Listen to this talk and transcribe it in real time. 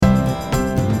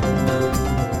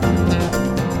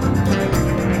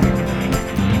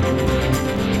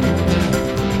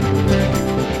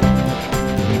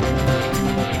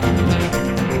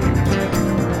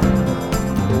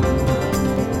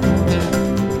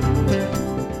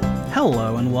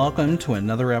Hello and welcome to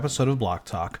another episode of Block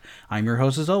Talk. I'm your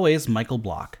host as always, Michael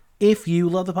Block. If you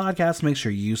love the podcast, make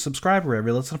sure you subscribe wherever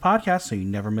you listen to podcasts so you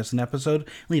never miss an episode.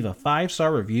 Leave a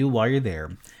 5-star review while you're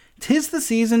there. 'Tis the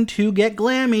season to get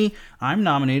glammy. I'm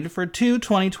nominated for 2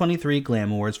 2023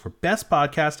 Glam Awards for Best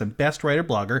Podcast and Best Writer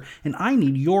Blogger, and I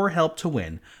need your help to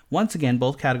win. Once again,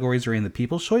 both categories are in the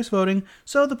People's Choice voting,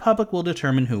 so the public will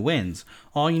determine who wins.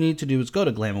 All you need to do is go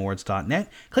to glamawards.net,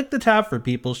 click the tab for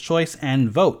People's Choice, and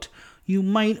vote. You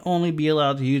might only be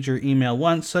allowed to use your email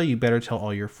once, so you better tell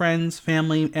all your friends,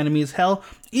 family, enemies, hell,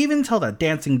 even tell that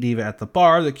dancing diva at the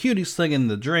bar, the cutie slinging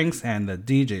the drinks, and the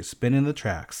DJ spinning the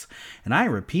tracks. And I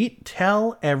repeat,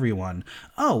 tell everyone.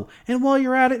 Oh, and while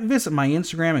you're at it, visit my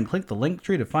Instagram and click the link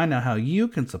tree to find out how you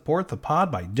can support the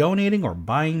pod by donating or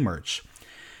buying merch.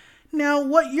 Now,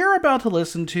 what you're about to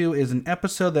listen to is an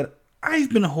episode that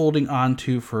I've been holding on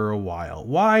to for a while.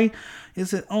 Why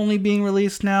is it only being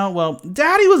released now? Well,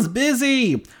 Daddy was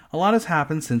busy! A lot has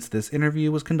happened since this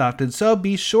interview was conducted, so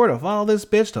be sure to follow this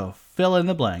bitch to fill in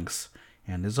the blanks.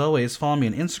 And as always, follow me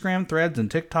on Instagram, Threads,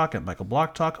 and TikTok at Michael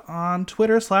Block Talk, on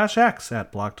Twitter/X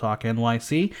at Block Talk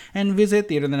NYC, and visit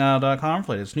theaterthenow.com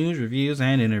for latest news, reviews,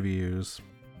 and interviews.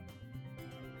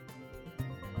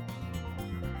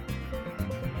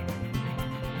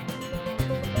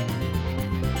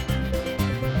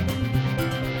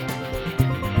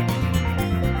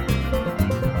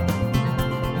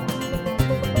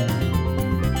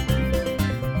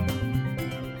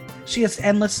 She has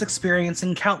endless experience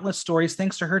and countless stories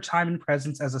thanks to her time and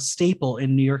presence as a staple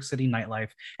in New York City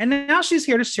nightlife. And now she's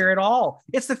here to share it all.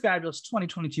 It's the fabulous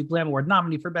 2022 Glam Award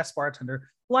nominee for Best Bartender,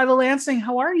 Lailah Lancing.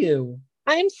 How are you?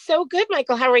 I'm so good,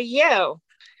 Michael. How are you?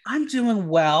 I'm doing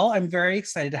well. I'm very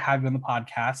excited to have you on the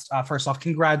podcast. First off,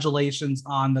 congratulations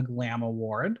on the Glam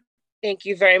Award. Thank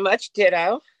you very much.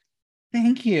 Ditto.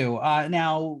 Thank you.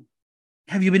 Now,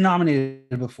 have you been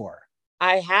nominated before?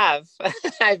 I have.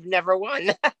 I've never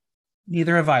won.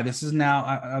 Neither have I. This is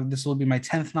now, this will be my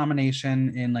 10th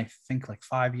nomination in I think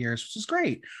 5 years, which is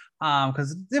great.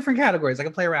 Because different categories, I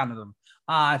can play around with them.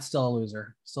 It's still a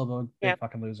loser. Still a big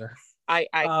fucking loser. I'm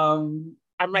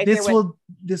right there with...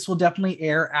 This will definitely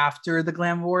air after the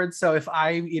Glam Awards. So if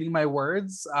I'm eating my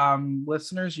words,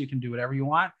 listeners, you can do whatever you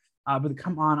want. But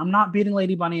come on, I'm not beating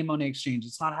Lady Bunny and Monet Exchange.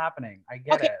 It's not happening. I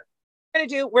get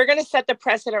it. We're gonna set the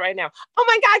precedent right now. Oh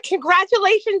my God,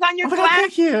 congratulations on your Glam.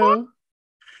 Thank you.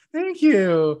 Thank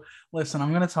you. Listen, I'm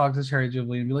going to talk to Cherry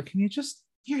Jubilee and be like, can you just,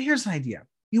 here's an idea.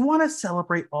 You want to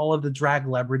celebrate all of the drag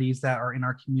celebrities that are in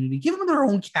our community. Give them their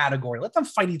own category. Let them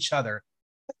fight each other.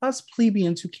 Us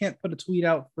plebeians who can't put a tweet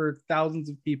out for thousands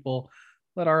of people,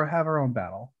 have our own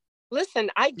battle. Listen,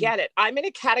 I get it. I'm in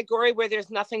a category where there's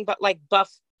nothing but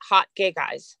buff, hot gay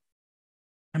guys.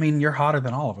 I mean, you're hotter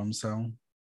than all of them, so.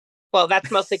 Well,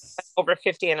 that's mostly over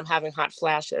 50 and I'm having hot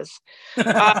flashes.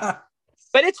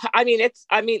 But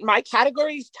my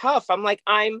category is tough. I'm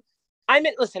in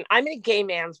a gay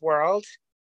man's world.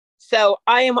 So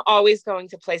I am always going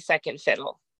to play second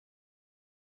fiddle.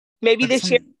 Maybe this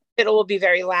year fiddle will be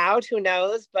very loud. Who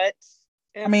knows? But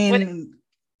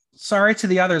sorry to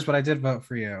the others, but I did vote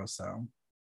for you. So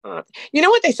you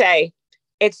know what they say?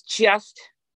 It's just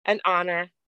an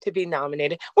honor to be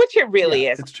nominated, which it really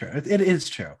is. It's true. It is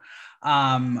true.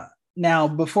 Now,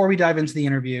 before we dive into the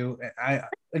interview,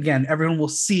 again, everyone will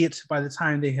see it by the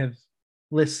time they have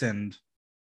listened.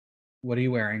 What are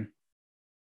you wearing?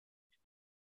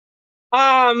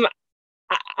 I'm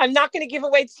not going to give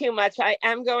away too much. I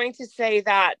am going to say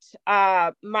that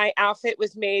my outfit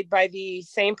was made by the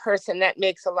same person that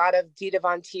makes a lot of Dita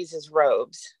Von Teese's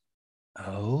robes.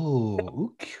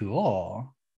 Oh,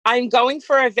 cool. I'm going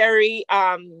for a very...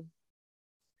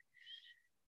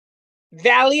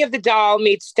 Valley of the Doll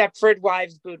meets Stepford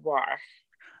Wives Boudoir.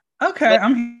 Okay,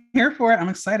 I'm here for it. I'm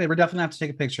excited. We're definitely have to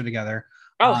take a picture together.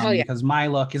 Oh, hell yeah. Because my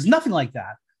look is nothing like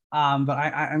that. But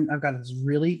I've got this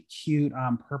really cute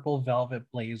purple velvet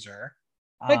blazer.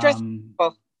 My dress is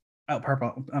purple. Oh,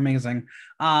 purple. Amazing.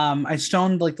 I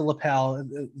stoned the lapel.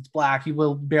 It's black. You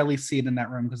will barely see it in that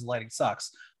room because the lighting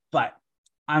sucks. But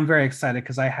I'm very excited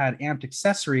because I had Amped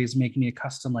Accessories making me a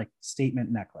custom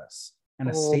statement necklace and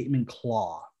a statement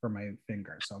claw for my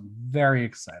finger. So I'm very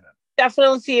excited.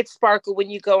 Definitely see it sparkle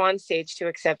when you go on stage to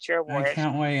accept your award. I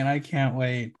can't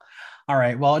wait. All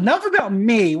right. Well, enough about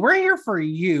me. We're here for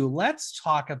you. Let's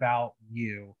talk about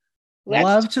you.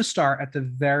 Love to start at the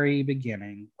very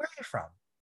beginning. Where are you from?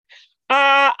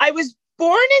 I was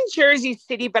born in Jersey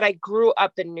City, but I grew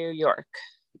up in New York.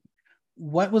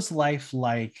 What was life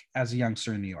like as a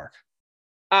youngster in New York?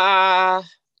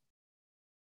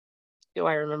 Do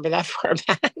I remember that far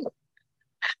back?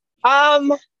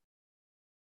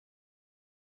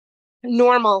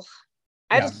 Normal.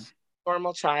 I had a Yeah.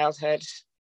 normal childhood.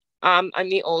 I'm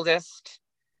the oldest.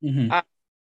 Hmm. Uh,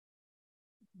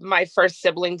 my first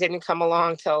sibling didn't come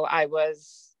along till I don't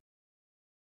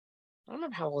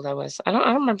remember how old I was. I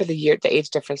don't remember the age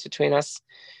difference between us.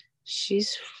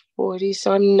 She's 40,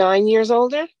 so I'm 9 years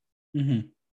older. Hmm.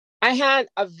 I had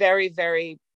a very,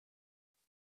 very,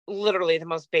 literally the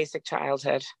most basic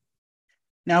childhood.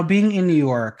 Now, being in New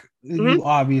York, Hmm. you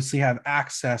obviously have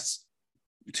access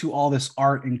to all this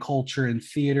art and culture and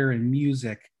theater and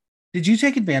music. Did you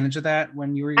take advantage of that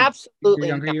when you were in your Absolutely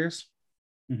younger not. years?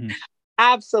 Hmm.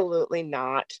 Absolutely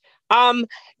not.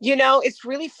 It's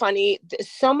really funny.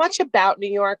 So much about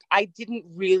New York, I didn't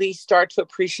really start to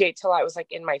appreciate till I was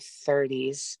like in my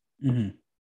 30s. Hmm.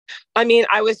 I mean,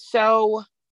 I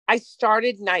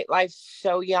started nightlife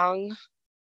so young.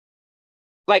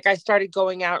 Like I started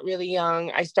going out really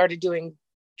young. I started doing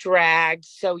drag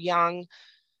so young.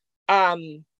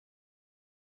 Um,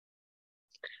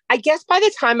 I guess by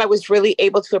the time I was really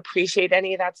able to appreciate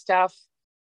any of that stuff,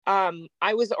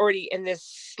 I was already in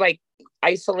this like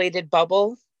isolated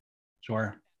bubble,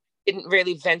 Sure. didn't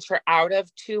really venture out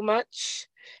of too much.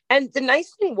 And the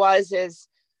nice thing is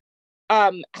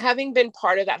having been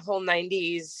part of that whole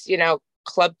 90s,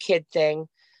 club kid thing,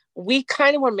 we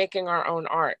kind of were making our own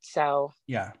art. So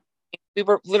Yeah. we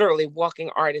were literally walking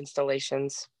art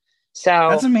installations.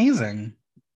 That's So amazing.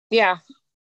 yeah.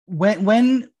 What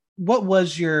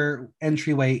was your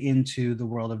entryway into the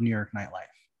world of New York nightlife?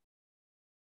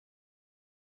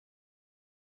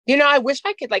 I wish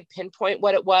I could like pinpoint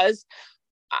what it was.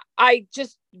 I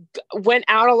just went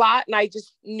out a lot and I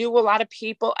just knew a lot of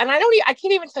people. And I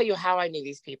can't even tell you how I knew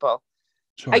these people.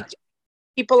 I Sure.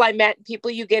 People I met, people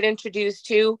you get introduced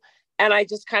to, and I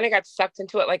just kind of got sucked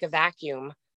into it like a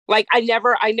vacuum. Like I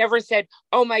never said,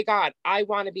 "Oh my God, I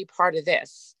want to be part of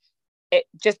this." It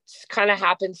just kind of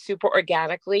happened super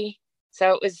organically.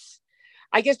 So it was,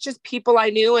 I guess, just people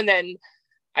I knew, and then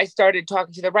I started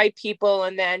talking to the right people,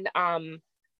 and then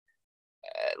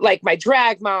like my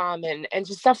drag mom and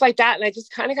just stuff like that, and I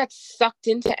just kind of got sucked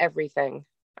into everything.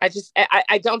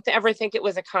 I don't ever think it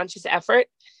was a conscious effort.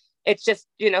 It's just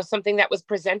something that was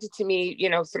presented to me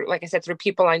through, like I said, through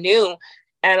people I knew,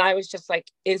 and I was just like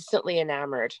instantly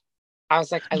enamored. I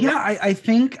was like, I love. Yeah, I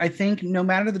think no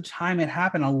matter the time it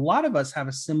happened, a lot of us have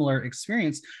a similar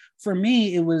experience. For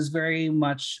me, it was very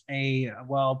much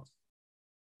well,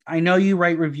 I know you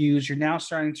write reviews. You're now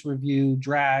starting to review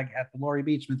drag at the Laurie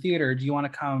Beachman Theater. Do you want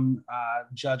to come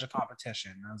judge a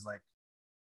competition? And I was like,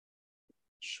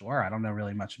 sure. I don't know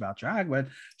really much about drag, but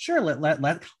sure.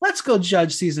 Let's go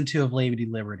judge season 2 of Lady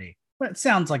Liberty. But it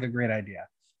sounds like a great idea.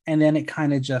 And then it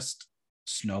kind of just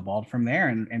snowballed from there,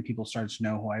 and people started to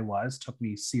know who I was, took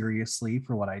me seriously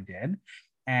for what I did,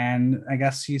 and I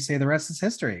guess you say the rest is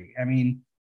history. I mean,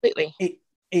 Completely.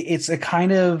 it's a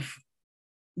kind of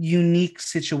unique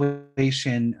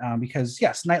situation because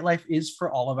yes, nightlife is for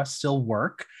all of us still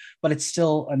work, but it's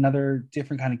still another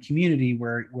different kind of community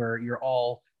where you're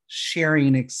all sharing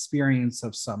an experience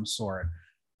of some sort.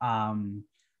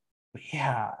 But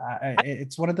yeah,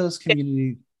 it's one of those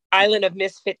community. Island of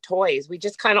misfit toys. We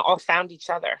just kind of all found each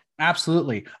other.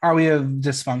 Absolutely. Are we a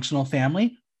dysfunctional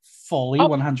family? Fully Oh,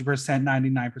 100%,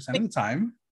 99% of the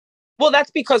time. well,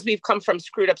 that's because we've come from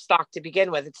screwed up stock to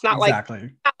begin with. It's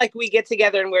Exactly. not like we get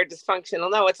together and we're dysfunctional.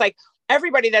 No, it's like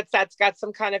everybody that's got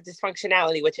some kind of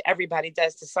dysfunctionality, which everybody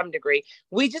does to some degree.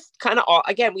 We just kind of all,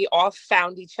 again, we all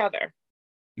found each other,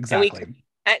 and we Exactly.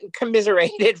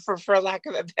 commiserated, for lack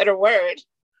of a better word.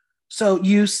 So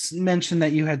you mentioned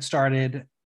that you had started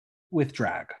with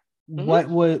drag. Mm-hmm.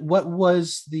 What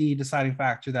was the deciding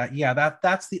factor that yeah,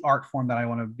 that's the art form that I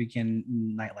want to begin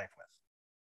nightlife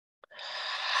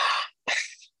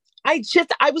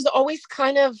I was always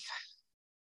kind of,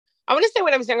 I want to say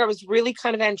when I was younger, I was really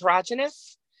kind of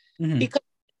androgynous with? Hmm. because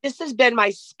this has been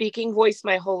my speaking voice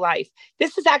my whole life.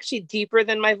 This is actually deeper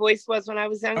than my voice was when I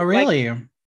was Oh young. Like, really?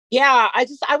 yeah,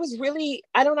 I was really,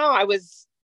 I don't know, I was,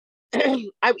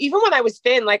 even when I was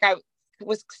thin, like I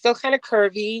was still kind of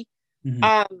curvy. Hmm.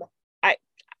 Um, I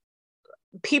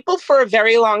People for a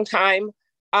very long time,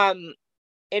 um,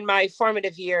 in my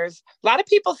formative years, a lot of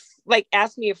people like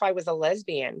asked me if I was a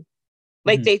lesbian.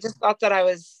 Like Hmm. they just thought that I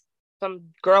was some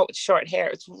girl with short hair.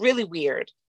 It's really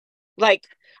weird. Like,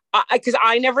 because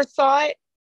I never saw it. I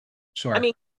Sure.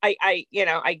 mean,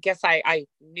 I guess I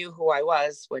knew who I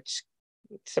was, which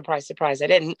surprise, surprise, I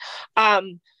didn't.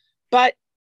 But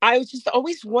I was just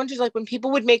always wondered, like when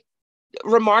people would make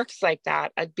remarks like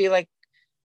that, I'd be like,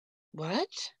 what?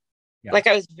 Yeah. Like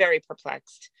I was very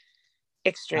perplexed,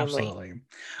 extremely. Absolutely.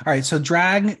 All right. So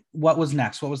drag. What was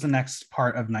next? What was the next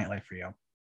part of nightlife for you?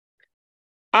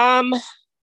 Um,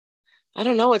 I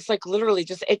don't know. It's like literally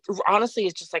just it. Honestly,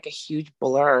 it's just like a huge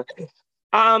blur.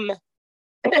 Um,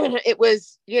 it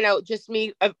was, just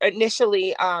me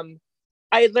initially. I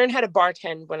had learned how to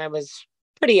bartend when I was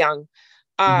pretty young.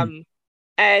 Hmm. Um,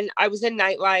 and I was in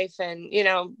nightlife and,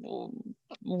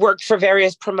 worked for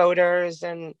various promoters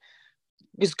and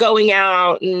was going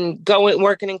out and going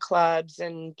working in clubs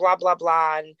and blah blah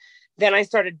blah. And then I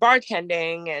started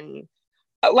bartending and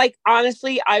like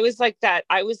honestly, I was like that.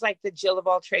 I was like the Jill of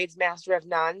all trades, master of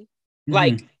none.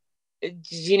 Like, Hmm.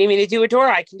 do you need me to do a door?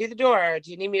 I can do the door.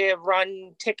 Do you need me to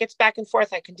run tickets back and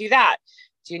forth? I can do that.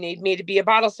 Do you need me to be a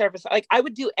bottle service? Like I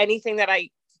would do anything that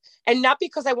and not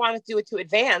because I wanted to do it to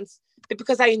advance, but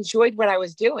because I enjoyed what I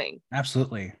was doing.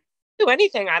 Absolutely. Do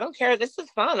anything. I don't care. This is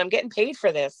fun. I'm getting paid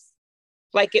for this.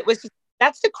 Like it was just,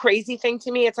 that's the crazy thing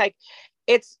to me. It's like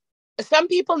it's some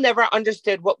people never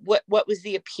understood what was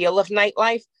the appeal of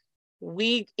nightlife.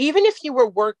 We even if you were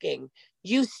working,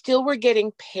 you still were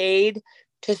getting paid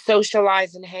to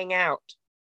socialize and hang out.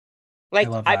 I Like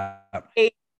love I that. paid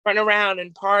to run around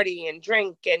and party and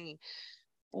drink and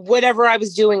whatever I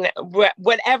was doing,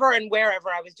 whatever and wherever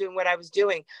I was doing what I was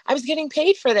doing, I was getting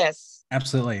paid for this.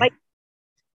 Absolutely. Like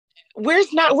where is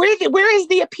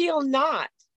the appeal not?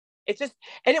 It's just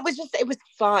and it was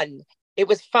fun. It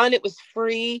was fun. It was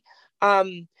free.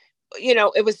 Um,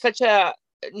 it was such a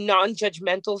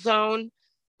non-judgmental zone.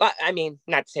 But I mean,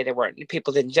 not to say there weren't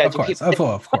people didn't Of judge and course. people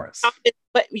Of course.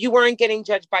 but you weren't getting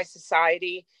judged by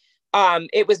society.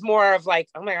 It was more of like,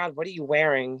 oh my God, what are you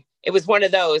wearing? It was one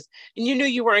of those, and you knew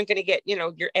you weren't going to get,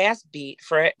 your ass beat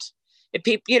for it.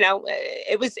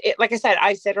 Like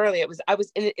I said earlier, I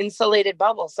was in an insulated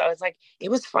bubble. So it's like,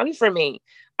 it was fun for me.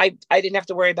 I didn't have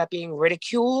to worry about being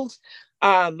ridiculed.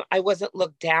 I wasn't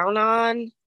looked down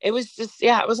on. It was just,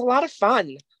 yeah, it was a lot of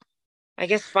fun. I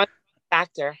guess fun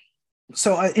factor.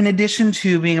 So, in addition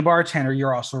to being a bartender,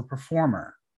 you're also a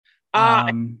performer, Uh,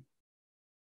 um,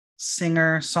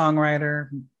 singer, songwriter,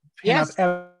 yes,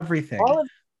 pinup, everything. all of,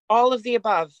 all of the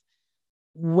above.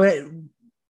 What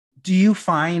do you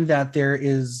find that there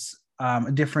is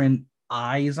a different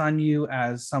eyes on you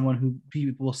as someone who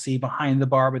people see behind the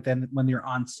bar, but then when you're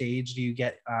on stage, do you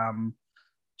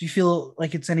feel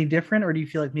like it's any different, or do you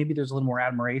feel like maybe there's a little more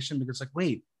admiration because, like,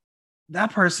 wait,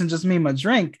 that person just made my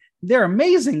drink. They're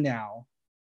amazing now.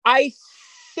 I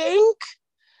think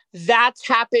that's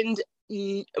happened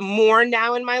more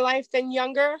now in my life than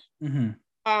younger. Mm-hmm.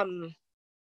 Um,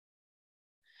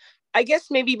 I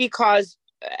guess maybe because,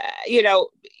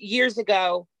 years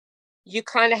ago, you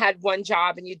kind of had one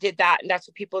job and you did that, and that's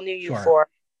what people knew you Sure. for.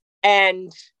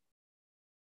 And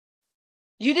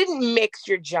you didn't mix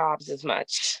your jobs as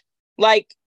much.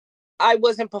 Like, I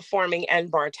wasn't performing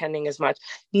and bartending as much.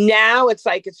 Now it's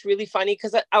like, it's really funny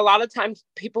because a lot of times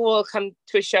people will come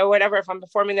to a show, whatever. If I'm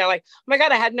performing, they're like, oh my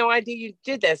God, I had no idea you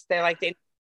did this. They're like, they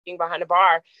being behind a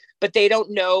bar, but they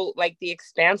don't know like the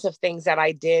expanse of things that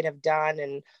I did have done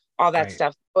and all that Right.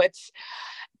 stuff. So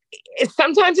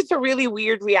sometimes it's a really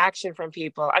weird reaction from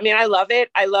people. I mean, I love it.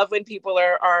 I love when people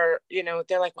are,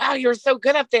 they're like, wow, you're so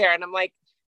good up there. And I'm like,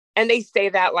 and they say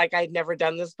that like I'd never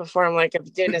done this before. I'm like, I've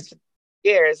been doing this for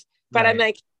years. But I'm Right.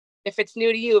 like, if it's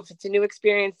new to you, if it's a new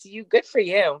experience to you, good for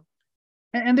you.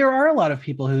 And there are a lot of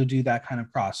people who do that kind of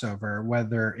crossover,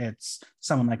 whether it's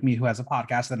someone like me who has a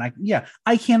podcast, and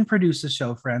I can produce a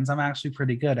show, friends. I'm actually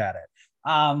pretty good at it.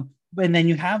 And then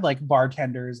you have like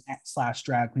bartenders slash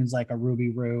drag queens like a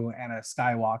Ruby Roo and a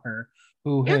Skywalker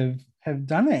who Yeah. have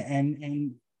done it.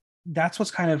 And that's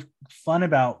what's kind of fun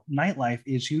about nightlife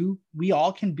is we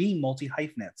all can be multi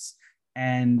hyphenates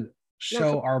and No,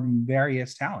 show our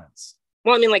various talents.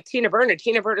 well, I mean, like Tina Burner.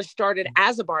 Tina Burner started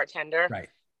as a bartender Right.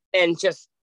 and just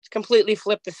completely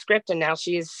flipped the script, and now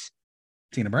she's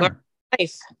Tina learned Burner.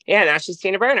 life. Yeah, now she's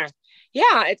Tina Burner.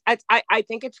 Yeah, I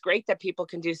think it's great that people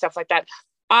can do stuff like that.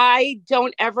 I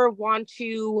don't ever want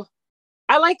to.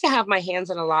 I like to have my hands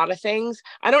in a lot of things.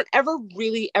 I don't ever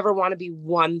really ever want to be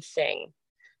one thing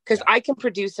because Yeah. I can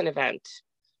produce an event.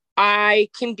 I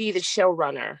can be the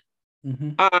showrunner.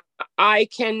 Mm-hmm. Uh, I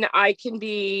can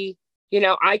be,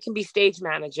 I can be stage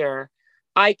manager.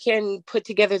 I can put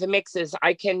together the mixes.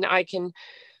 I can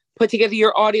put together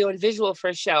your audio and visual for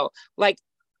a show. Like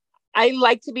I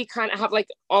like to be kind of have like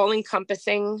all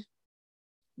encompassingness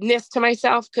to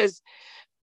myself because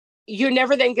you're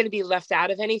never then going to be left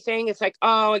out of anything. It's like,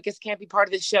 oh, I guess can't be part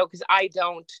of the show because I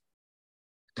don't,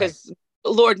 Right. because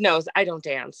Lord knows I don't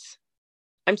dance.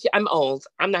 I'm old.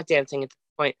 I'm not dancing at this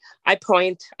point. I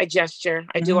point, I gesture,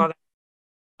 I do Mm-hmm.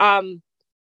 all that.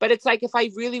 But it's like if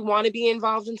I really want to be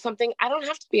involved in something, I don't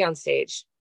have to be on stage.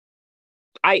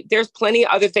 there's plenty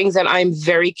of other things that I'm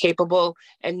very capable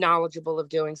and knowledgeable of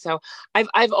doing. So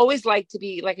I've always liked to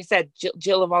be, like I said,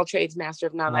 Jill of all trades, master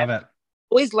of none. Love I've it.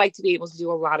 always liked to be able to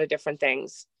do a lot of different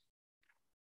things.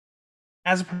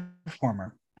 As a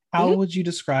performer, how Mhm. would you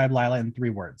describe Lailah in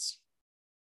 3 words?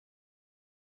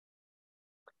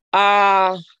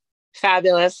 Uh,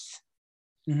 Fabulous.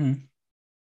 Mm-hmm.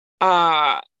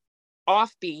 Uh,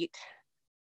 Offbeat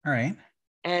All right.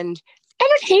 and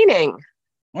entertaining.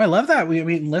 Oh, I love that.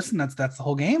 We listen. That's the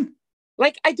whole game.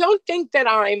 Like, I don't think that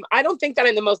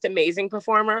I'm the most amazing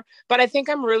performer, but I think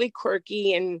I'm really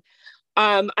quirky, and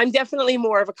I'm definitely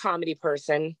more of a comedy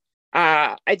person.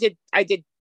 I did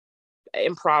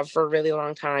improv for a really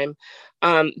long time.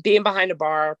 Being behind a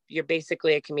bar, you're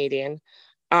basically a comedian.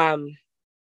 Um,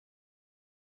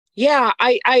 yeah,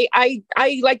 I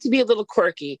like to be a little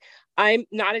quirky. I'm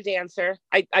not a dancer.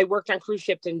 I worked on cruise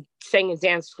ships and sang and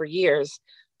danced for years,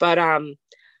 but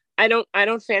I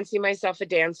don't fancy myself a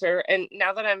dancer. And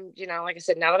now that I'm, like I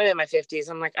said, now that I'm in my 50s,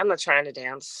 I'm like, I'm not trying to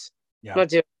dance. Yeah. I'm not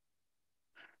doing.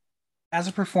 As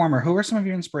a performer, who are some of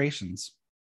your inspirations?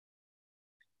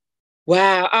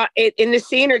 Wow. In the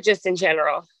scene or just in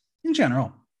general? In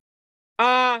general.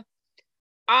 Uh,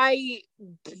 I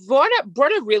brought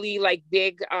a really like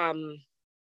big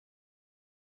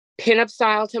pinup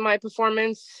style to my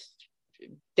performance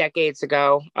decades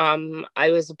ago.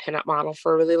 I was a pinup model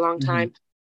for a really long Mm-hmm. time.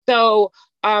 So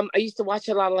I used to watch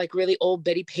a lot of like really old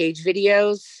Betty Page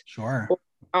videos, Sure.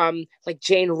 like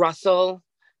Jane Russell,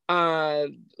 uh,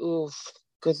 oof,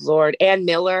 good Lord, Ann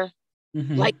Miller,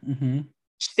 Mm-hmm. like Mm-hmm.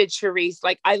 Sid Charisse.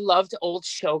 Like I loved old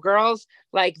showgirls.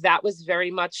 Like that was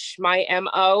very much my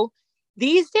MO.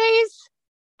 These days,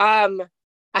 um,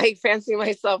 I fancy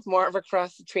myself more of a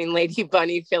cross between Lady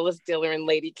Bunny, Phyllis Diller, and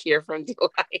Lady Keir from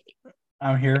Delight.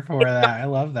 I'm here for that. I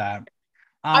love that.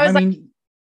 I I was like, mean,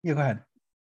 yeah, go ahead.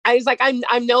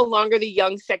 I'm no longer the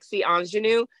young, sexy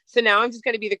ingenue. So now I'm just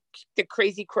going to be the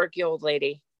crazy, quirky old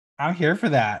lady. I'm here for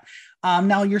that.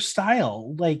 Now your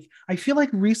style, like I feel like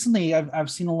recently I've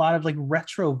seen a lot of like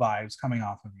retro vibes coming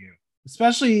off of you,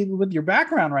 especially with your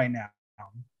background right now.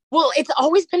 Well, it's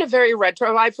always been a very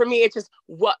retro vibe for me. It's just,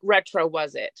 what retro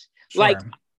was it? Like,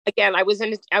 Sure. again, I was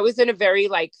in a very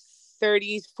like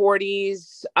 30s,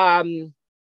 40s,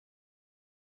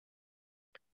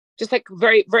 just like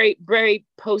very, very, very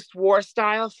post-war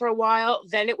style for a while.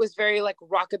 Then it was very like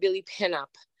rockabilly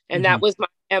pinup, and that Mm-hmm. was my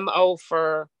MO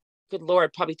for, good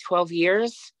Lord, probably 12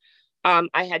 years.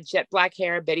 I had jet black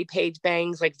hair, Betty Page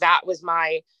bangs, like that was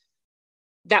my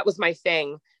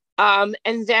thing. And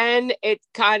then it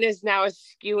kind of now is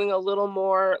skewing a little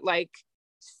more like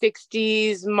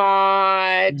 60s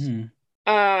mod,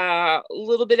 Mm-hmm. a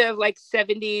little bit of like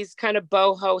 70s kind of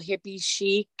boho hippie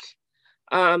chic.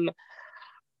 Um,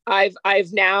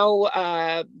 I've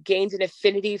now gained an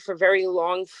affinity for very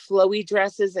long flowy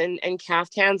dresses and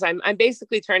caftans. I'm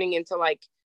basically turning into like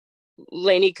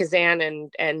Lainey Kazan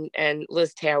and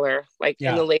Liz Taylor, like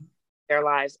in the Yeah. late their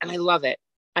lives, and I love it.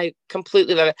 I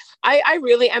completely love it. I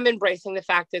really am embracing the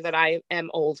fact that I am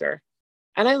older,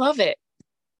 and I love it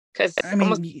because I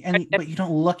almost mean, but you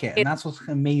don't look it, and that's what's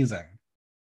amazing.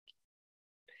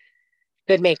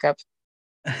 good makeup.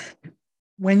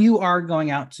 When you are going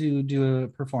out to do a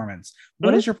performance,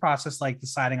 what Mhm. is your process like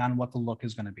deciding on what the look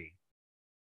is going to be?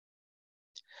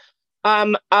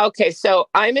 Okay, so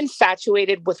I'm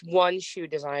infatuated with one shoe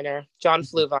designer, John Mhm.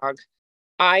 Fluvog.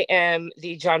 I am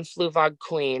the John Fluvog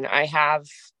queen. I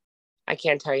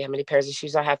can't tell you how many pairs of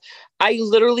shoes I have. I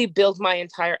literally build my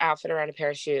entire outfit around a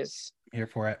pair of shoes. Here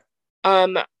for it.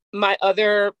 Um, my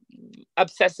other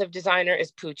obsessive designer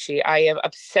is Pucci. I am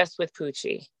obsessed with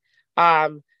Pucci.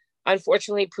 Um,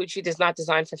 Unfortunately, Pucci does not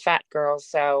design for fat girls,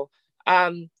 so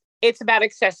um, it's about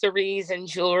accessories and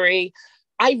jewelry.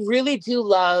 I really do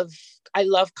love. I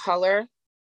love color.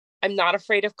 I'm not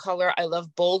afraid of color. I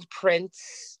love bold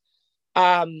prints.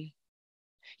 Um,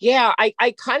 yeah,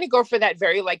 I kind of go for that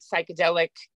very like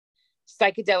psychedelic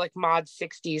mod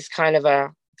 60s kind of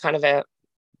a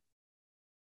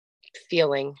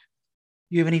feeling. Do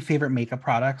you have any favorite makeup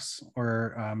products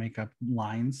or makeup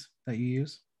lines that you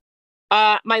use?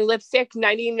 My lipstick,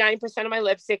 99% of my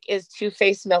lipstick is Too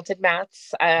Faced Melted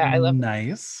Mattes. I love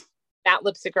Nice. that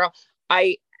lipstick, girl.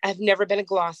 I have never been a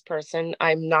gloss person.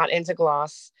 I'm not into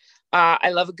gloss. I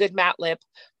love a good matte lip.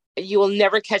 You will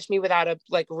never catch me without a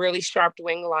like really sharp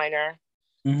wing liner.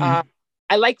 Uh, Mm-hmm.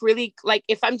 I like really like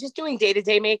if I'm just doing day to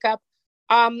day makeup.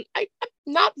 I'm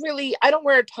not really. I don't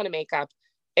wear a ton of makeup.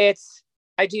 It's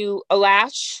I do a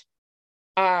lash,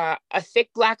 a thick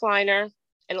black liner,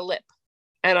 and a lip,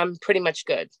 and I'm pretty much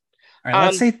good. All right,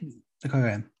 let's Um, say, go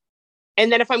ahead.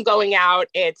 and then if I'm going out,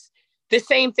 it's the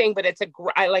same thing, but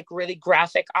I like really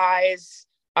graphic eyes.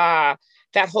 That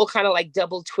whole kind of like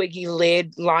double twiggy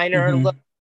lid liner look.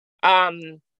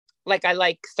 Like I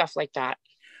like stuff like that.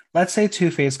 Let's say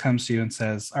Too Faced comes to you and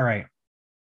says, all right,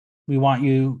 we want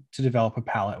you to develop a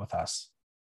palette with us.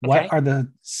 Okay. What are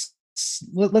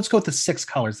let's go with the 6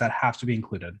 colors that have to be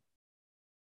included.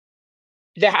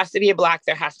 There has to be a black.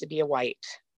 There has to be a white.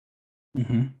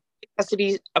 Mm-hmm. It has to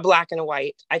be a black and a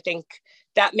white. I think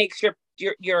that makes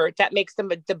that makes them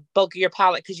the bulk of your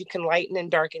palette, because you can lighten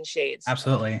and darken shades.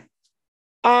 Absolutely.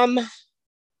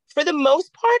 For the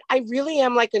most part, I really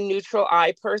am like a neutral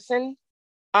eye person.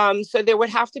 So there would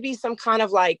have to be some kind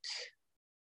of like,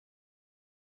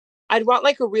 I'd want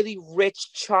like a really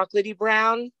rich chocolatey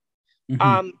brown.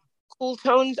 Mm-hmm. Cool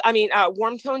tones. I mean,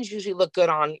 warm tones usually look good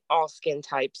on all skin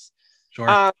types. Sure.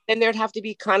 And there'd have to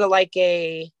be kind of like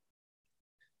I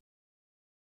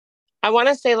want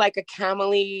to say like a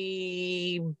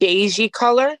camely beigey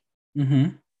color.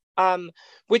 Mm-hmm.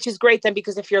 Which is great then,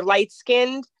 because if you're light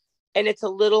skinned and it's a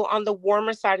little on the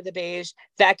warmer side of the beige,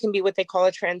 that can be what they call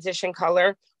a transition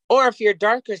color. Or if you're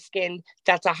darker skinned,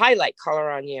 that's a highlight color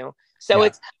on you. So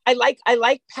I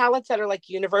like palettes that are like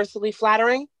universally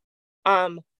flattering.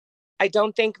 I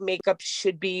don't think makeup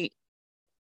should be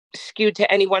skewed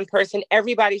to any one person.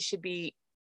 Everybody should be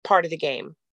part of the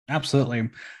game. Absolutely.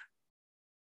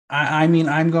 I mean,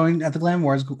 I'm going at the Glam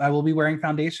Wars. I will be wearing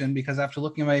foundation because after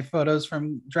looking at my photos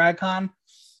from DragCon,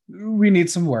 we need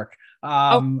some work.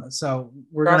 So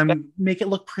we're gonna make it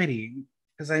look pretty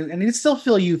because I need to still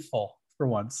feel youthful for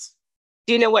once.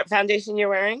 Do you know what foundation you're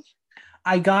wearing?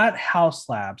 I got House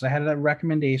Labs. I had a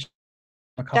recommendation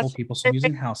from a couple people, so I'm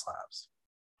using House Labs.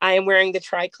 I am wearing the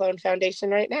Triclone foundation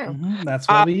right now. Mm-hmm. That's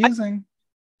what I'll be using.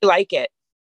 I like it.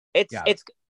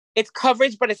 It's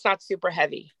coverage, but it's not super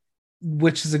heavy.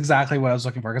 Which is exactly what I was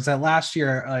looking for. Because that last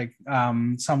year, like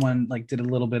someone like did a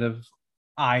little bit of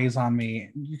eyes on me.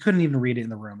 You couldn't even read it in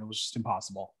the room. It was just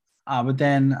impossible. But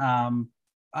then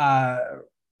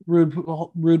Rude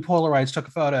Polaroids took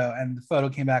a photo, and the photo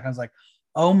came back. And I was like,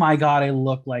 oh my god, I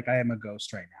look like I am a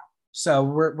ghost right now. So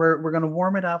we're gonna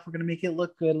warm it up. We're gonna make it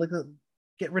look good.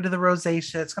 Get rid of the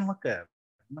rosacea. It's gonna look good.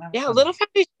 Yeah, a little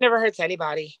foundation never hurts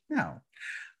anybody. No.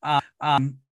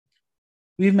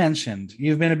 We've mentioned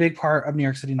you've been a big part of New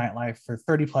York City nightlife for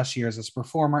 30 plus years as a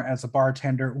performer, as a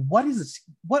bartender. What's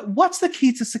the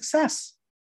key to success?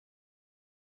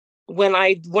 When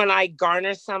I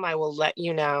garner some, I will let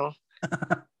you know.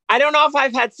 I don't know if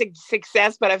I've had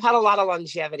success, but I've had a lot of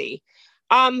longevity.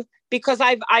 Because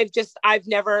I've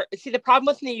never, see, the problem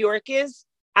with New York is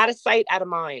out of sight, out of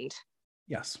mind.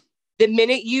 Yes. The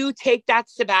minute you take that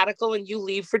sabbatical and you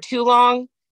leave for too long,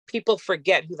 people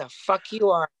forget who the fuck you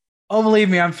are. Oh, believe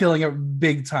me, I'm feeling it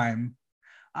big time.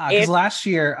 Because last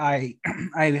year I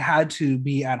had to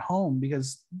be at home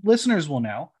because listeners will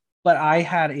know, but I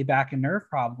had a back and nerve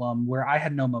problem where I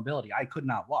had no mobility. I could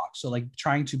not walk. So like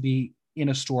trying to be in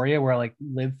Astoria where I like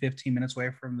live 15 minutes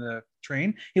away from the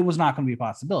train, it was not going to be a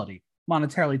possibility.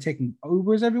 Monetarily taking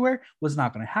Ubers everywhere was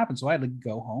not going to happen. So I had to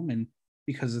go home, and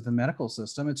because of the medical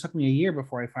system, it took me a year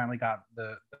before I finally got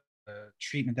the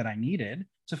treatment that I needed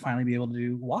to finally be able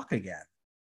to walk again.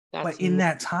 But in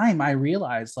that time, I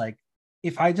realized like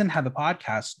if I didn't have the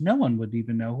podcast, no one would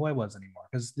even know who I was anymore,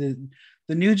 because the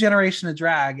new generation of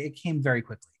drag, it came very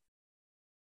quickly.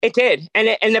 It did.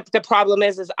 And the problem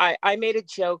is I made a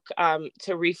joke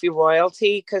to Reefy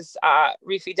Royalty, because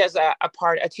Reefy does a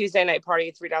Tuesday night party,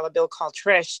 a $3 bill called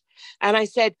Trish. And I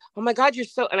said, oh my God,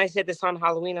 and I said this on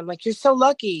Halloween. I'm like, you're so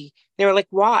lucky. They were like,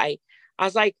 why? I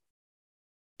was like,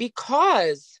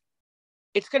 because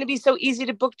it's going to be so easy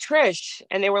to book Trish.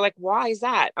 And they were like, why is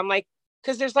that? I'm like,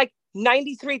 because there's like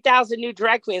 93,000 new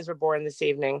drag queens were born this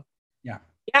evening. Yeah.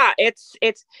 Yeah. It's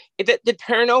the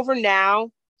turnover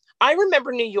now. I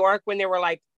remember New York when there were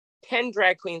like 10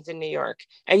 drag queens in New York,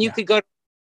 and you could go to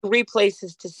 3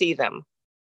 places to see them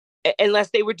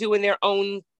unless they were doing their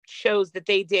own shows that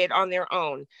they did on their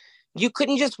own. You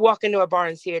couldn't just walk into a bar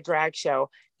and see a drag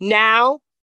show. Now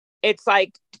it's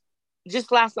like,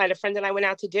 just last night, a friend and I went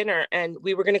out to dinner, and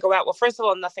we were going to go out. Well, first of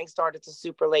all, nothing started till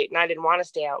super late, and I didn't want to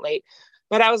stay out late.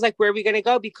 But I was like, where are we going to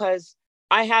go? Because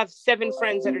I have 7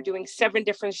 friends that are doing 7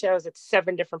 different shows at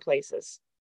 7 different places.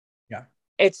 Yeah.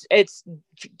 It's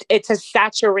a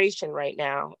saturation right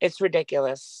now. It's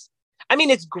ridiculous. I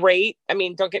mean, it's great. I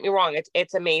mean, don't get me wrong.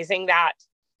 It's amazing that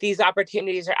these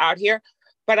opportunities are out here.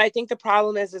 But I think the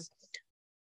problem is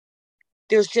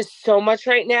there's just so much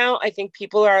right now. I think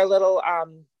people are a little,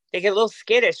 they get a little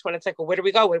skittish when it's like, well, where do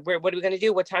we go? What are we going to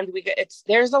do? What time do we get?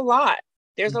 There's a lot.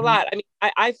 There's a lot. I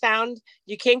mean, I found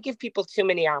you can't give people too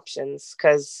many options,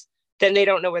 because then they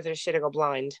don't know whether to shit or go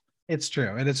blind. It's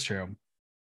true. It is true.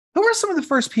 Who were some of the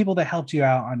first people that helped you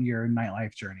out on your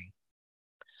nightlife journey?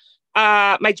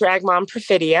 My drag mom,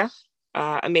 Perfidia,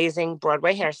 amazing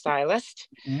Broadway hairstylist.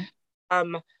 Mhm.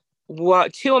 Um,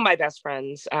 two of my best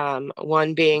friends,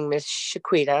 one being Miss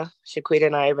Shaquita. Shaquita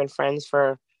and I have been friends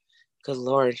for, good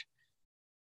Lord,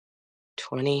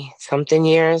 20 something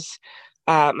years.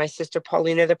 My sister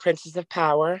Paulina, the Princess of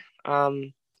Power.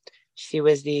 She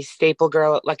was the staple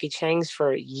girl at Lucky Chang's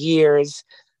for years.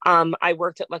 I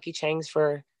worked at Lucky Chang's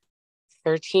for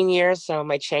 13 years, so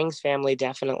my Chang's family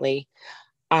definitely.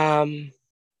 Good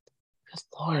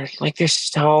Lord, like there's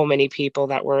so many people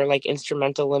that were like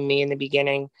instrumental in me in the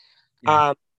beginning.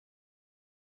 Yeah.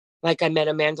 Like I met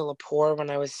Amanda Lepore when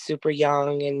I was super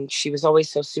young, and she was always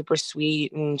so super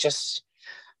sweet and just,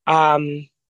 um,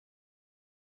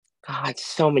 God,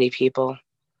 so many people,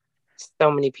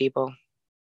 so many people.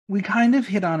 We kind of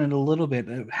hit on it a little bit.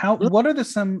 What are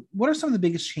some of the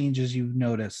biggest changes you've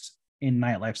noticed in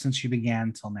nightlife since you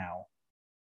began till now?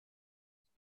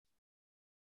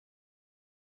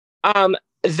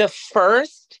 The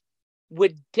first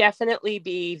would definitely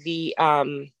be the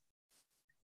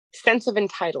sense of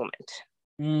entitlement.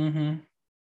 Mm-hmm.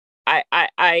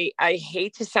 I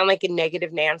hate to sound like a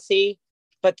negative Nancy,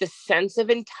 but the sense of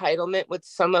entitlement with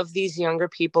some of these younger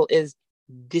people is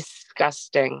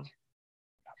disgusting.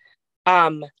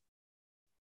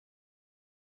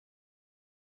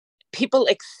 People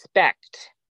expect,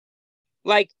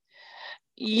 like,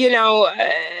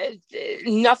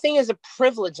 nothing is a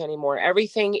privilege anymore.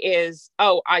 Everything is,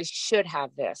 oh, I should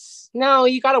have this. No,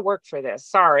 you got to work for this.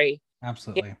 Sorry.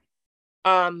 Absolutely.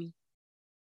 Um,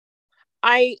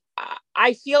 I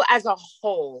I feel as a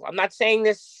whole, I'm not saying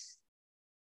this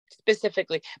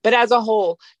specifically, but as a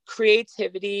whole,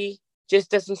 creativity just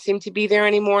doesn't seem to be there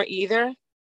anymore either.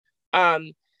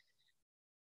 Um,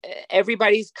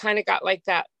 Everybody's kind of got like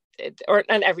that, or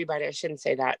not everybody, I shouldn't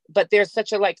say that, but there's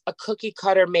such a like a cookie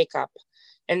cutter makeup,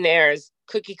 and there's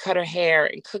cookie cutter hair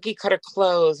and cookie cutter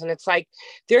clothes, and it's like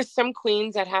there's some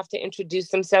queens that have to introduce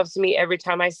themselves to me every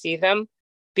time I see them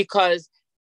because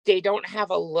they don't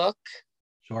have a look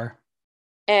Sure.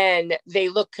 and they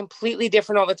look completely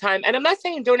different all the time. And I'm not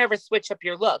saying don't ever switch up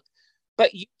your look,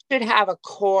 but you should have a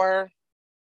core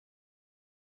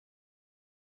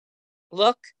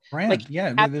look. Like Brand.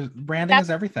 Yeah. have, Branding that is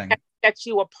everything. sets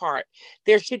you apart.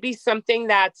 There should be something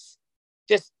that's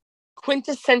just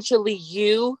quintessentially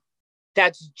you,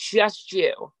 that's just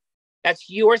you, that's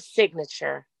your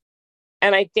signature.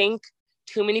 And I think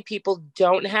too many people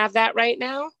don't have that right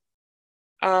now.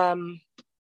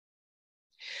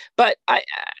 But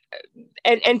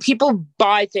and people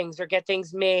buy things or get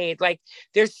things made. Like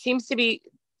there seems to be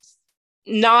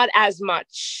not as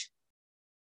much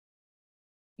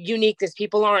uniqueness.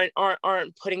 People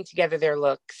aren't putting together their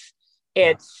looks.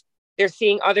 Yeah. It's they're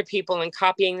seeing other people and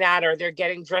copying that, or they're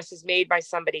getting dresses made by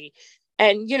somebody.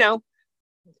 And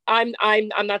I'm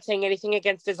not saying anything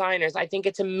against designers. I think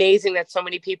it's amazing that so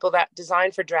many people that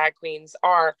design for drag queens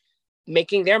are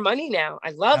making their money now.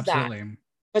 I love that. Absolutely.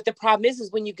 But the problem is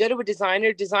when you go to a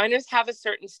designer, designers have a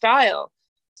certain style.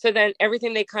 So then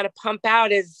everything they kind of pump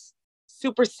out is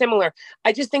super similar.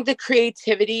 I just think the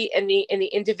creativity and the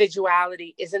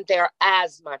individuality isn't there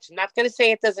as much. I'm not going to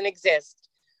say it doesn't exist,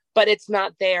 but it's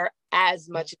not there as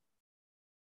much.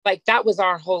 Like that was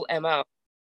our whole MO.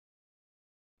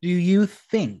 Do you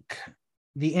think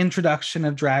the introduction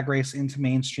of Drag Race into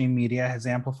mainstream media has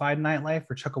amplified nightlife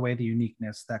or took away the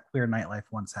uniqueness that queer nightlife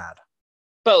once had?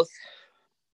 Both.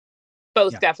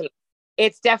 Both, Yeah. definitely.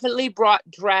 It's definitely brought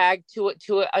drag to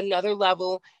another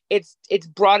level. It's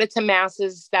brought it to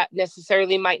masses that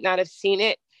necessarily might not have seen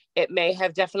it. It may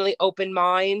have definitely opened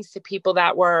minds to people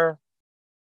that were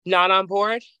not on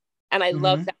board, and I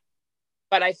love Mm-hmm. that.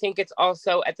 But I think it's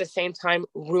also at the same time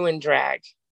ruined drag.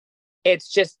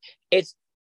 It's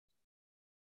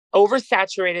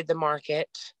oversaturated the market.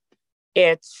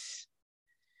 It's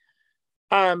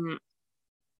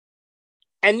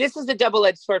and this is a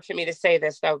double-edged sword for me to say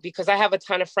this though, because I have a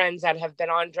ton of friends that have been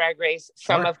on Drag Race,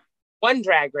 some Sure. of one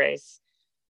Drag Race.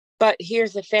 But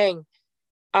here's the thing.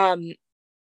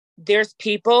 There's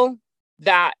people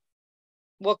that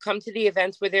will come to the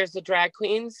events where there's the drag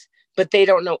queens, but they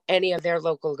don't know any of their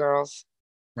local girls.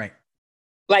 Right.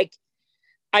 Like,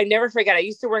 I never forget, I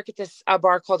used to work at this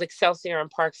bar called Excelsior in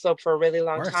Park Slope for a really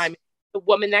long time. The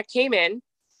woman that came in,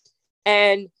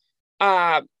 and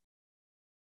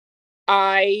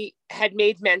I had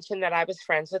made mention that I was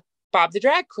friends with Bob the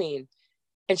Drag Queen.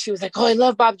 And she was like, oh, I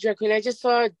love Bob the Drag Queen. I just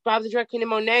saw Bob the Drag Queen in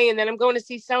Monet, and then I'm going to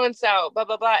see so-and-so, blah,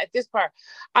 blah, blah, at this bar.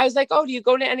 I was like, oh, do you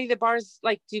go to any of the bars?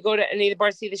 Like, do you go to any of the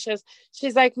bars, see the shows?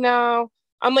 She's like, no,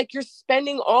 I'm like, you're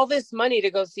spending all this money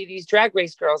to go see these drag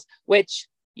race girls, which,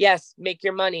 yes, make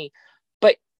your money.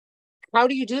 But how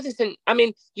do you do this? And I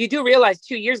mean, you do realize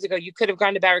 2 years ago, you could have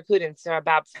gone to Barracuda and saw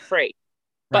Bob for free,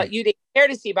 but Right. you didn't care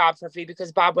to see Bob for free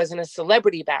because Bob wasn't a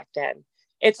celebrity back then.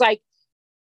 It's like,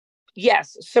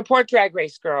 yes, support drag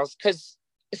race girls because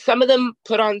some of them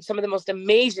put on some of the most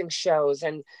amazing shows.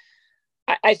 And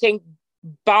I think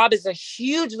Bob is a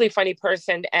hugely funny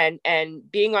person, and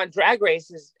being on Drag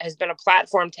Race has been a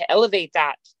platform to elevate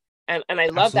that. And I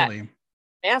love that Absolutely.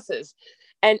 masses.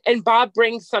 And Bob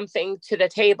brings something to the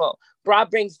table. Bob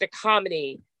brings the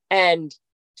comedy and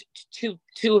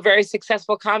to very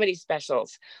successful comedy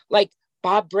specials. Like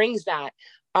Bob brings that.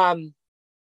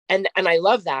 And I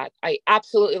love that. I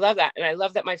absolutely love that. And I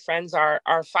love that my friends are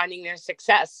finding their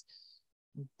success.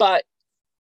 But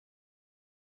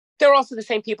they're also the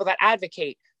same people that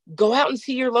advocate. Go out and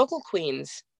see your local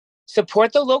queens.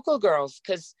 Support the local girls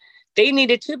because they need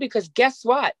it too. Because guess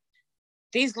what?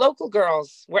 These local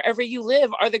girls, wherever you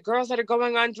live, are the girls that are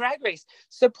going on Drag Race.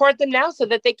 Support them now so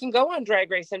that they can go on Drag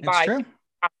Race and It's buy true.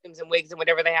 costumes and wigs and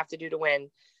whatever they have to do to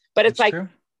win. But it's It's like, true.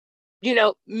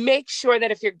 make sure that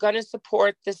if you're going to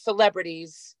support the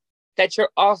celebrities, that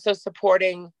you're also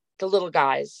supporting the little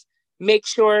guys. Make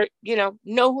sure,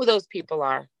 know who those people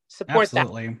are. Support them.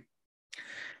 Absolutely.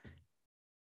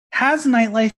 Has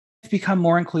nightlife become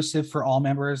more inclusive for all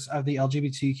members of the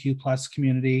LGBTQ plus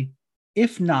community?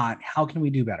 If not, how can we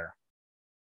do better?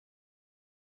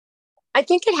 I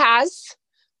think it has.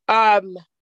 I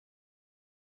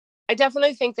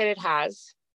definitely think that it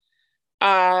has.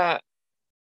 I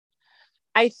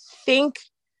think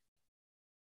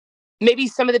maybe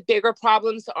some of the bigger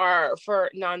problems are for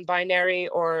non-binary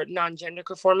or non-gender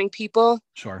conforming people.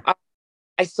 Sure.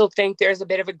 I still think there's a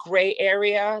bit of a gray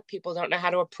area. People don't know how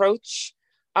to approach.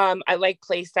 I like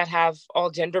places that have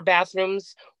all gender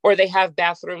bathrooms, or they have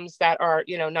bathrooms that are,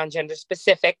 non-gender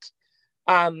specific.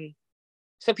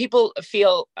 So people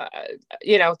feel,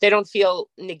 they don't feel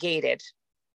negated.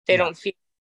 They Yeah. don't feel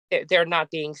they're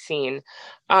not being seen.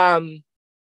 I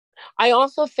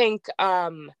also think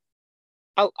a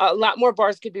lot more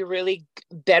bars could be really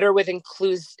better with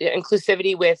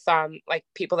inclusivity with like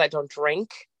people that don't drink.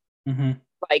 Mm-hmm.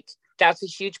 Like that's a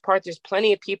huge part. There's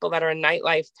plenty of people that are in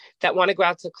nightlife that want to go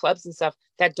out to clubs and stuff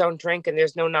that don't drink, and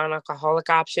there's no non-alcoholic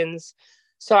options.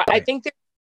 So I Right. think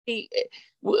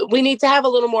we need to have a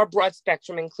little more broad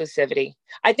spectrum inclusivity.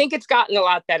 I think it's gotten a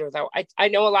lot better though. I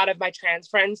know a lot of my trans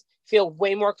friends feel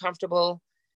way more comfortable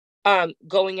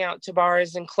going out to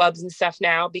bars and clubs and stuff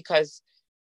now because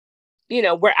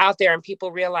we're out there and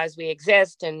people realize we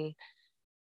exist. And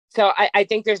so I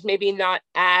think there's maybe not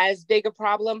as big a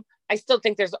problem. I still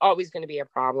think there's always going to be a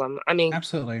problem. I mean,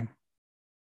 Absolutely.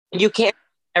 you can't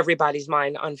everybody's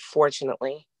mind,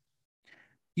 unfortunately.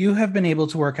 You have been able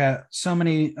to work at so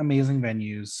many amazing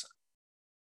venues.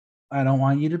 I don't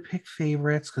want you to pick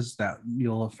favorites because that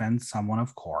you'll offend someone,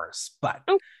 of course. But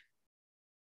Oh,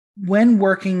 when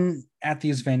working at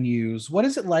these venues, what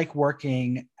is it like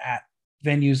working at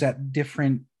venues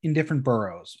in different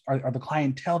boroughs? Are the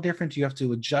clientele different? Do you have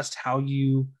to adjust how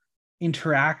you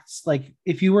interact? Like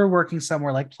if you were working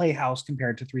somewhere like Playhouse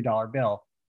compared to $3 Bill,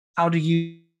 how do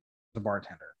you the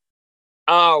bartender?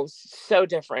 oh, so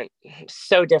different.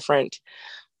 So different.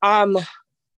 Um,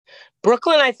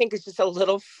 Brooklyn, I think, is just a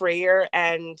little freer,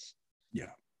 and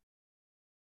Yeah.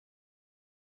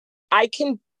 I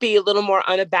can be a little more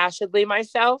unabashedly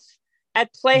myself. At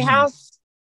Mm-hmm. Playhouse,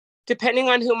 depending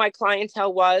on who my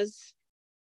clientele was,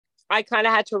 I kind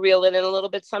of had to reel it in a little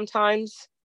bit sometimes.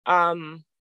 Um,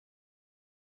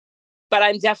 but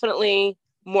I'm definitely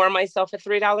more myself at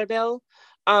 $3 Bill.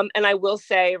 And I will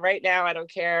say right now, I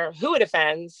don't care who it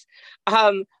offends.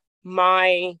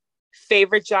 My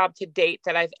favorite job to date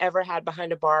that I've ever had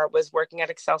behind a bar was working at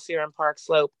Excelsior in Park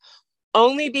Slope,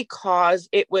 only because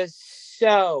it was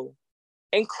so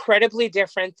incredibly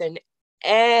different than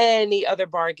any other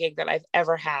bar gig that I've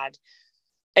ever had.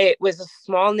 It was a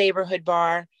small neighborhood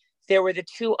bar. There were the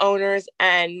two owners,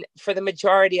 and for the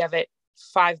majority of it,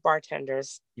 5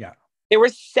 bartenders. Yeah. There were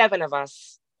 7 of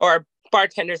us, or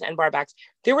bartenders and barbacks.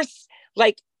 There was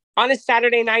like on a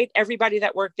Saturday night, everybody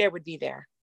that worked there would be there.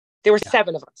 There were Yeah.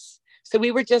 7 of us. So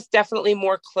we were just definitely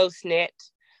more close knit.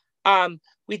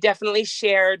 We definitely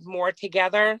shared more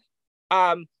together.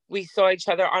 We saw each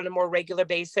other on a more regular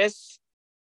basis.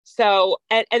 So,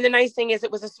 and the nice thing is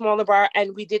it was a smaller bar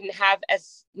and we didn't have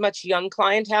as much young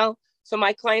clientele. So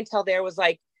my clientele there was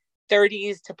like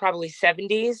 30s to probably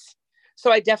 70s.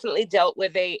 So I definitely dealt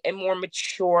with a more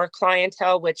mature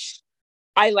clientele, which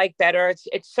I like better.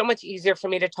 It's so much easier for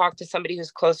me to talk to somebody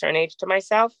who's closer in age to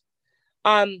myself.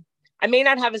 Um, I may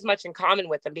not have as much in common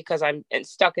with them because I'm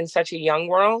stuck in such a young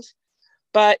world,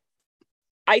 but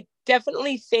I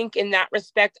definitely think in that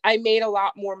respect, I made a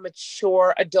lot more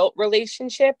mature adult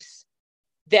relationships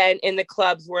than in the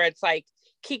clubs where it's like,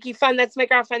 Kiki fun, that's my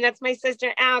girlfriend, that's my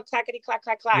sister, ow, clackety clack,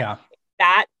 clack, clack. Yeah.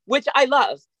 That, which I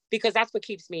love because that's what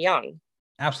keeps me young.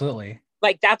 Absolutely.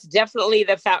 Like that's definitely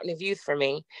the fountain of youth for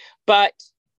me. But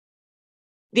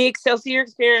the Excelsior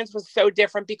experience was so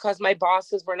different because my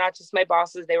bosses were not just my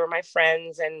bosses, they were my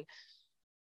friends. And,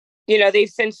 you know, they've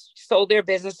since sold their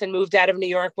business and moved out of New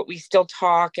York, but we still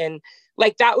talk. And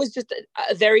like, that was just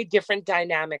a very different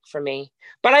dynamic for me.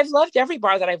 But I've loved every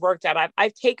bar that I've worked at.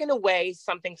 I've taken away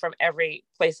something from every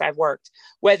place I've worked,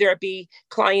 whether it be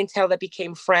clientele that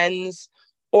became friends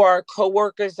or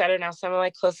coworkers that are now some of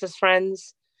my closest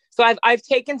friends. So I've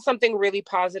taken something really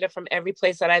positive from every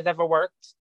place that I've ever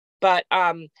worked. But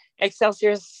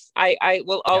Excelsior's, I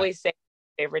will always say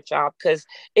my favorite job because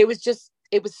it was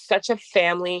such a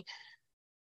family,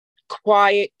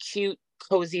 quiet, cute,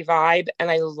 cozy vibe. And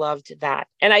I loved that.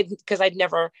 And because I'd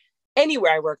never,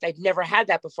 anywhere I worked, I'd never had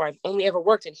that before. I've only ever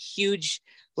worked in huge,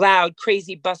 loud,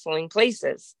 crazy, bustling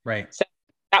places. Right. So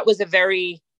that was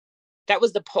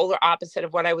the polar opposite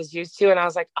of what I was used to. And I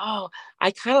was like, oh, I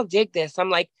kind of dig this.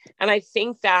 I'm like, and I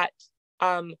think that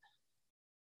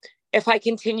if I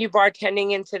continue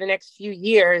bartending into the next few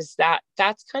years,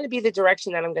 that's kind of be the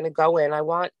direction that I'm going to go in. I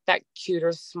want that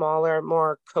cuter, smaller,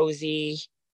 more cozy,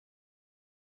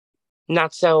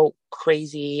 not so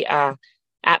crazy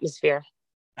atmosphere.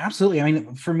 Absolutely. I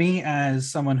mean, for me, as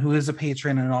someone who is a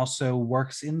patron and also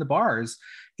works in the bars,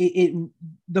 the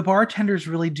bartenders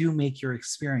really do make your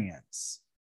experience.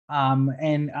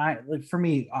 And I like for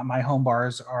me, my home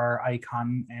bars are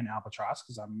Icon and Albatross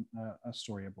because I'm a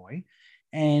Astoria boy.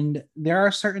 And there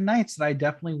are certain nights that I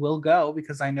definitely will go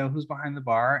because I know who's behind the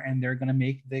bar and they're going to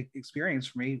make the experience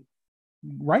for me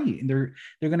right. And they're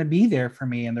going to be there for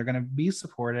me and they're going to be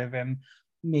supportive and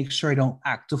make sure I don't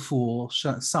act a fool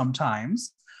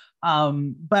sometimes.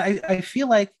 But I feel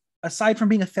like aside from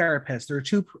being a therapist, there are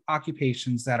two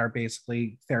occupations that are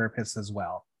basically therapists as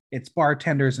well. It's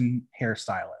bartenders and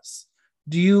hairstylists.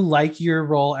 Do you like your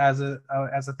role as a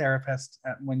therapist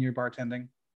when you're bartending?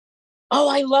 Oh,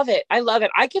 I love it. I love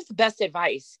it. I give the best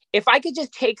advice. If I could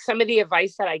just take some of the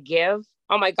advice that I give,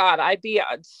 oh my God, I'd be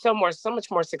so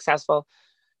much more successful.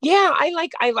 Yeah, I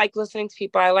like listening to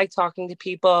people. I like talking to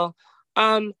people.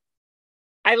 Um,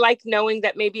 I like knowing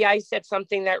that maybe I said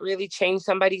something that really changed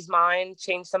somebody's mind,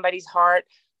 changed somebody's heart,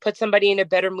 put somebody in a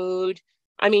better mood.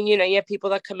 I mean, you know, you have people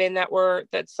that come in that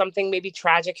something maybe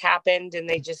tragic happened and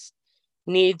they just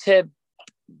need to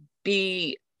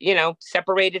be, you know,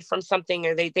 separated from something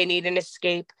or they need an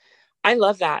escape. I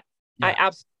love that. I Yeah.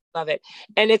 absolutely love it.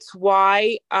 And it's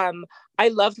why I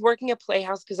loved working at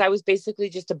Playhouse because I was basically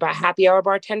just a happy hour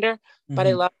bartender, but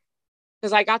I Mm-hmm. love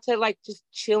because I got to like just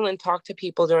chill and talk to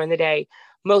people during the day.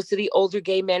 Most of the older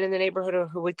gay men in the neighborhood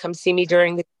who would come see me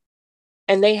during the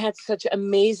and they had such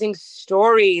amazing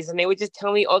stories and they would just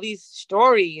tell me all these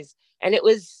stories and it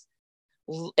was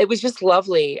just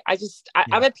lovely. I'm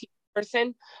Yeah. a people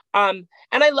person. And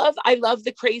I love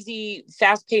the crazy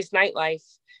fast-paced nightlife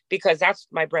because that's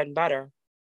my bread and butter.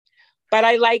 But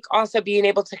I like also being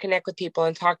able to connect with people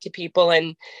and talk to people.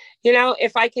 And, you know,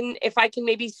 if I can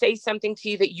maybe say something to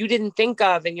you that you didn't think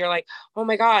of and you're like, oh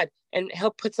my God, and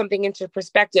help put something into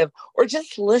perspective or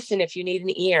just listen if you need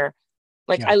an ear.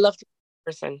 Like Yeah. I love to be a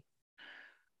person.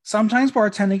 Sometimes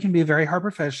bartending can be a very hard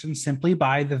profession simply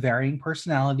by the varying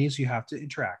personalities you have to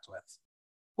interact with.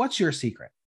 What's your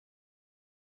secret?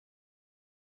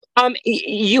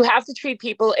 You have to treat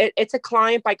people. It's a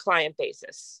client by client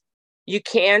basis. You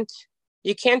can't.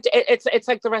 It's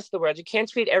like the rest of the world. You can't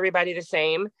treat everybody the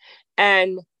same.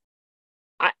 And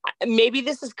maybe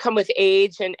this has come with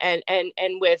age and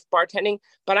with bartending.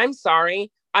 But I'm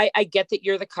sorry. I get that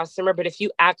you're the customer, but if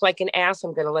you act like an ass,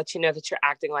 I'm going to let you know that you're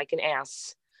acting like an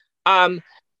ass.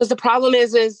 Because the problem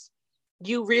is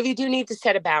you really do need to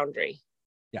set a boundary.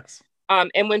 Yes.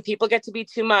 And when people get to be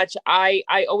too much, I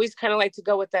always kind of like to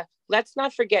go with let's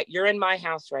not forget you're in my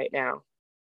house right now.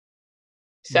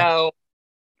 Yeah. So,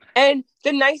 and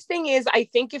the nice thing is, I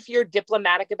think if you're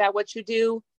diplomatic about what you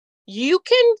do, you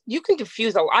can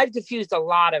I've diffused a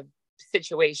lot of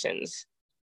situations,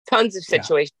 tons of Yeah.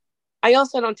 situations. I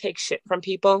also don't take shit from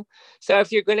people. So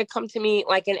if you're going to come to me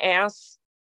like an ass,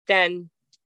 then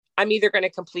I'm either going to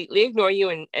completely ignore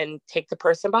you and take the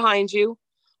person behind you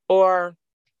or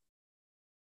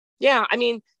yeah, I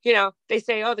mean, you know, they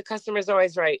say, oh, the customer's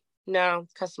always right. No,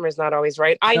 customer's not always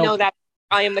right. I know Nope. that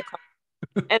I am the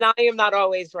customer and I am not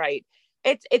always right.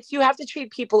 It's you have to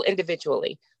treat people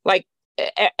individually. Like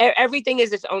everything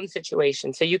is its own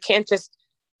situation. So you can't just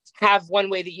have one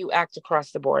way that you act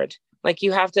across the board. Like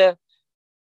you have to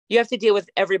deal with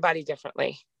everybody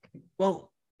differently.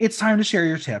 Well, it's time to share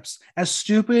your tips. As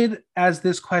stupid as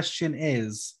this question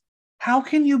is, how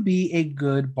can you be a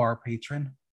good bar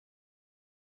patron?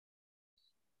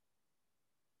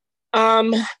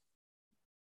 Um,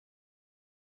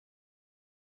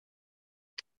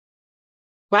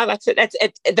 wow, that's it. That's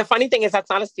it. The funny thing is that's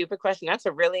not a stupid question. That's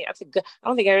a good, I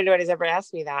don't think anybody's ever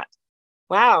asked me that.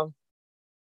 Wow.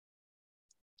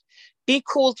 Be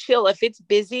cool, chill. If it's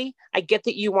busy, I get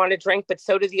that you want to drink, but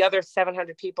so do the other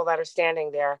 700 people that are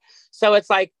standing there. So it's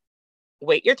like,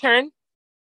 wait your turn.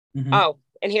 Mm-hmm. Oh,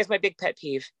 and here's my big pet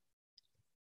peeve.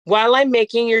 While I'm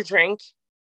making your drink,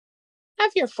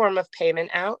 have your form of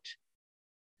payment out.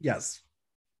 Yes.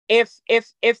 If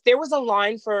there was a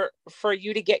line for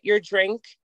you to get your drink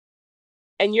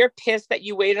and you're pissed that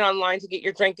you waited online to get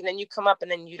your drink and then you come up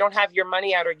and then you don't have your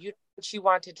money out or you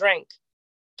want to drink,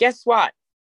 guess what?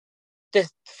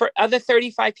 For other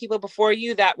 35 people before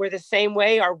you that were the same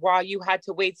way or while you had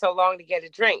to wait so long to get a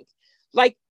drink.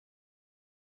 Like,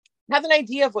 have an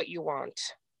idea of what you want.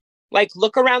 Like,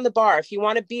 look around the bar. If you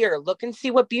want a beer, look and see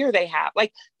what beer they have.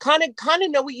 Like, kind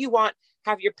of know what you want.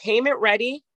 Have your payment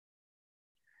ready.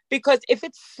 Because if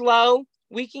it's slow,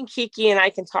 we can kiki and I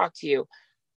can talk to you.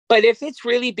 But if it's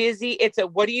really busy, it's a,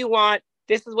 what do you want?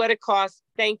 This is what it costs.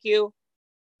 Thank you.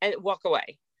 And walk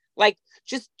away. Like,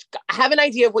 just have an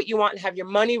idea of what you want and have your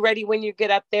money ready when you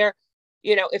get up there.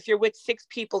 You know, if you're with 6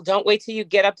 people, don't wait till you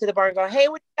get up to the bar and go, hey,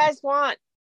 what do you guys want?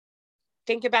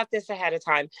 Think about this ahead of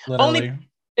time. Literally. Only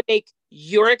to make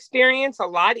your experience a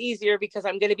lot easier because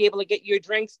I'm going to be able to get your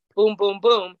drinks, boom, boom,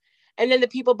 boom. And then the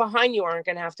people behind you aren't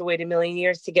going to have to wait a million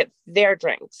years to get their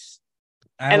drinks.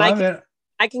 I love it.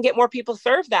 I can get more people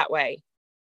served that way.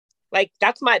 Like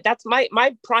that's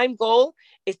my prime goal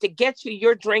is to get you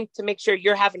your drink to make sure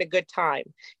you're having a good time.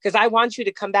 Because I want you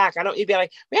to come back. I don't need to be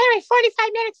like, we have 45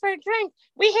 minutes for a drink.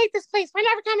 We hate this place. We're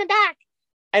never coming back.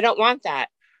 I don't want that.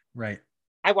 Right.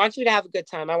 I want you to have a good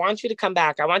time. I want you to come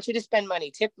back. I want you to spend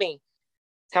money. Tip me.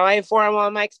 That's how I inform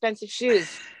all my expensive shoes.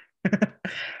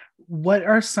 What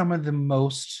are some of the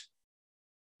most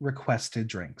requested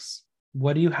drinks?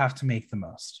 What do you have to make the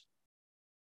most?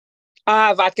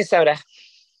 Vodka soda.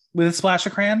 With a splash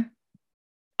of cran?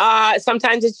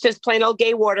 Sometimes it's just plain old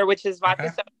gay water, which is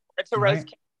vodka soda. It's a rose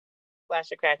splash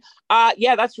of cran.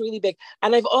 Yeah, that's really big.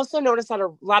 And I've also noticed that a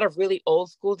lot of really old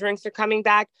school drinks are coming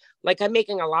back. Like I'm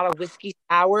making a lot of whiskey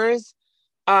sours,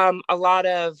 a lot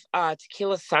of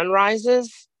tequila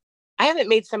sunrises. I haven't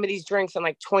made some of these drinks in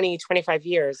like 20, 25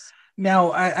 years.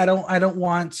 Now, I don't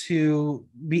want to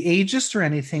be ageist or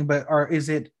anything, but is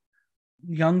it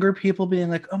younger people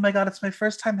being like, oh my God, it's my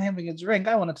first time having a drink.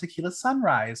 I want a tequila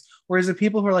sunrise. Or is it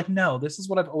people who are like, no, this is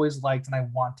what I've always liked and I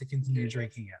want to continue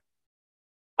drinking it?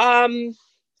 I think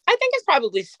it's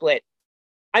probably split.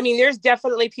 I mean, there's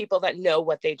definitely people that know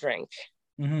what they drink.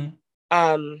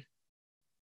 Mm-hmm.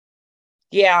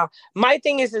 Yeah, my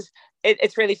thing is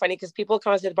it's really funny because people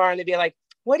come to the bar and they'd be like,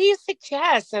 what do you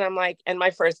suggest? And I'm like, and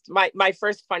my first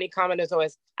funny comment is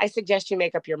always, I suggest you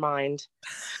make up your mind.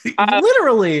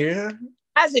 Literally.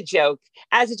 As a joke.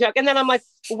 And then I'm like,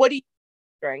 what do you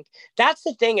drink? That's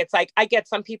the thing. It's like, I get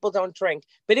some people don't drink,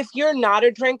 but if you're not a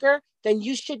drinker, then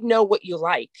you should know what you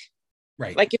like.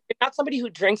 Right. Like if you're not somebody who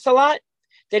drinks a lot,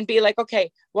 then be like,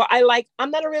 okay, well,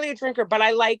 I'm not really a drinker, but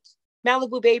I like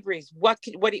Malibu Bay Breeze. What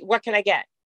can I get?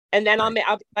 And then I'll be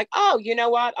like, oh, you know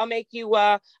what? I'll make you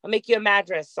a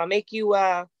Madras. I'll make you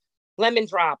a lemon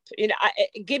drop. You know,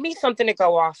 give me something to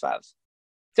go off of.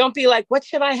 Don't be like, what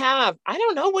should I have? I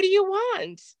don't know. What do you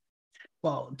want?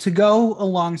 Well, to go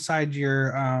alongside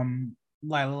your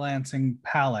Lailah Lancing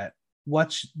palette,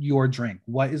 what's your drink?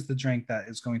 What is the drink that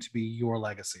is going to be your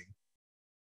legacy?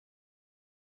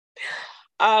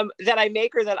 That I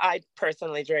make or that I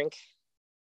personally drink?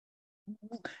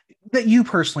 That you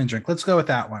personally drink. Let's go with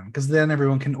that one, because then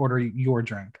everyone can order your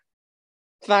drink.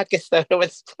 Vodka soda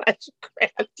with splash cran.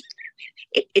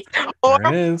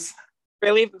 There it is.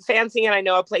 Really fancy, and I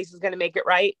know a place is going to make it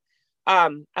right. I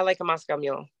like a Moscow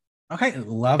Mule. Okay,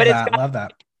 love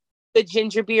that. The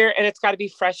ginger beer, and it's got to be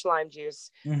fresh lime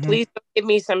juice. Mm-hmm. Please don't give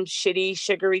me some shitty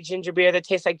sugary ginger beer that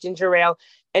tastes like ginger ale.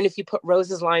 And if you put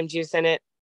Rose's lime juice in it,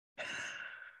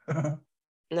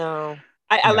 no.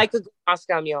 I like a good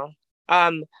Moscow Mule.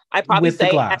 I probably with the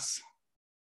glass.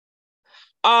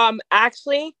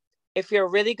 Actually, if you're a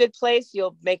really good place,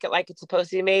 you'll make it like it's supposed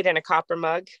to be made in a copper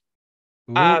mug.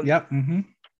 Ooh, yep. Mm-hmm.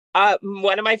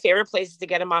 One of my favorite places to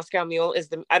get a Moscow Mule is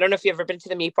I don't know if you've ever been to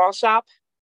the meatball shop.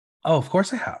 Oh, of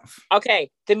course I have.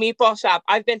 Okay, the meatball shop.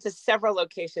 I've been to several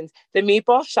locations. The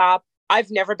meatball shop,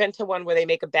 I've never been to one where they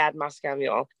make a bad Moscow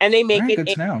Mule, and they All make right, it good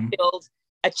in to know.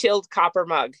 a chilled copper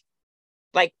mug.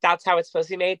 Like that's how it's supposed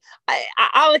to be made.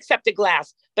 I'll accept a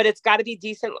glass, but it's got to be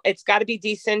decent. It's got to be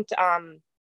decent.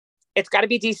 It's got to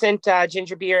be decent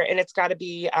ginger beer, and it's got to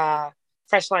be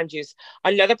fresh lime juice.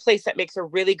 Another place that makes a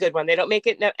really good one. They don't make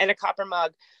it in a copper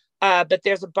mug, but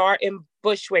there's a bar in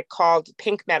Bushwick called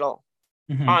Pink Metal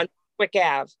Hmm. on Bushwick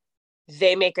Ave.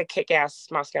 They make a kick-ass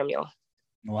Moscow Mule.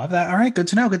 Love that. All right, good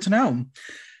to know. Good to know.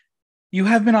 You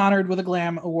have been honored with a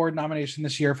Glam Award nomination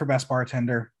this year for Best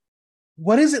Bartender.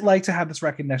 What is it like to have this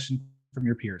recognition from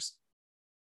your peers?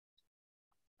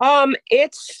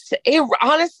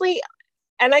 Honestly,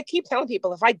 and I keep telling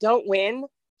people if I don't win,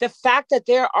 the fact that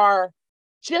there are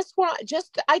just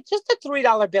a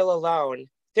 $3 bill alone,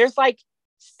 there's like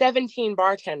 17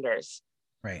 bartenders.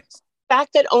 Right. The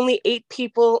fact that only 8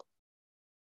 people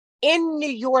in New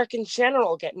York in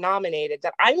general get nominated,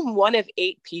 that I'm one of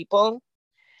 8 people,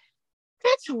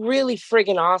 that's really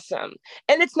friggin' awesome.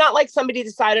 And it's not like somebody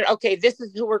decided, okay, this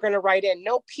is who we're going to write in.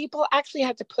 No, people actually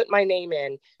had to put my name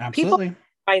in. People Absolutely. put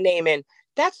my name in.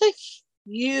 That's a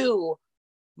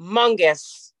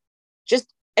humongous,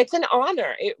 just, it's an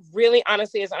honor. It really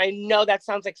honestly is. I know that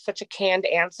sounds like such a canned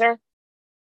answer,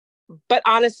 but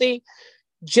honestly,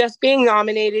 just being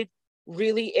nominated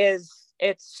really is,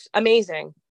 it's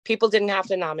amazing. People didn't have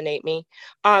to nominate me.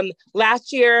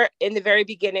 Last year, in the very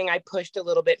beginning, I pushed a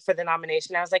little bit for the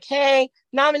nomination. I was like, hey,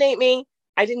 nominate me.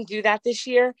 I didn't do that this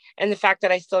year. And the fact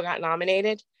that I still got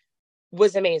nominated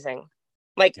was amazing.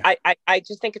 Like, Yeah. I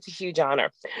just think it's a huge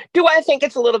honor. Do I think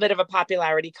it's a little bit of a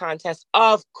popularity contest?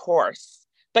 Of course.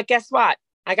 But guess what?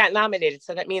 I got nominated.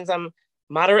 So that means I'm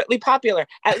moderately popular.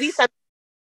 At least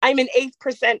I'm an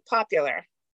 8% popular.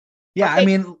 Yeah, I Okay.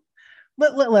 mean,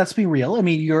 let's be real. I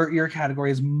mean, your category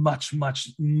is much, much,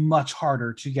 much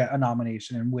harder to get a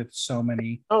nomination and with so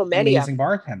many Oh, many of amazing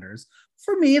bartenders.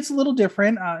 For me, it's a little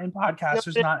different. In no, podcasts,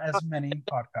 there's no, not no. as many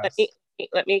Let podcasts. me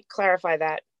let me clarify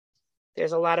that.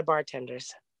 There's a lot of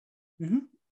bartenders. Hmm.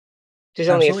 There's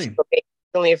Absolutely.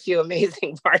 only a few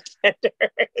amazing bartenders.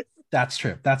 That's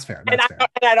true. That's fair. And That's fair.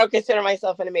 I don't consider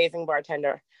myself an amazing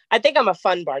bartender. I think I'm a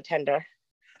fun bartender.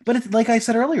 But it's like I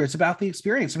said earlier, it's about the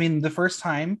experience. I mean, the first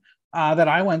time that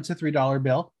I went to $3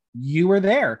 bill, you were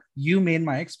there. You made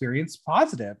my experience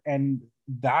positive, and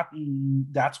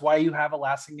that's why you have a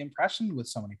lasting impression with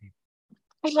so many people.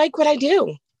 I like what I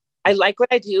do. I like what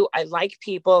I do. I like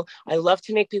people. I love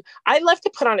to make people. I love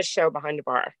to put on a show behind the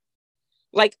bar.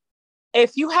 Like,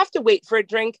 if you have to wait for a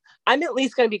drink, I'm at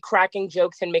least going to be cracking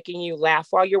jokes and making you laugh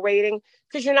while you're waiting,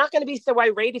 because you're not going to be so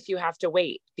irate if you have to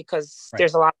wait, because Right.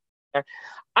 there's a lot there.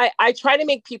 I try to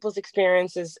make people's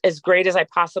experiences as great as I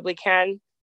possibly can.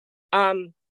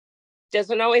 Um,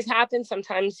 doesn't always happen.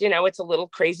 Sometimes, it's a little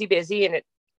crazy busy, and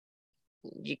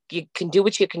you can do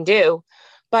what you can do.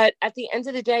 But at the end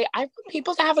of the day, I want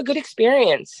people to have a good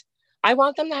experience. I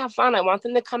want them to have fun. I want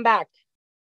them to come back.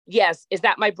 Yes, is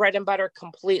that my bread and butter?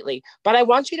 Completely. But I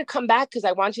want you to come back because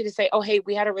I want you to say, oh, hey,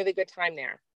 we had a really good time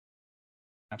there.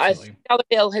 A Absolutely. $3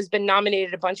 bill has been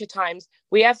nominated a bunch of times.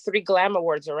 We have 3 Glam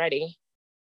Awards already.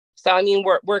 So I mean,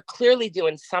 we're clearly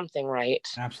doing something right.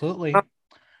 Um, Absolutely.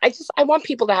 I want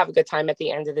people to have a good time at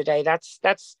the end of the day. That's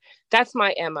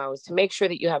my MO, is to make sure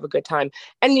that you have a good time.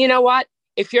 And you know what?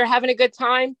 If you're having a good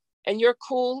time and you're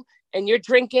cool and you're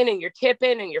drinking and you're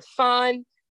tipping and you're fun,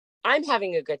 I'm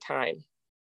having a good time.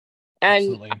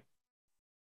 And Absolutely.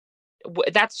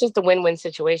 that's just a win-win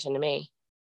situation to me.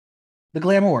 The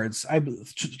Glam Awards,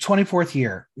 24th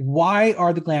year. Why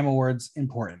are the Glam Awards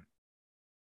important?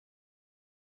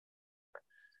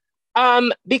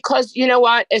 Because you know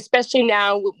what, especially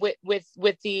now with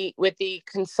the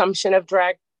consumption of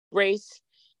drag race,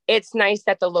 it's nice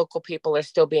that the local people are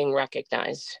still being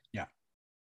recognized. Yeah.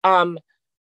 Um,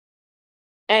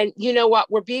 and you know what,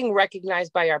 we're being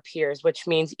recognized by our peers, which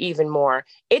means even more.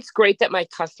 It's great that my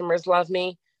customers love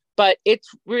me, but it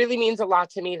really means a lot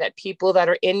to me that people that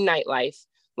are in nightlife,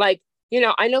 like,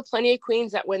 I know plenty of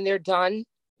queens that when they're done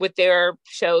with their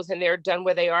shows and they're done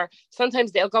where they are,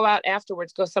 sometimes they'll go out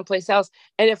afterwards, go someplace else.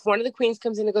 And if one of the queens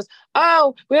comes in and goes,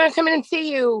 oh, we want to come in and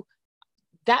see you,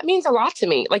 that means a lot to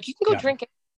me. Like, you can go Yeah. drink,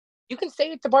 you can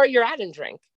stay at the bar you're at and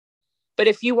drink. But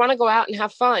if you want to go out and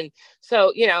have fun,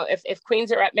 so, if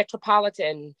queens are at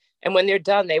Metropolitan and when they're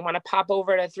done, they want to pop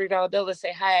over to a $3 bill to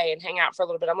say hi and hang out for a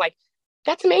little bit, I'm like,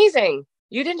 that's amazing.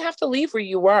 You didn't have to leave where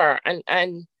you were. And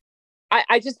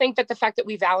I just think that the fact that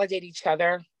we validate each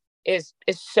other is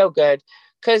so good.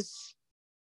 Because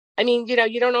I mean,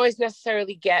 you don't always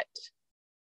necessarily get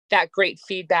that great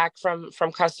feedback from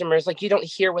customers. Like, you don't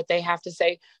hear what they have to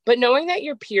say, but knowing that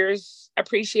your peers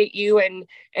appreciate you and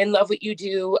love what you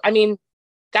do, I mean,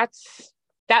 that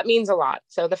means a lot.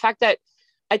 So the fact that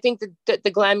I think that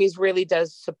the Glammys really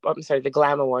does, I'm sorry, the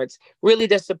Glam Awards really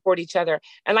does support each other.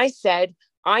 And I said,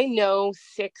 I know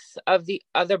 6 of the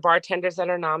other bartenders that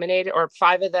are nominated, or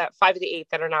 5 of the 8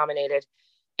 that are nominated.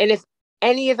 And if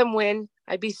any of them win,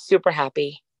 I'd be super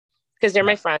happy because they're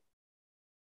my friends.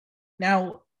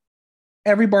 Now,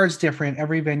 every bar is different.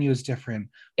 Every venue is different.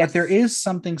 Yes. But there is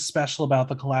something special about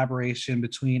the collaboration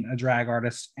between a drag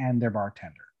artist and their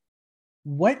bartender.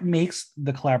 What makes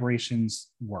the collaborations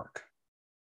work?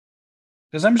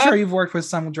 Because I'm sure you've worked with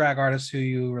some drag artists who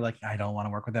you were like, I don't want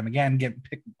to work with them again.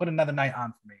 Put another night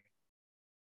on for me.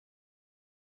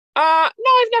 No,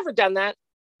 I've never done that.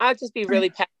 I'll just be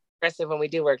really aggressive when we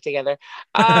do work together.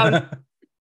 Petty.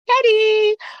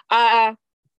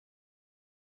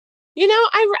 You know,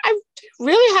 I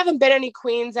really haven't been any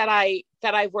queens that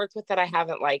I've worked with that I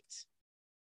haven't liked.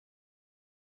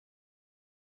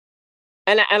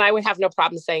 And I would have no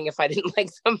problem saying if I didn't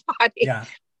like somebody. Yeah.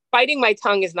 Biting my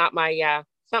tongue is not my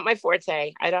it's not my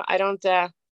forte. I don't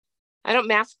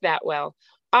mask that well.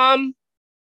 I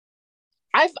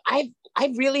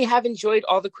really have enjoyed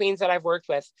all the queens that I've worked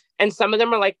with, and some of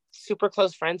them are like super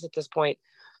close friends at this point.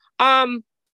 I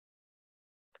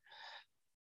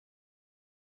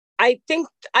think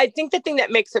the thing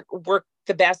that makes it work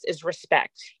the best is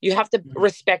respect. You have to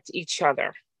respect each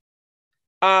other.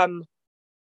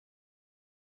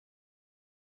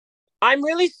 I'm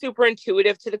really super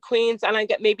intuitive to the queens, and I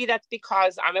get, maybe that's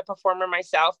because I'm a performer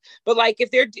myself. But like, if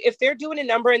they're doing a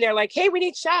number and they're like, "Hey, we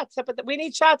need shots," I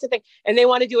think, and they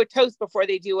want to do a toast before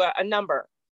they do a number,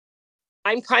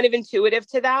 I'm kind of intuitive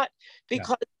to that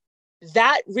because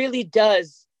that really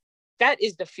does. That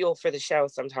is the fuel for the show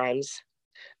sometimes.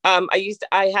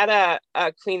 I had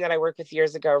a queen that I worked with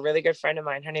years ago, a really good friend of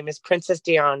mine. Her name is Princess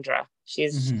Deandra.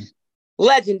 She's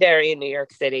legendary in New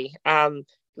York City.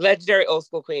 Legendary old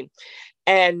school queen.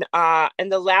 And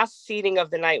the last seating of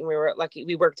the night when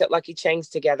we worked at Lucky Chang's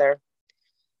together,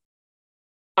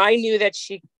 I knew that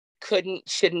she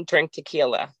shouldn't drink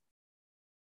tequila.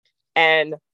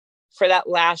 And for that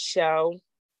last show,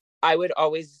 I would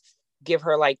always give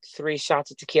her like 3 shots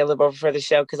of tequila before the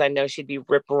show because I know she'd be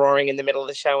rip roaring in the middle of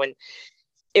the show and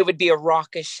it would be a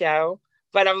raucous show.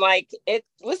 But I'm like, it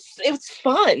was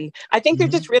fun. I think there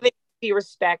just really be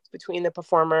respect between the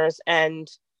performers and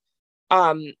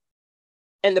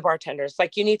the bartenders.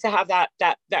 Like, you need to have that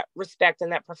respect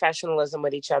and that professionalism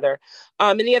with each other.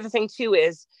 And the other thing too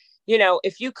is, you know,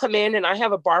 if you come in and I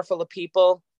have a bar full of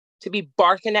people to be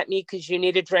barking at me because you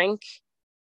need a drink,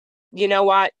 you know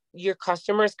what? Your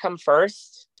customers come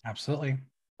first. Absolutely.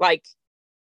 Like,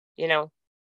 you know,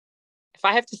 if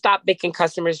I have to stop making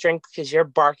customers drink because you're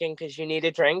barking because you need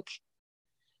a drink,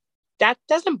 that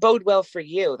doesn't bode well for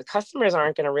you. The customers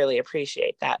aren't going to really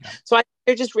appreciate that. Yeah. So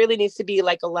there just really needs to be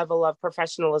like a level of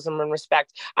professionalism and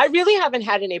respect. I really haven't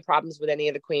had any problems with any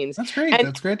of the queens. That's great. And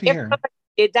that's great to hear.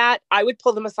 Did that, I would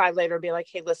pull them aside later and be like,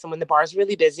 hey, listen, when the bar's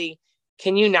really busy,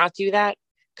 can you not do that?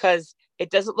 Because it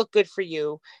doesn't look good for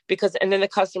you. And then the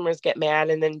customers get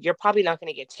mad, and then you're probably not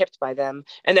going to get tipped by them.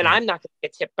 And then I'm not going to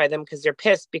get tipped by them because they're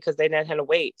pissed because they didn't have to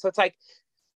wait. So it's like,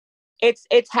 it's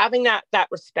having that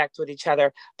respect with each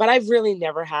other. But I've really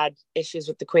never had issues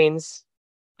with the queens.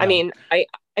 No. I mean,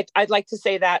 I'd like to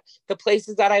say that the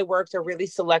places that I worked are really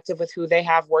selective with who they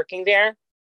have working there.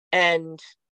 And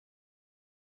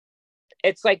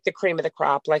it's like the cream of the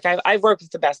crop. Like, I've worked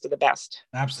with the best of the best.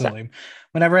 Absolutely. So.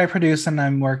 Whenever I produce and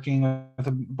I'm working with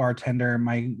a bartender,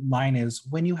 my line is,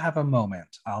 when you have a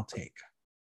moment, I'll take.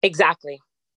 Exactly.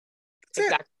 That's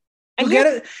exactly.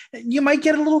 And you might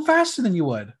get it a little faster than you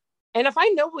would. And if I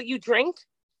know what you drink,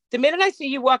 the minute I see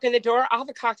you walk in the door, I'll have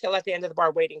a cocktail at the end of the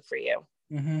bar waiting for you.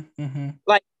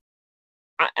 Like,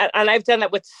 and I've done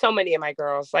that with so many of my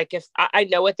girls. Like, if I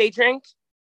know what they drink,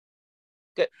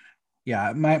 good.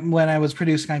 Yeah, when I was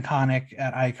producing Iconic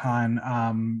at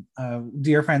Icon,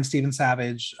 dear friend Steven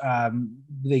Savage,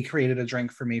 they created a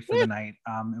drink for me for the night.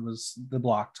 It was the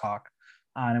Block Talk,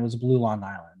 and it was Blue Long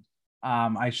Island.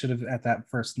 I should have at that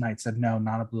first night said, no,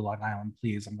 not a Blue Long Island,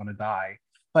 please, I'm going to die.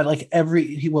 But like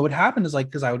what would happen is, like,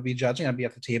 because I would be judging, I'd be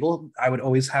at the table, I would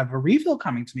always have a refill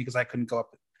coming to me because I couldn't go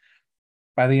up.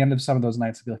 By the end of some of those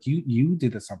nights, I'd be like, you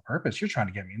did this on purpose. You're trying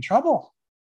to get me in trouble.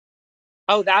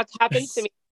 Oh, that's happened to me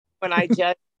when I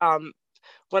judge,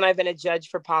 when I've been a judge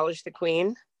for Polish the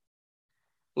Queen.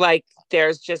 Like,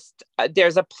 there's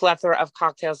a plethora of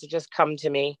cocktails that just come to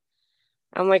me.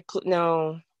 I'm like,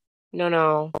 no.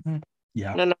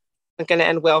 Yeah. No, it's not going to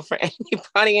end well for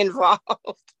anybody involved.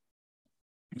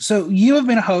 So you have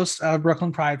been a host of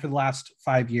Brooklyn Pride for the last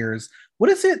 5 years. What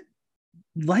is it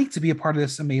like to be a part of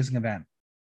this amazing event?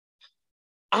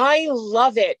 I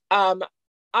love it.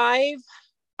 I've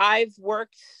I've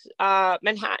worked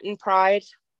Manhattan Pride.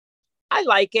 I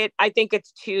like it. I think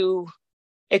it's too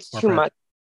Corporate. much.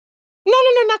 No,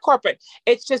 no, no, not corporate.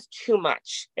 It's just too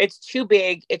much. It's too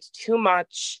big. It's too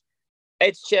much.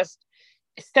 It's just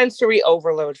sensory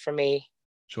overload for me.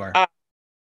 Sure. Uh,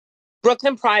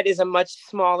 Brooklyn Pride is a much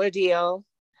smaller deal.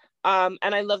 And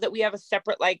I love that we have a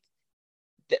separate like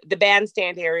the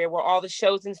bandstand area where all the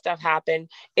shows and stuff happen.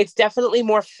 It's definitely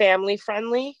more family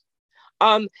friendly.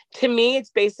 To me,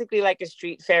 it's basically like a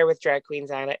street fair with drag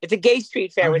queens on it. It's a gay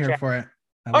street fair I'm with here drag. for it.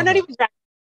 I Oh, love not it. even drag.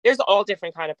 There's all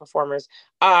different kind of performers.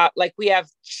 Like we have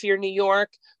Cheer New York.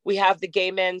 We have the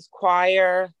Gay Men's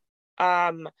Choir.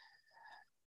 Um,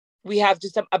 we have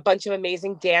just a bunch of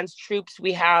amazing dance troupes.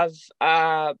 We have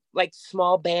like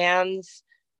small bands,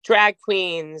 drag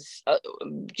queens.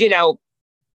 You know,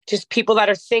 just people that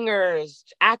are singers,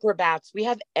 acrobats. We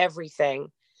have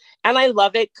everything. And I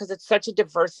love it because it's such a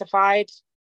diversified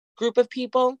group of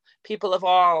people, people of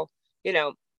all, you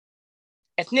know,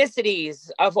 ethnicities,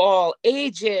 of all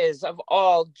ages, of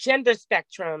all gender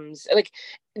spectrums. Like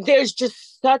there's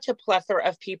just such a plethora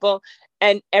of people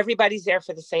and everybody's there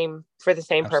for the same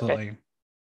purpose. Absolutely.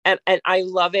 And I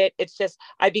love it. It's just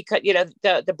I because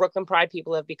the Brooklyn Pride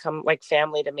people have become like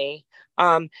family to me.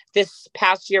 This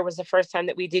past year was the first time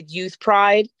that we did Youth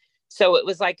Pride, so it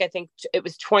was like I think it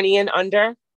was 20 and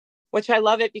under, which I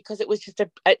love it because it was just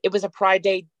it was a Pride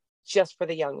Day just for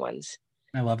the young ones.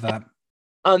 I love that.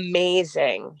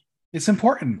 Amazing. It's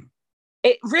important.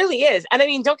 It really is. And I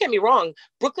mean, don't get me wrong,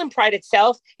 Brooklyn Pride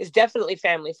itself is definitely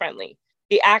family friendly.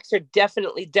 The acts are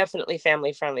definitely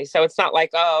family friendly. So it's not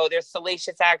like, oh, there's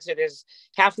salacious acts or there's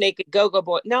half naked go-go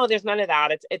boy. No, there's none of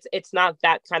that. It's not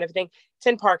that kind of thing. It's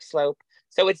in Park Slope.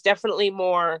 So it's definitely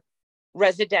more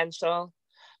residential.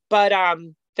 But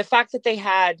the fact that they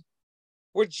had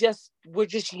we're just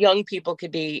young people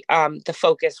could be the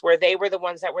focus, where they were the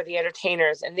ones that were the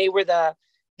entertainers and they were the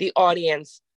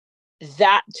audience.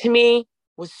 That to me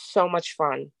was so much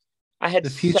fun. I had The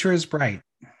so future is bright.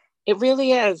 it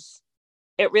really is.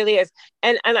 It really is.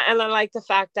 And I like the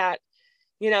fact that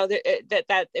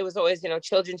that it was always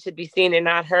children should be seen and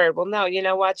not heard. Well, no, you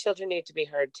know what? Children need to be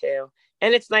heard too.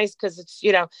 And it's nice because it's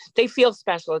they feel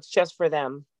special. It's just for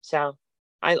them. So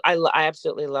I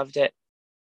absolutely loved it.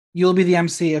 You'll be the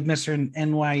MC of Mr.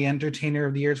 NY Entertainer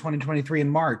of the Year 2023 in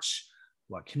March.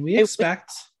 What can we It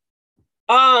expect?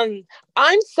 Um,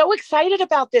 I'm so excited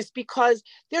about this because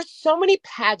there's so many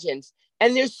pageants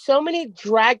and there's so many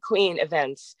drag queen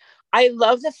events. I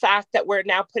love the fact that we're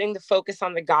now putting the focus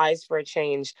on the guys for a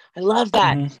change. I love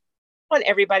that. Mhm. I want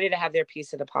everybody to have their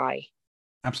piece of the pie.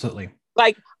 Absolutely.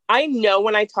 Like I know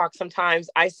when I talk sometimes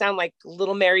I sound like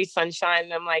little Mary Sunshine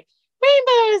and I'm like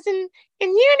rainbows and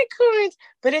unicorns,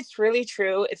 but it's really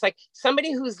true. It's like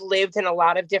somebody who's lived in a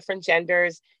lot of different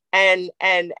genders and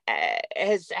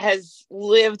has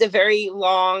lived a very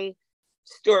long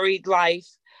storied life.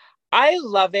 I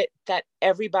love it that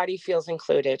everybody feels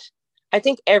included. I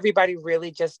think everybody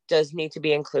really just does need to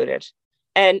be included.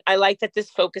 And I like that this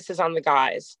focuses on the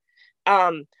guys.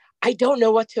 Um, I don't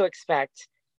know what to expect.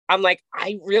 I'm like,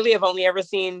 I really have only ever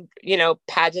seen,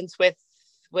 pageants with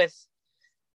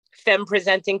femme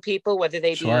presenting people,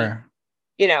 Sure.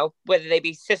 whether they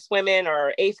be cis women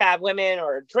or AFAB women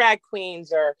or drag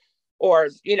queens or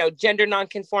gender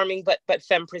non-conforming but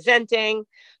femme presenting.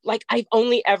 Like I've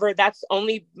only ever that's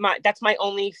my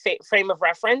only frame of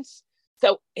reference.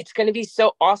 So it's going to be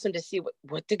so awesome to see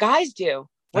what the guys do.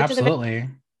 What do the Absolutely.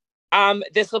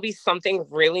 This will be something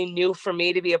really new for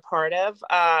me to be a part of.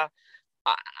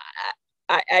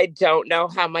 I, I don't know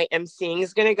how my emceeing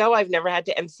is going to go. I've never had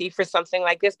to MC for something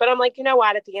like this, but I'm like, you know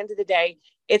what? At the end of the day,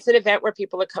 it's an event where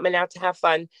people are coming out to have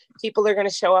fun. People are going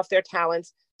to show off their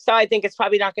talents. So I think it's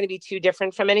probably not going to be too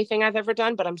different from anything I've ever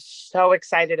done, but I'm so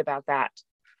excited about that.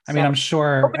 I mean, So I'm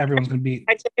sure everyone's going to be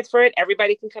I tickets for it.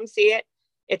 Everybody can come see it.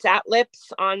 It's at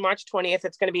Lips on March 20th.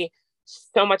 It's going to be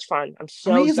so much fun. I'm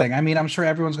so. amazing. I mean, I'm sure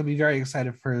everyone's going to be very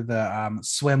excited for the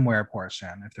swimwear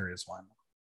portion, if there is one.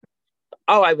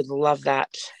 Oh, I would love that.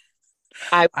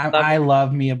 I would love I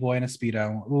love me a boy in a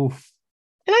Speedo. Oof.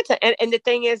 and the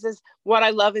thing is what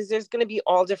I love is there's going to be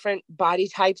all different body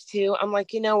types too. I'm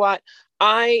like, you know what?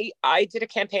 I did a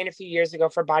campaign a few years ago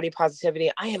for body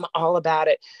positivity. I am all about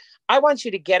it. I want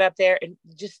you to get up there and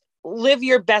just live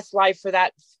your best life for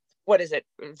that. What is it?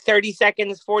 30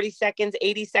 seconds, 40 seconds,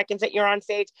 80 seconds that you're on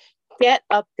stage. Get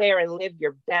up there and live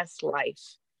your best life.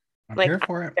 I'm Like here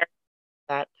for it.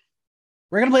 that.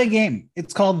 We're going to play a game.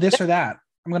 It's called This or That.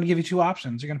 I'm going to give you two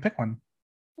options. You're going to pick one.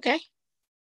 Okay.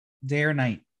 Day or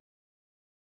night?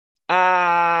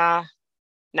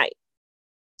 Night.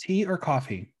 Tea or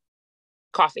coffee?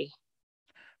 Coffee.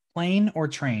 Plane or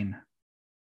train?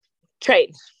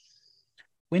 Trade.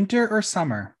 Winter or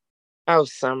summer? Oh,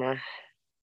 summer.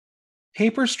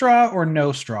 Paper straw or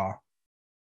no straw?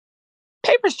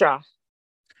 Paper straw.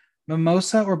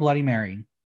 Mimosa or Bloody Mary?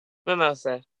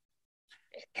 Mimosa.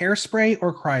 Hairspray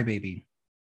or Crybaby?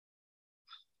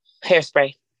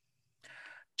 Hairspray.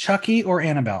 Chucky or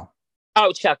Annabelle?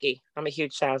 Oh, Chucky. I'm a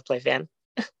huge Child's Play fan.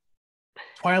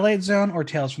 Twilight Zone or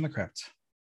Tales from the Crypt?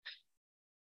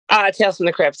 Tales from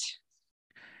the Crypt.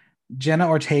 Jenna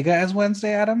Ortega as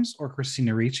Wednesday Addams or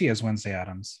Christina Ricci as Wednesday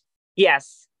Addams?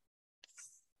 Yes.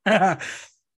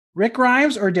 Rick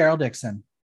Grimes or Daryl Dixon?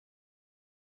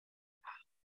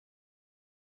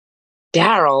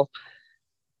 Daryl.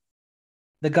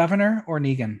 The Governor or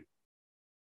Negan?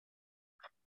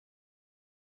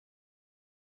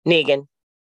 Negan.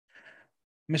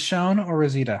 Michonne or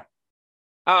Rosita?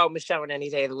 Oh, Michonne any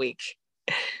day of the week.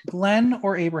 Glenn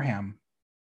or Abraham?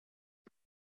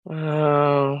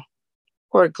 Oh,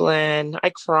 poor Glenn. I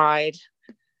cried.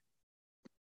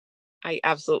 I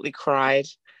absolutely cried.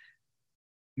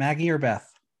 Maggie or Beth?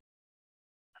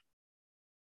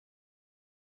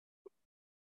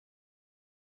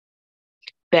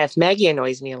 Beth. Maggie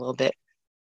annoys me a little bit.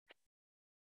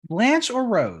 Blanche or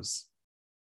Rose?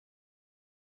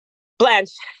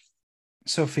 Blanche.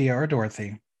 Sophia or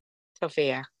Dorothy?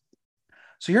 Sophia.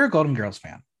 So you're a Golden Girls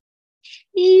fan.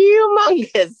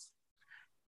 Humongous.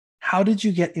 How did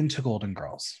you get into Golden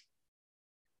Girls?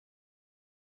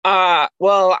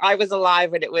 Well, I was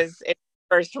alive when it was its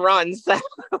first run. So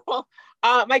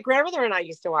my grandmother and I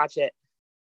used to watch it.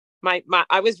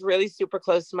 I was really super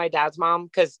close to my dad's mom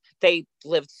because they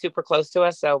lived super close to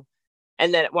us. So,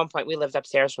 and then at one point we lived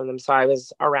upstairs from them. So I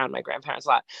was around my grandparents a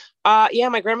lot. Yeah,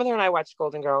 my grandmother and I watched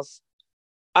Golden Girls.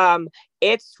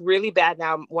 It's really bad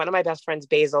now. One of my best friends,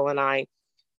 Basil, and I,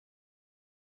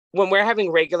 when we're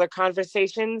having regular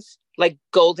conversations, like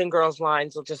Golden Girls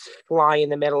lines will just fly in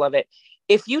the middle of it.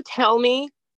 If you tell me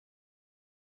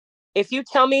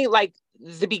like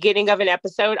the beginning of an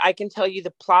episode, I can tell you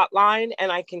the plot line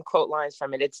and I can quote lines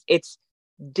from it. It's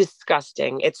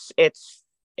disgusting. It's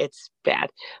bad.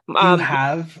 Do you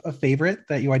have a favorite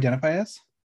that you identify as?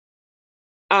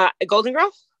 Golden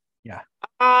Girl? Yeah.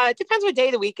 It depends what day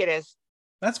of the week it is.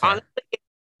 That's fair. Honestly,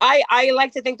 I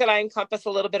like to think that I encompass a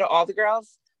little bit of all the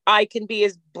girls. I can be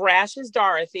as brash as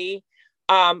Dorothy.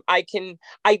 I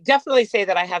definitely say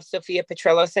that I have Sophia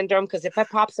Petrillo syndrome because if it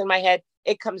pops in my head,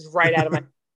 it comes right out of my.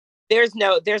 There's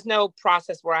no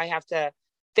process where I have to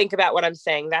think about what I'm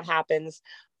saying. That happens.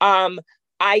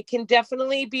 I can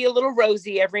definitely be a little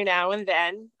rosy every now and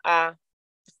then,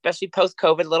 especially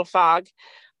post-COVID, a little fog.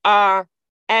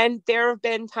 And there have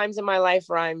been times in my life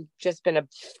where I'm just been a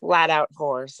flat out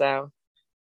whore. So.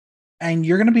 And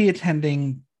you're going to be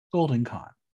attending Golden Con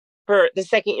For the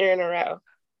second year in a row.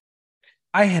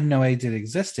 I had no idea it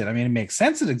existed. I mean, it makes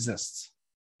sense it exists.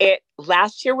 It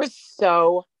last year was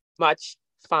so much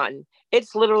fun.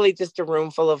 It's literally just a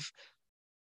room full of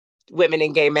women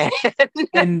and gay men.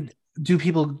 And do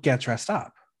people get dressed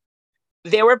up?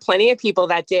 There were plenty of people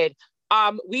that did.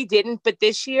 We didn't, but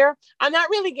this year I'm not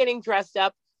really getting dressed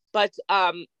up, but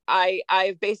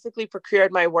I've basically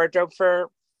procured my wardrobe for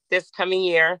this coming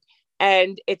year,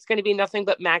 and it's going to be nothing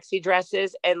but maxi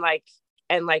dresses and like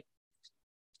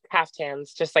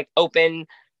caftans, just like open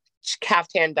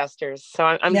caftan dusters. So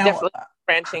I'm now, definitely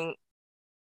branching.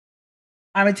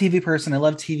 I'm a TV person. I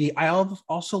love TV. I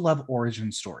also love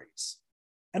origin stories.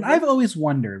 And I've always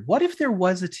wondered, what if there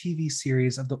was a TV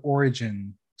series of the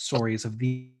origin stories of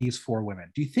these four women?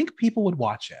 Do you think people would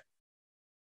watch it?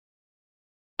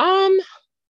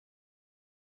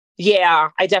 Yeah,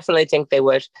 I definitely think they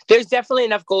would. There's definitely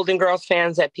enough Golden Girls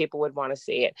fans that people would want to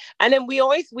see it. And then we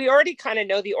already kind of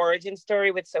know the origin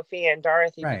story with Sophia and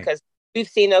Dorothy, right? Because we've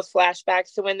seen those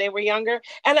flashbacks to when they were younger.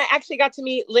 And I actually got to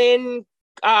meet Lynn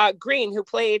Green, who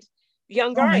played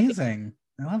young Dorothy. Amazing.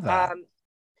 I love that.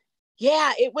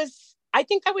 Yeah, it was. I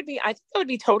think that would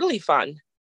be totally fun.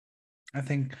 I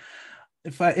think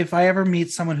if I ever meet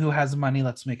someone who has money,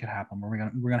 let's make it happen. We're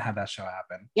gonna have that show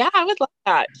happen. Yeah, I would love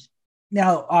that.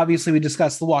 Now, obviously, we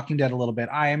discussed The Walking Dead a little bit.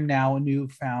 I am now a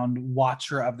newfound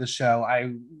watcher of the show.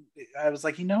 I was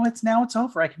like, it's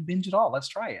over. I can binge it all. Let's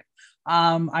try it.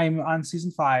 I'm on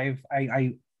season 5.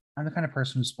 I'm the kind of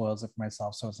person who spoils it for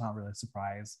myself, so it's not really a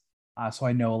surprise. So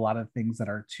I know a lot of things that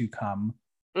are to come.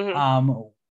 Mm-hmm.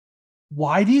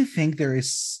 Why do you think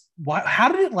how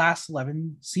did it last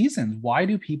 11 seasons? Why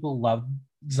do people love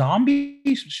zombie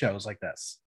shows like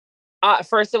this?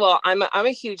 First of all, I'm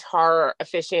a huge horror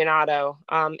aficionado.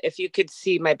 If you could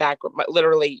see my back,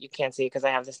 literally, you can't see it because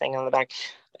I have this thing on the back.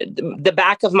 The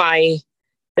back of my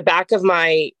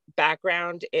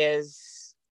background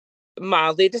is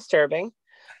mildly disturbing.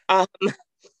 Um,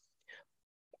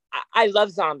 I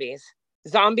love zombies.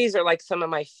 Zombies are like some of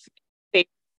my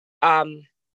favorite,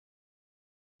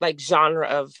 like genre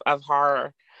of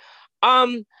horror.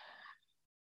 Um,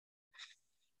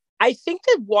 I think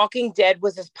that Walking Dead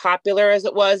was as popular as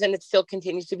it was, and it still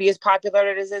continues to be as popular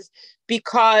as it is,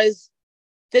 because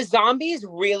the zombies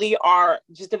really are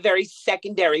just a very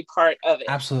secondary part of it.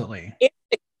 Absolutely. It's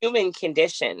the human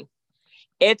condition.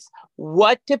 It's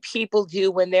what do people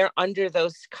do when they're under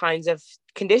those kinds of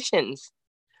conditions?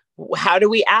 How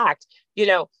do we act?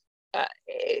 Uh,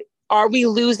 are we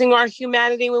losing our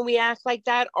humanity when we act like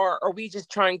that? Or are we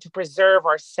just trying to preserve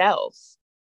ourselves?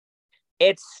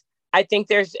 I think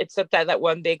it's that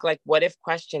one big, like, what if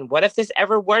question. What if this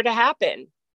ever were to happen?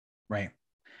 Right.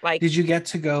 Like, did you get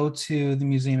to go to the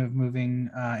Museum of Moving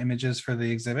Images for the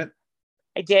exhibit?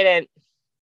 I didn't,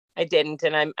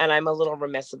 and I'm a little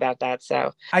remiss about that.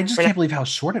 So I just can't believe how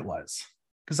short it was,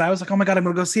 because I was like, oh my God, I'm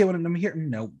gonna go see it when I'm here.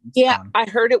 No, yeah, gone. I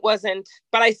heard it wasn't,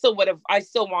 but I still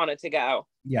wanted to go.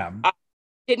 Yeah. I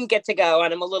didn't get to go,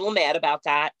 and I'm a little mad about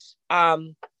that.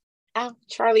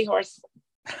 Charlie horse.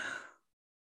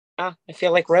 I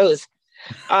feel like Rose.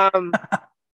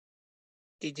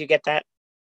 Did you get that?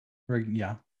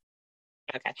 Yeah.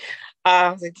 Okay.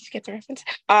 Did you get the reference?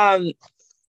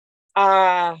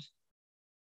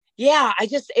 Yeah,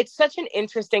 it's such an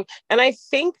interesting, and I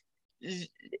think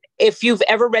if you've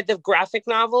ever read the graphic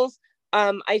novels,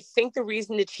 I think the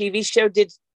reason the TV show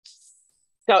did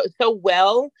so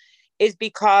well is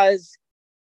because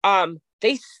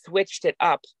they switched it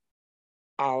up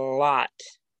a lot.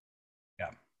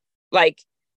 Yeah. Like,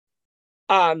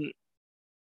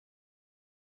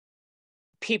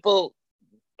 people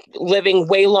living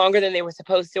way longer than they were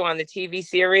supposed to on the TV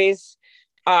series,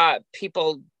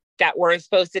 people that weren't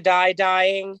supposed to die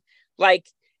dying. Like,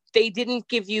 they didn't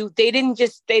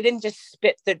just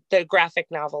spit the graphic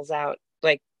novels out,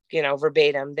 like,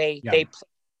 verbatim. They play a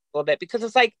little bit, because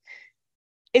it's like,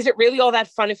 is it really all that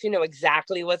fun if you know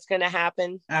exactly what's going to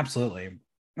happen? Absolutely.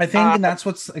 I think, and that's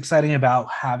what's exciting about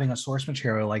having a source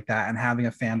material like that and having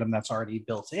a fandom that's already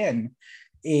built in,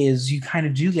 is you kind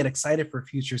of do get excited for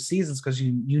future seasons, because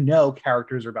you know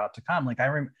characters are about to come. Like,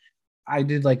 I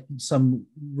did like some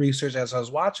research as I was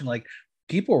watching, like,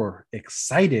 people were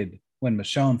excited when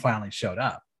Michonne finally showed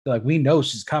up. They're like, we know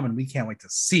she's coming. We can't wait to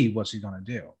see what she's going to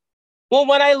do. Well,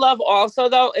 what I love also,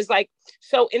 though, is like,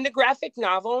 so in the graphic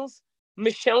novels,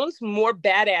 Michonne's more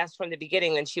badass from the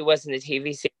beginning than she was in the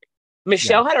TV series.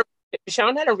 Michonne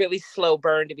had a really slow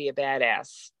burn to be a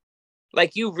badass.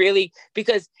 Like, you really,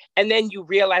 because, and then you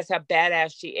realize how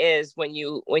badass she is when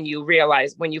you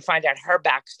find out her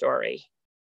backstory.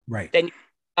 Right. Then,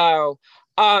 so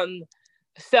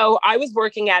I was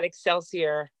working at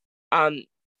Excelsior,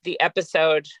 the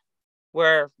episode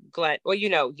where Glenn, well,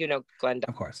 Glenn died.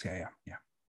 Of course. Yeah.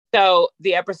 So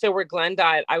the episode where Glenn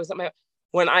died,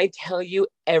 when I tell you,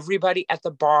 everybody at the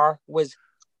bar was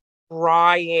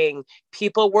crying.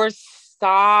 People were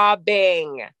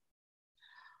sobbing.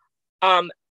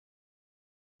 That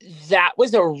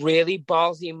was a really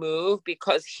ballsy move,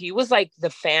 because he was like the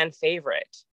fan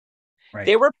favorite. Right.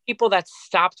 There were people that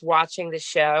stopped watching the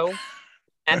show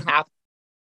and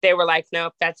they were like,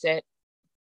 nope, that's it.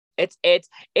 It's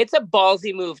a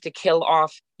ballsy move to kill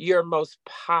off your most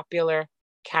popular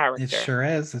character. It sure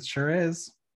is.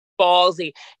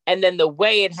 Ballsy. And then the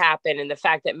way it happened, and the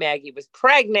fact that Maggie was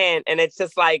pregnant, and it's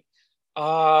just like,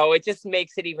 oh, it just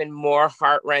makes it even more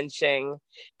heart-wrenching.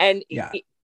 And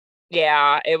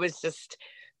it was just,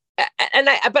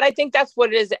 but I think that's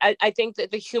what it is. I think that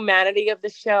the humanity of the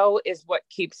show is what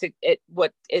keeps it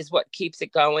keeps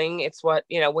it going. It's what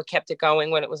kept it going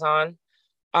when it was on,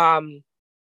 from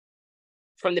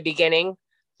the beginning.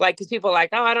 Like, because people are like,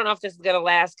 oh, I don't know if this is gonna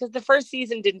last, because the first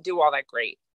season didn't do all that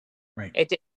great. Right. It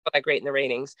didn't do all that great in the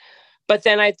ratings, but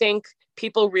then I think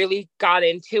people really got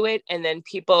into it, and then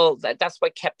that's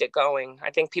what kept it going. I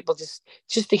think people just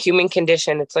the human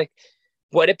condition. It's like,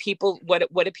 what do people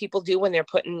do when they're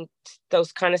put in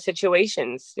those kind of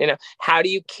situations? How do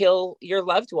you kill your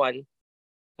loved one?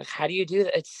 Like, how do you do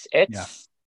that?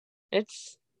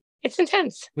 It's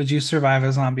intense. Would you survive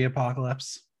a zombie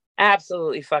apocalypse?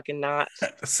 Absolutely fucking not.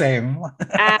 Same.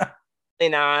 Absolutely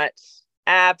not.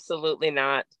 Absolutely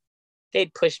not.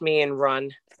 They'd push me and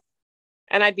run,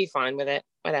 and I'd be fine with it.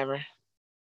 Whatever.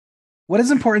 What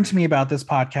is important to me about this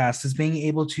podcast is being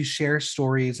able to share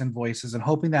stories and voices, and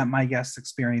hoping that my guests'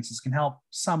 experiences can help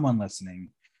someone listening.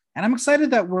 And I'm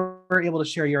excited that we're able to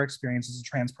share your experience as a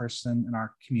trans person in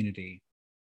our community.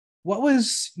 What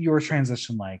was your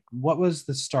transition like? What was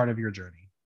the start of your journey?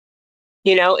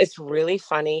 It's really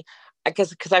funny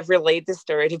because I've relayed this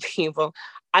story to people.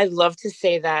 I love to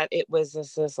say that it was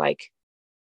this like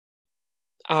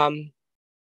um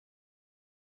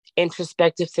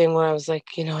introspective thing where I was like,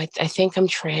 I think I'm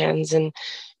trans, and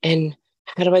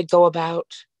how do I go about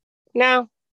now?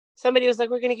 Somebody was like,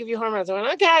 we're gonna give you hormones. I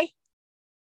went, okay.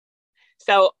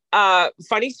 So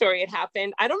funny story, it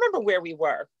happened. I don't remember where we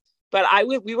were, but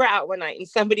we were out one night and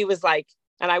somebody was like,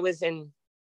 and I was in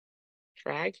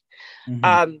drag.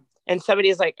 Mm-hmm. And somebody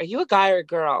is like, are you a guy or a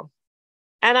girl?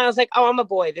 And I was like, oh, I'm a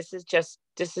boy. This is just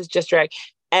drag.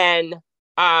 And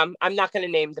I'm not going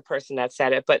to name the person that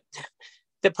said it, but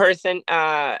the person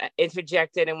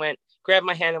interjected and grabbed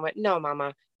my hand and went, no,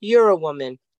 mama, you're a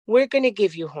woman. We're going to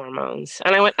give you hormones.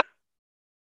 And I went, oh.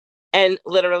 And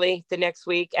literally the next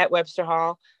week at Webster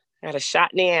Hall, I got a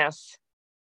shot in the ass.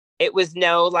 It was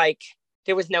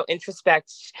there was no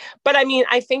introspect. But I mean,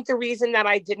 I think the reason that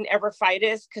I didn't ever fight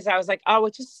is because I was like, oh,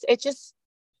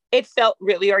 it felt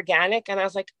really organic. And I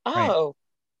was like, Right. oh,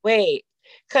 wait.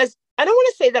 Because I don't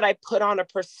want to say that I put on a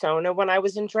persona when I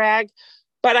was in drag,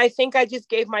 but I think I just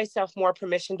gave myself more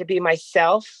permission to be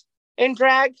myself in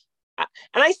drag. And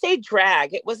I say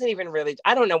drag, it wasn't even really,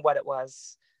 I don't know what it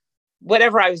was,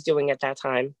 whatever I was doing at that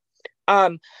time.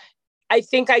 Um, I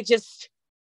think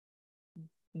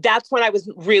that's when I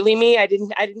was really me. I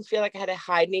didn't feel like I had to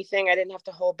hide anything. I didn't have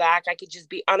to hold back. I could just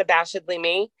be unabashedly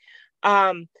me.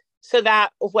 Um, so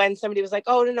that when somebody was like,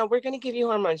 oh, no, we're going to give you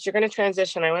hormones, you're going to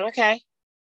transition. I went, okay,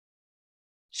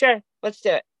 sure, let's do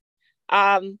it.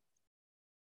 Um,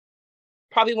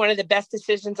 Probably one of the best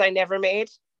decisions I never made.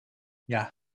 Yeah.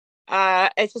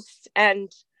 And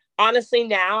honestly,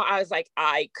 now I was like,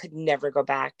 I could never go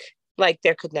back. Like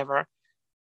there could never,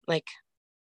 like,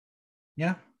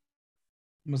 Yeah.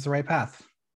 It was the right path.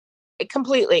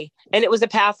 completely. And it was a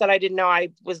path that I didn't know I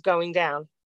was going down.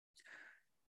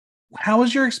 How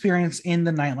has your experience in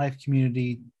the nightlife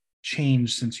community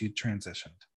changed since you transitioned?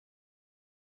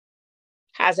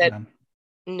 Has it? Yeah.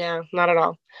 No, not at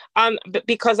all. But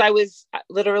because I was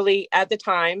literally at the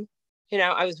time,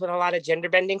 I was with a lot of gender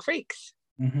bending freaks.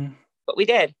 Mm-hmm. What we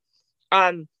did.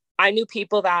 I knew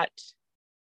people that,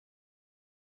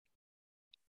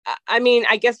 I mean,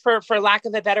 I guess for lack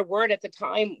of a better word at the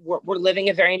time, we're living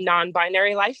a very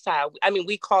non-binary lifestyle. I mean,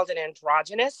 we called it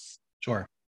androgynous, Sure.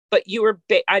 but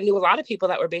I knew a lot of people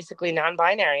that were basically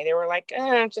non-binary. They were like,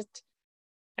 I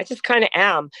just kind of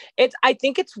am. I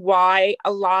think it's why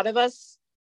a lot of us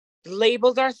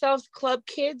labeled ourselves club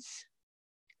kids,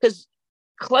 because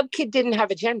club kid didn't have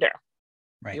a gender.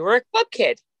 Right. You were a club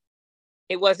kid.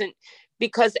 It wasn't,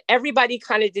 because everybody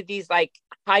kind of did these like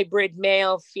hybrid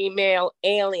male, female,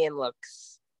 alien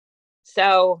looks.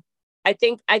 So I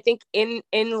think in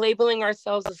labeling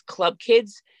ourselves as club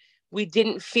kids, we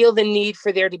didn't feel the need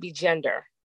for there to be gender.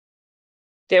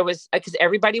 There was, because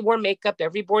everybody wore makeup,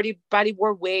 everybody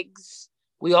wore wigs,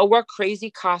 we all wore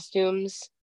crazy costumes.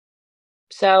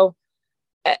 So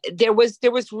there was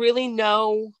really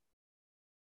no,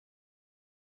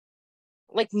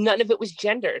 like, none of it was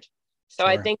gendered. So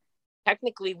I Sure. think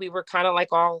technically we were kind of like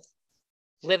all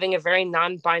living a very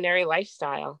non-binary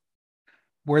lifestyle.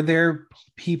 Were there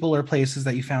people or places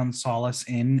that you found solace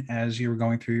in as you were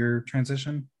going through your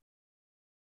transition?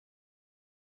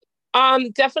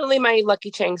 Definitely my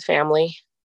Lucky Chang's family.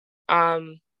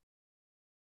 Um,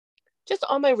 just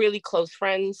all my really close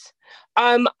friends.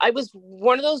 I was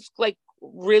one of those like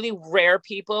really rare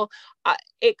people.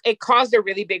 It caused a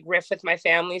really big rift with my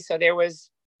family, so there was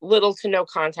little to no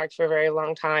contact for a very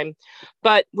long time.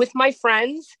 But with my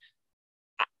friends,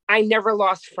 I never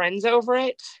lost friends over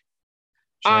it.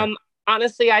 Sure.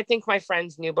 Honestly, I think my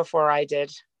friends knew before I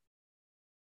did.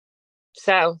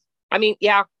 So, I mean,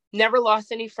 yeah, never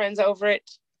lost any friends over it.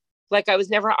 Like I was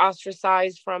never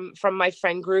ostracized from my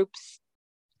friend groups.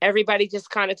 Everybody just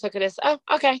kind of took it as, oh,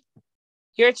 okay,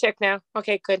 you're a chick now.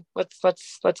 Okay, good.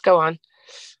 Let's go on.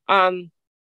 Um,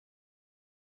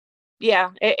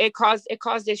 yeah, it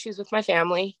caused issues with my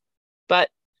family, but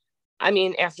I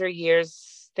mean, after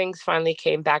years, things finally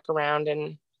came back around,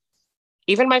 and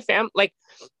even my like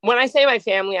when I say my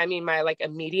family, I mean my like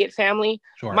immediate family,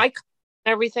 Sure. my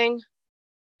everything.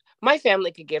 My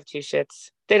family could give two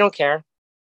shits. They don't care.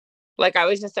 Like I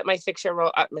was just at my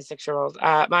 2-year-old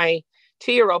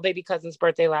baby cousin's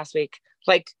birthday last week.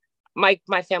 Like my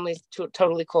family's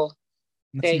totally cool.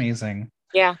 That's They, amazing.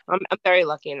 yeah, I'm very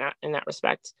lucky in that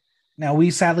respect. Now,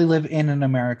 we sadly live in an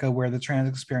America where the trans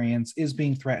experience is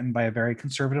being threatened by a very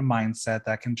conservative mindset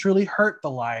that can truly hurt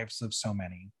the lives of so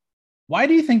many. Why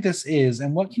do you think this is?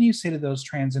 And what can you say to those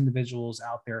trans individuals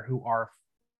out there who are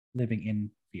living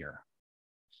in fear?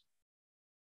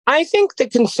 I think the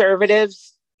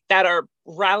conservatives that are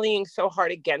rallying so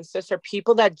hard against us are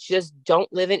people that just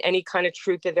don't live in any kind of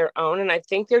truth of their own. And I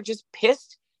think they're just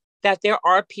pissed that there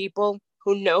are people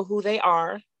who know who they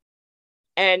are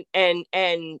and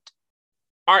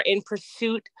are in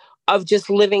pursuit of just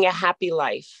living a happy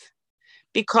life.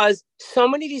 Because so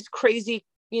many of these crazy,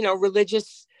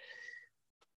 religious,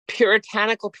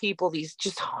 puritanical people, these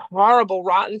just horrible,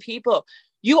 rotten people,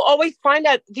 you always find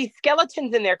out these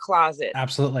skeletons in their closet.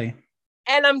 Absolutely.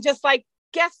 And I'm just like,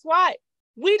 guess what?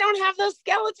 We don't have those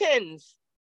skeletons.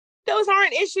 Those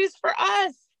aren't issues for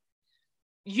us.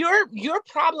 Your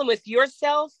problem with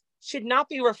yourself should not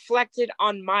be reflected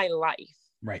on my life.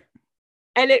 Right.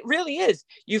 And it really is.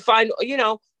 You find,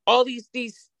 all these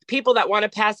people that want to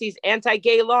pass these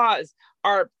anti-gay laws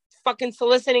are fucking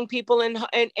soliciting people in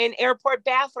airport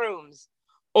bathrooms.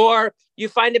 Or you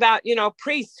find about,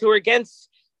 priests who are against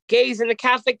gays in the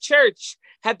Catholic Church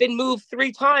have been moved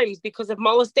 3 times because of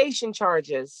molestation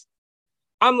charges.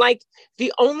 I'm like,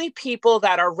 the only people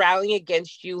that are rallying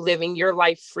against you living your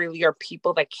life freely are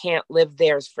people that can't live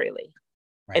theirs freely.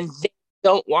 Right. And they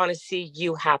don't want to see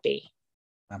you happy.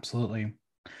 Absolutely.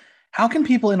 How can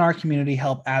people in our community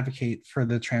help advocate for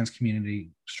the trans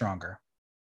community stronger?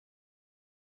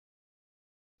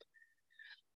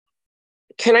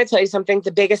 Can I tell you something?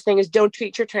 The biggest thing is don't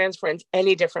treat your trans friends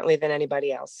any differently than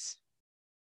anybody else.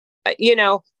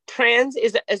 Trans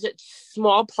is a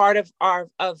small part of our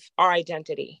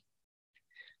identity.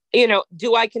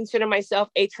 Do I consider myself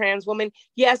a trans woman?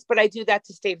 Yes, but I do that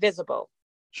to stay visible.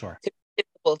 Sure.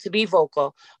 To be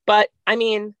vocal. But I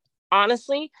mean,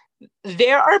 honestly,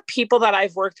 there are people that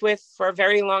I've worked with for a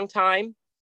very long time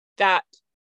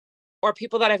or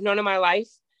people that I've known in my life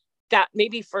that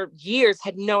maybe for years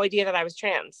had no idea that I was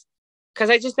trans because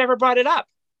I just never brought it up.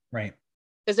 Right.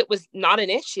 Because it was not an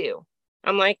issue.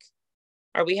 I'm like,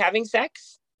 are we having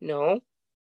sex? No.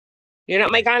 You're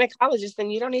not my gynecologist,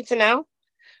 then you don't need to know.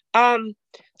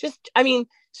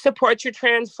 Support your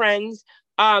trans friends.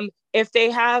 If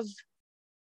they have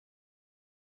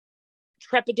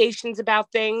trepidations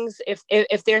about things,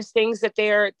 if there's things that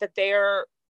they're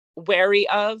wary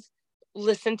of,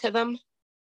 listen to them.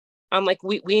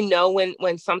 We know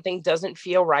when something doesn't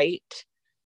feel right.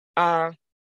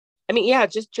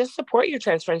 Just support your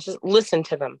trans friends. Just listen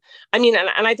to them.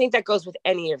 And I think that goes with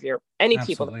any Absolutely.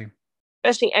 people,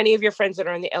 especially any of your friends that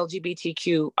are in the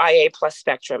LGBTQIA plus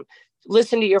spectrum.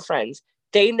 Listen to your friends.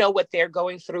 They know what they're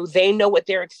going through. They know what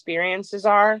their experiences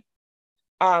are.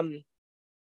 When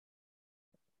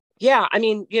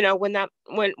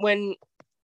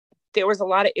there was a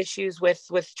lot of issues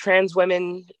with trans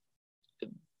women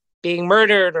being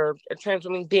murdered or trans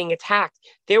women being attacked,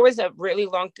 there was a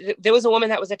woman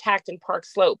that was attacked in Park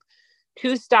Slope,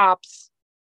 2 stops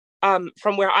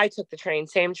from where I took the train,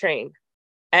 same train.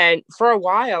 And for a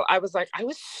while, I was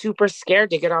super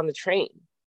scared to get on the train.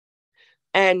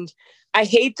 And I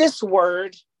hate this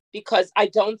word because I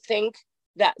don't think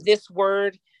that this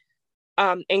word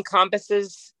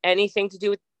encompasses anything to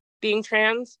do with being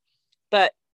trans,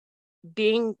 but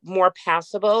being more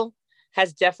passable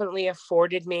has definitely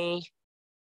afforded me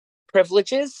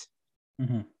privileges.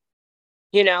 Mm-hmm.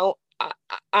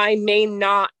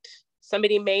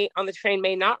 Somebody on the train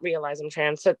may not realize I'm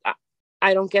trans, so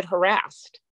I don't get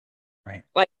harassed. Right.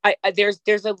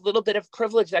 There's a little bit of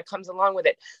privilege that comes along with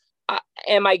it.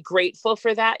 Am I grateful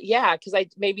for that? Yeah, because I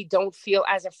maybe don't feel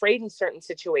as afraid in certain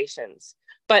situations.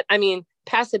 But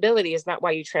passability is not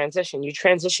why you transition. You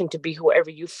transition to be whoever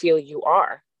you feel you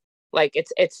are.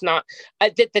 It's not.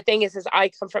 The thing is I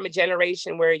come from a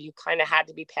generation where you kind of had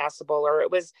to be passable, or it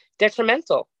was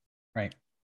detrimental. Right.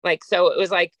 So it was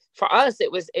for us,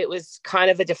 it was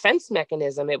kind of a defense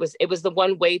mechanism. It was the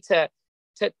one way to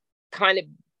kind of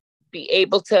be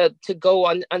able to go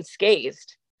on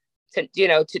unscathed, to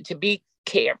be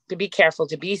careful,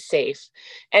 to be safe.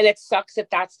 And it sucks if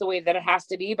that's the way that it has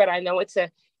to be, but I know it's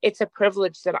a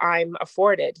privilege that I'm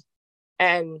afforded.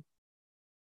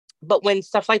 But when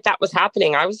stuff like that was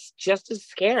happening, I was just as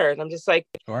scared. I'm just like,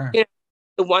 sure.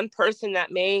 The one person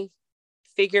that may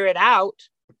figure it out,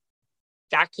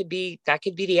 that could be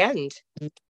the end.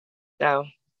 So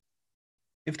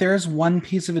if there's one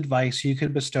piece of advice you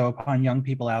could bestow upon young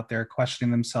people out there questioning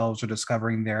themselves or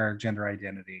discovering their gender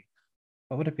identity,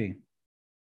 what would it be?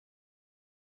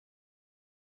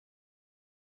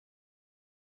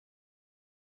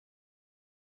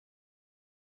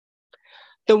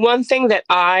 The one thing that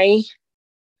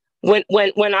when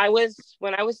I was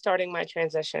starting my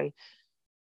transition,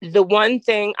 the one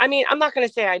thing, I mean, I'm not going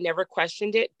to say I never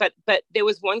questioned it, but there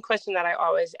was one question that I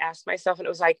always asked myself, and it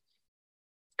was like,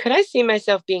 could I see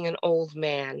myself being an old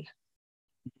man?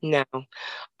 No.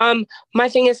 My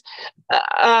thing is,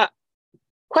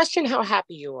 question how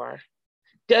happy you are.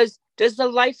 Does the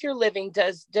life you're living,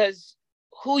 does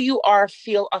who you are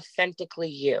feel authentically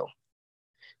you?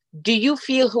 Do you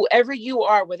feel whoever you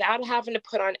are without having to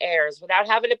put on airs, without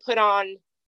having to put on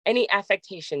any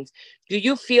affectations? Do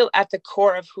you feel at the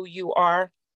core of who you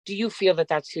are? Do you feel that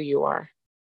that's who you are?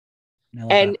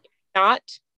 And that. not,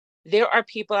 there are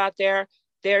people out there.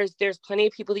 There's plenty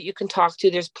of people that you can talk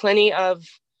to. There's plenty of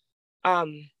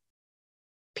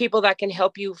people that can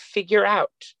help you figure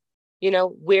out,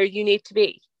 where you need to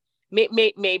be.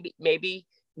 Maybe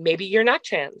you're not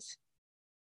trans,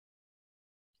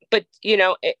 but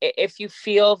if you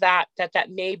feel that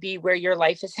may be where your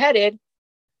life is headed,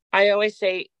 I always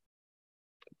say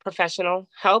professional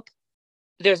help.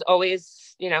 There's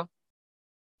always,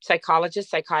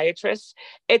 psychologists, psychiatrists.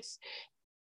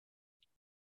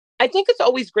 I think it's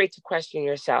always great to question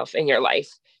yourself in your life,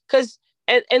 because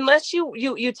unless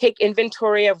you take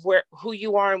inventory of who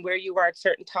you are and where you are at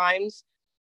certain times,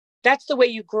 that's the way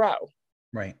you grow.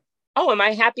 Right. Oh, am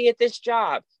I happy at this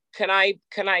job? Do I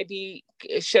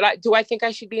think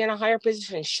I should be in a higher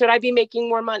position? Should I be making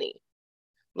more money?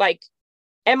 Like,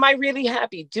 am I really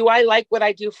happy? Do I like what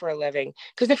I do for a living?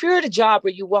 Because if you're at a job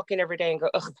where you walk in every day and go,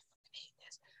 ugh,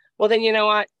 well, then you know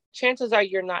what? Chances are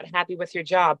you're not happy with your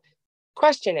job.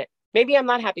 Question it. Maybe I'm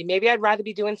not happy. Maybe I'd rather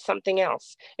be doing something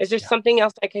else. Is there something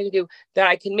else I can do that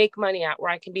I can make money at,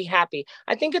 where I can be happy?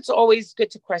 I think it's always good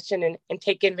to question and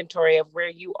take inventory of where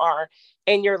you are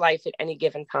in your life at any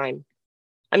given time.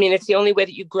 I mean, it's the only way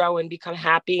that you grow and become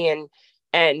happy.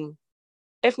 And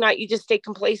if not, you just stay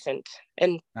complacent.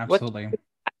 And absolutely.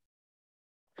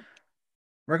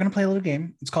 We're going to play a little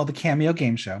game. It's called the Cameo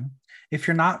Game Show. If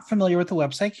you're not familiar with the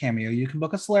website Cameo, you can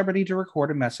book a celebrity to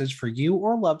record a message for you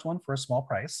or a loved one for a small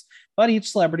price, but each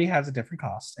celebrity has a different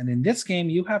cost. And in this game,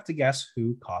 you have to guess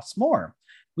who costs more.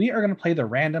 We are going to play the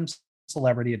random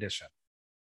celebrity edition.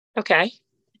 Okay.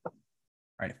 All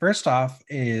right. First off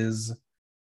is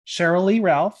Cheryl Lee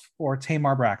Ralph or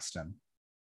Tamar Braxton.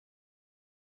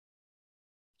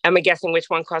 Am I guessing which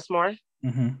one costs more?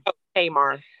 Mm-hmm. Oh,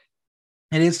 Tamar.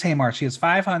 It is Tamar. She is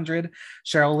 $500.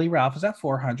 Cheryl Lee Ralph is at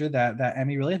 $400. That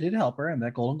Emmy really did help her, and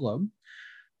that Golden Globe.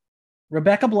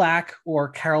 Rebecca Black or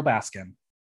Carol Baskin?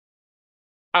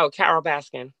 Oh, Carol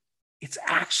Baskin. It's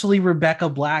actually Rebecca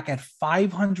Black at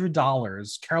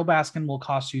 $500. Carol Baskin will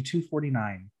cost you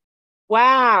 $249.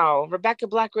 Wow, Rebecca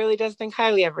Black really does think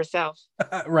highly of herself.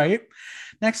 Right.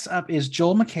 Next up is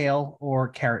Joel McHale or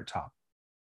Carrot Top.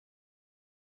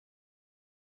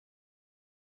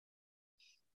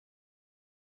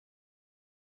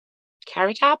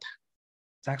 Carrot Top?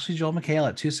 It's actually Joel McHale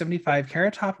at $275.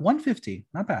 Carrot Top $150.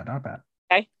 Not bad.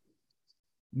 Okay.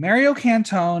 Mario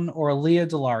Cantone or Leah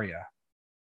Delaria?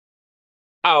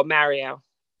 Oh, Mario.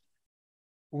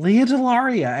 Leah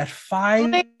Delaria at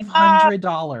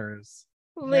 $500.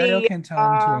 Mario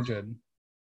Cantone $200.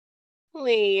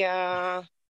 Leah.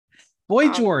 Boy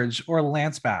George or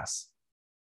Lance Bass?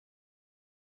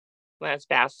 Lance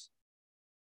Bass.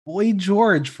 Boy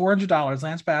George $400.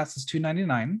 Lance Bass is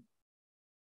 $299.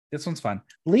 This one's fun.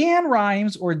 Leanne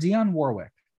Rimes or Dionne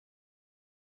Warwick?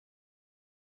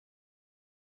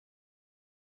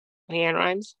 Leanne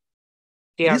Rimes.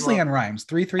 It is Leanne Rimes,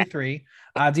 333.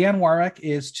 Dionne Warwick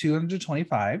is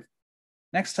 $225.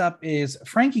 Next up is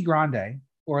Frankie Grande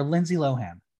or Lindsay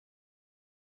Lohan.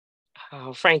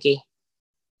 Oh, Frankie.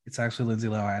 It's actually Lindsay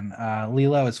Lohan.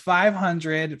 Lilo is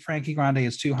 $500. Frankie Grande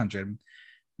is $200.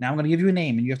 Now I'm going to give you a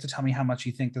name, and you have to tell me how much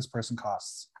you think this person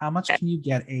costs. How much can you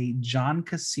get a John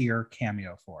Kassir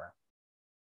cameo for?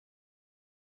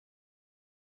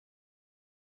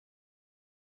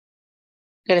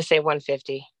 I'm going to say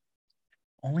 $150.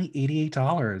 Only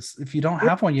 $88. If you don't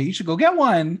have one yet, you should go get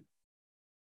one.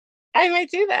 I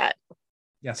might do that.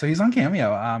 Yeah, so he's on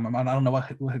Cameo. I don't know what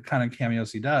kind of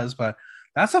cameos he does, but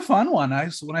that's a fun one.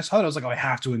 When I saw it, I was like, oh, I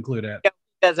have to include it. He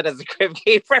does it as a crib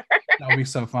keeper. That would be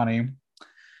so funny.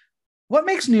 What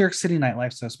makes New York City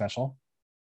nightlife so special?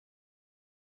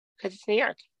 Because it's New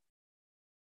York.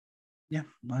 Yeah,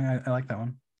 I like that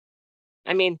one.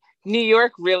 I mean, New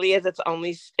York really is its own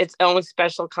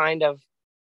special kind of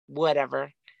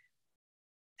whatever.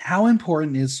 How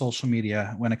important is social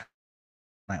media when it comes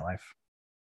to nightlife?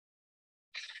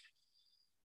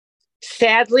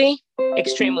 Sadly,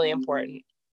 extremely important.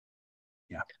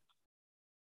 Yeah.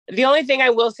 The only thing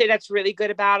I will say that's really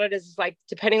good about it is, like,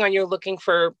 depending on you're looking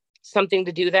for something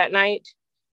to do that night,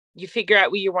 you figure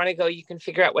out where you want to go. You can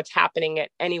figure out what's happening at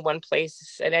any one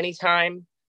place at any time.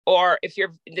 Or if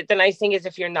you're, the nice thing is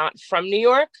if you're not from New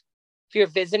York, if you're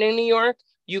visiting New York,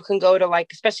 you can go to like,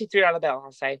 especially $3 Bill,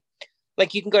 I'll say.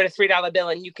 Like you can go to $3 Bill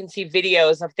and you can see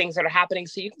videos of things that are happening.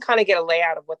 So you can kind of get a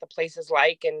layout of what the place is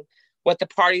like and what the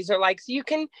parties are like. So you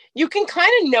can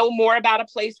kind of know more about a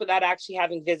place without actually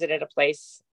having visited a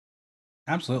place.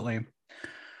 Absolutely.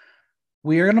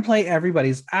 We are going to play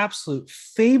everybody's absolute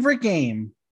favorite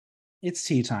game. It's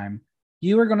tea time.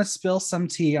 You are going to spill some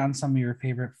tea on some of your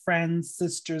favorite friends,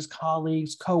 sisters,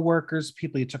 colleagues, co-workers,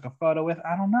 people you took a photo with.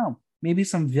 I don't know. Maybe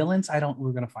some villains.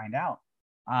 We're going to find out.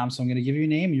 So I'm going to give you a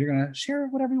name. You're going to share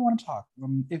whatever you want to talk.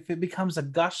 If it becomes a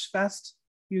gush fest,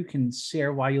 you can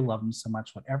share why you love them so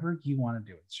much. Whatever you want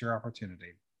to do. It's your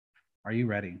opportunity. Are you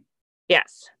ready?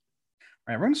 Yes.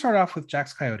 All right. We're going to start off with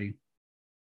Jack's Coyote.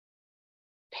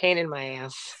 Pain in my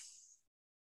ass.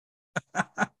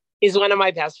 He's one of my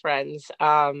best friends.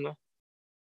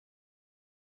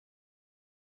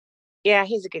 Yeah,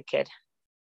 he's a good kid.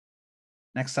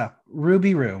 Next up,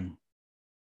 Ruby Roo.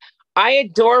 I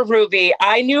adore Ruby.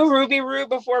 I knew Ruby Roo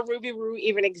before Ruby Roo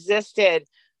even existed.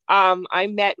 I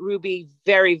met Ruby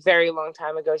very, very long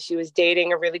time ago. She was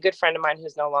dating a really good friend of mine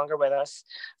who's no longer with us.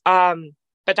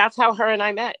 But that's how her and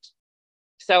I met.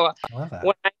 So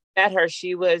when I met her,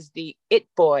 she was the it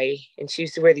boy, and she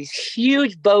used to wear these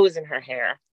huge bows in her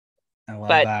hair. I love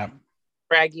that.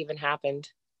 Brag even happened.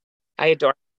 I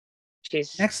adore her.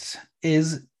 Next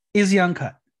is Izzy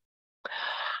Uncut.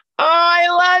 Oh, I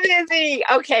love Izzy.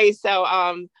 Okay, so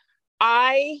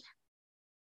I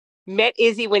met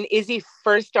Izzy when Izzy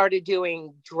first started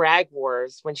doing Drag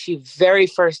Wars, when she very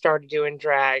first started doing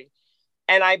drag.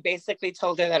 And I basically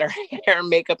told her that her hair,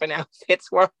 makeup, and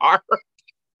outfits were horrible.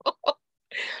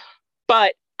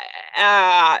 But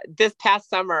this past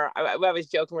summer, I was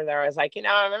joking with her. I was like,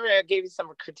 I remember I gave you some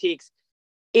critiques.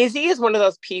 Izzy is one of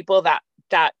those people that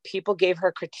people gave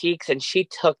her critiques and she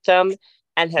took them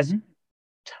and has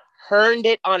turned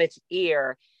it on its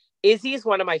ear. Izzy is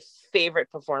one of my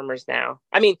favorite performers now.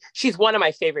 I mean, she's one of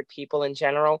my favorite people in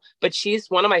general, but she's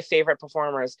one of my favorite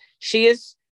performers. She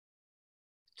is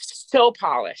so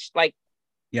polished. Like,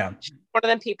 yeah, she's one of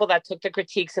them people that took the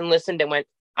critiques and listened and went,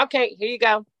 okay, here you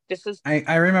go. This is.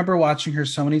 I remember watching her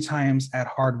so many times at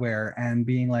Hardware and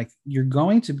being like, you're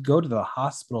going to go to the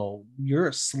hospital.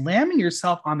 You're slamming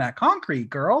yourself on that concrete,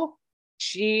 girl.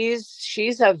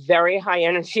 She's a very high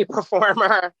energy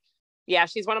performer. Yeah,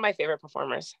 she's one of my favorite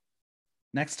performers.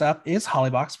 Next up is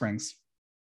Holly Box Springs.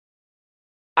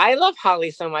 I love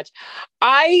Holly so much.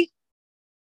 I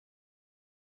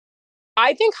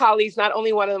think Holly's not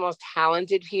only one of the most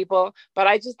talented people, but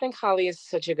I just think Holly is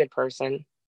such a good person.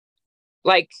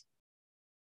 Like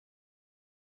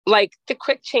the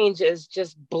quick changes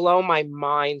just blow my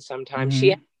mind sometimes. She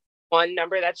has one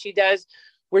number that she does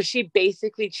where she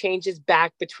basically changes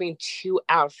back between two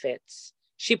outfits.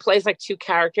 She plays like two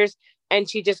characters and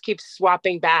she just keeps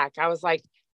swapping back. I was like,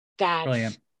 that's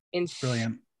brilliant.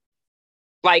 Brilliant.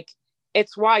 Like,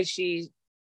 it's why she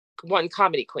won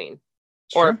Comedy Queen.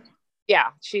 Sure.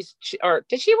 Or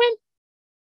did she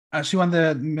win? She won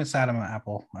the Miss Adam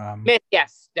Apple.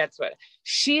 Yes, that's what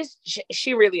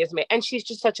she really is. And she's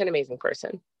just such an amazing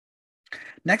person.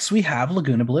 Next, we have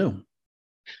Laguna Blue.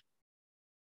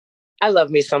 I love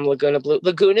me some Laguna Blue.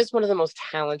 Laguna is one of the most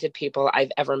talented people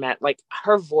I've ever met. Like,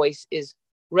 her voice is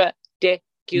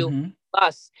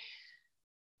ridiculous.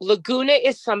 Laguna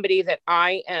is somebody that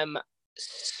I am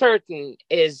certain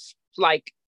is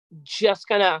like just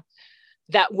gonna,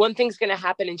 that one thing's gonna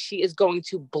happen and she is going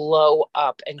to blow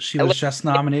up. And she was just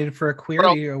nominated for a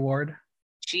Queerty Award.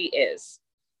 She is.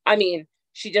 I mean,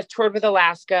 she just toured with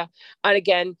Alaska. And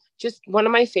again, just one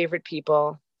of my favorite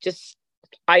people. Just,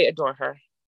 I adore her.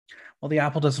 Well, the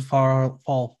apple doesn't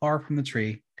fall far from the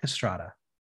tree. Castrata.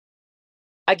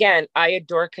 Again, I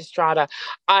adore Castrata.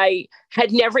 I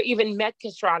had never even met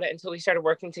Castrata until we started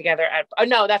working together at. Oh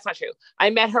no, that's not true. I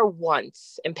met her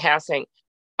once in passing,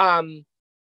 and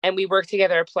we worked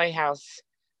together at Playhouse.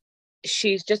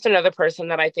 She's just another person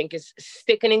that I think is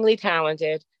sickeningly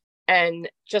talented, and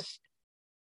just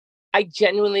I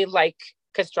genuinely like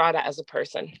Castrata as a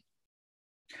person.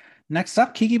 Next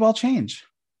up, Kiki Ball Change.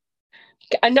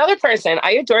 Another person.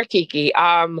 I adore Kiki.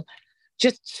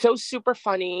 Just so super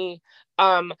funny.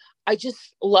 I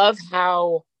just love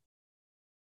how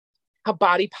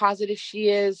body positive she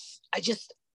is.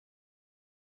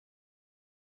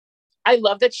 I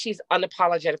love that she's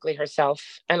unapologetically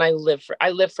herself, and I live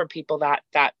for people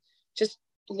that just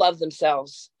love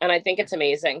themselves, and I think it's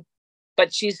amazing.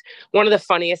 But she's one of the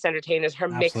funniest entertainers. Her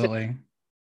mixes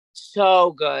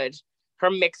so good. Her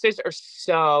mixers are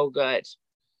so good.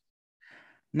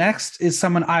 Next is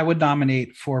someone I would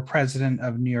nominate for president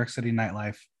of New York City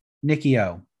nightlife, Nikki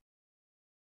O.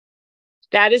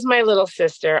 That is my little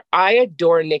sister. I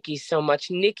adore Nikki so much.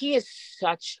 Nikki is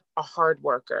such a hard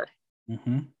worker.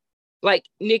 Mm-hmm. Like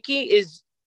Nikki is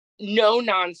no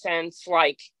nonsense,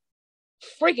 like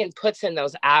friggin' puts in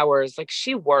those hours. Like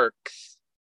she works.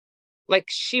 Like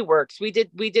she works. We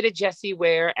did a Jessie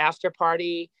Ware after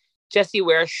party. Jessie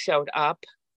Ware showed up.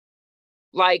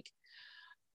 Like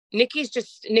Nikki's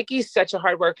such a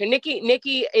hard worker.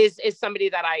 Nikki is somebody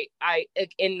that I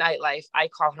in nightlife I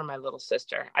call her my little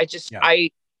sister. Yeah.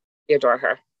 I adore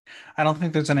her. I don't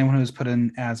think there's anyone who's put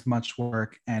in as much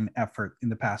work and effort in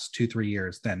the past 2-3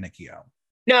 years than Nikki O.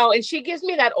 No, and she gives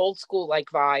me that old school like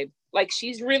vibe. Like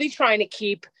she's trying to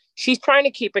keep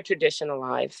a tradition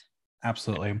alive.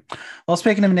 Absolutely. Well,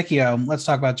 speaking of Nikki O, let's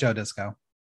talk about Joe Disco.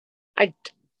 I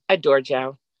adore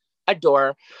Joe.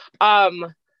 Adore.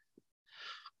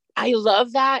 I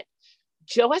love that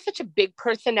Joe has such a big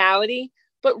personality,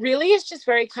 but really is just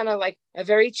very kind of like a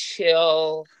very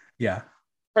chill Yeah.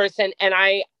 person. And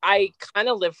I kind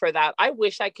of live for that. I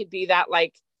wish I could be that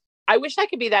like I wish I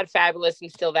could be that fabulous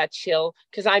and still that chill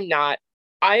because I'm not.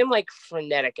 I am like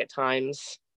frenetic at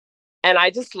times. And I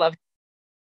just love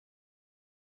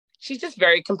she's just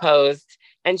very composed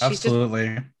and she's just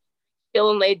Absolutely.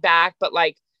 chill and laid back, but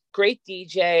like great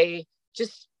DJ,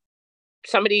 just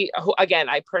somebody who again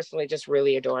I personally just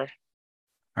really adore. All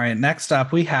right. Next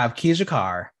up, we have Keisha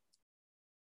Carr.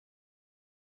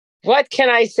 What can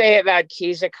I say about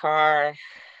Keisha Carr?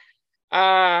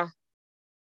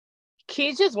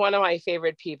 Keisha's one of my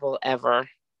favorite people ever.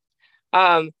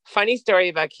 Funny story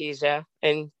about Keisha,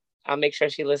 and I'll make sure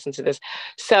she listens to this.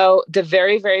 So the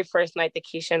very, very first night that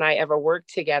Keisha and I ever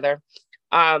worked together,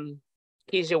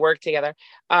 Keisha worked together,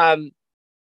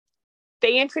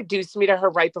 they introduced me to her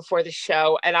right before the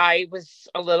show, and I was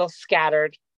a little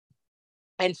scattered.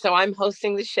 And so I'm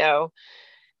hosting the show,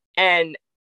 and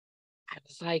I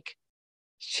was like,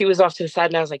 she was off to the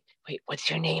side, and I was like, wait, what's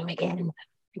your name again?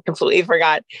 I completely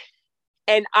forgot.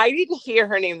 And I didn't hear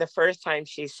her name the first time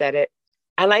she said it.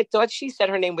 And I thought she said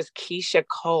her name was Keisha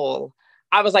Cole.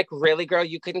 I was like, really, girl?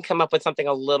 You couldn't come up with something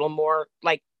a little more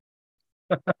like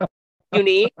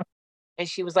unique? And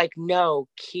she was like, no,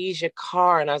 Keisha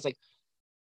Carr. And I was like,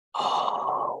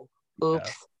 oh, oops,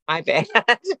 Yeah. my bad.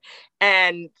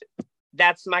 And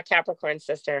that's my Capricorn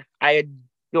sister. I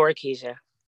adore Keisha.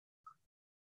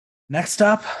 Next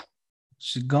up,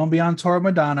 she's going to be on tour with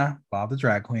Madonna, Bob the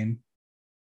Drag Queen.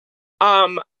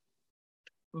 Um,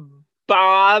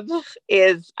 Bob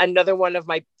is another one of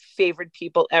my favorite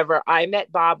people ever. I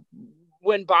met Bob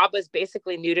when Bob was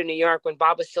basically new to New York, when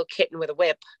Bob was still kitten with a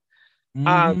whip.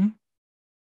 Mm-hmm.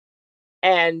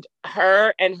 And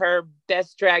her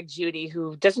best drag Judy,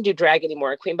 who doesn't do drag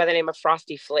anymore, a queen by the name of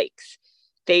Frosty Flakes.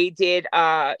 They did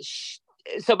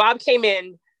so Bob came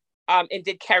in and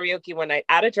did karaoke one night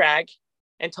out of drag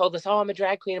and told us, oh, I'm a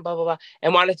drag queen and blah blah blah,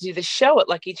 and wanted to do the show at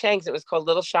Lucky Chang's. It was called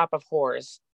Little Shop of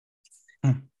Horrors.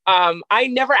 I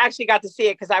never actually got to see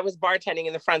it because I was bartending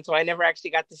in the front, so I never actually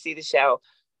got to see the show.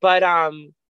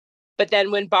 But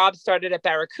then when Bob started at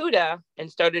Barracuda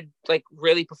and started like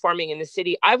really performing in the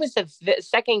city, I was the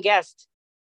second guest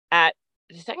at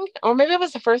the second, or maybe I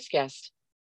was the first guest.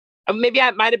 Maybe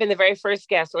I might have been the very first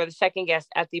guest or the second guest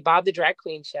at the Bob the Drag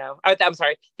Queen show. I'm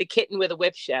sorry, the Kitten with a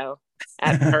Whip show.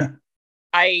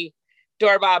 I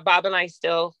adore Bob. Bob and I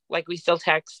still we still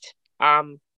text.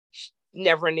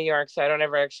 Never in New York, so I don't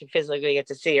ever actually physically get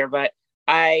to see her, but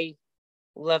I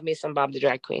love me some Bob the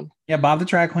Drag Queen. Yeah, Bob the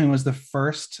Drag Queen was the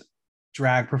first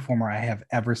drag performer I have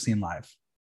ever seen live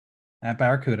at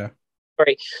Barracuda.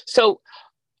 Right. So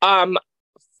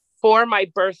for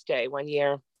my birthday one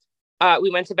year, we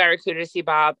went to Barracuda to see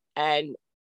Bob, and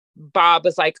Bob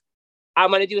was like, I'm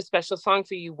going to do a special song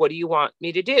for you. What do you want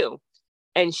me to do?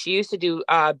 And she used to do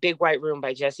Big White Room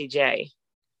by Jessie J.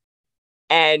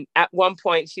 And at one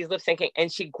point she's lip syncing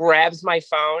and she grabs my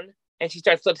phone and she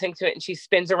starts lip syncing to it and she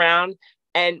spins around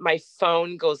and my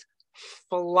phone goes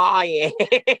flying.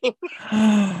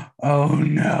 Oh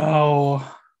no.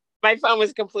 My phone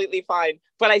was completely fine,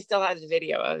 but I still have the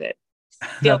video of it.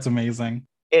 That's amazing.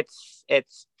 It's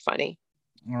funny.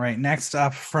 All right. Next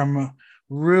up, from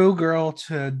Rue Girl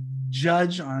to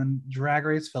judge on Drag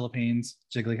Race Philippines,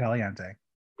 Jiggly Caliente.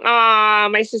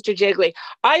 My sister Jiggly.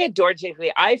 I adore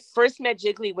Jiggly. I first met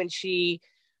Jiggly when she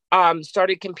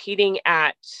started competing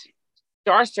at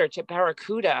Star Search at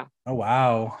Barracuda. Oh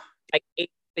wow. Like a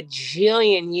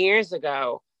bajillion years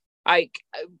ago. Like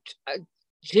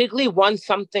Jiggly won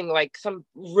something like some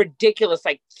ridiculous,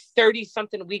 like 30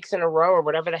 something weeks in a row or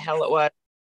whatever the hell it was.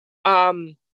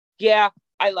 Yeah,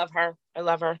 I love her. I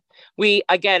love her. We,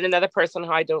 again, another person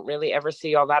who I don't really ever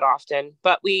see all that often,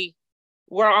 but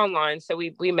we're online, so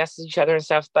we message each other and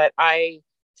stuff. But I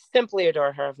simply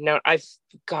adore her.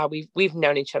 We've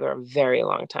known each other a very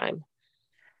long time.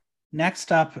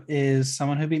 Next up is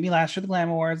someone who beat me last year at the Glam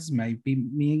Awards. Might beat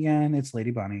me again. It's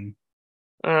Lady Bunny.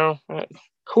 Oh,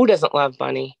 who doesn't love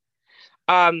Bunny?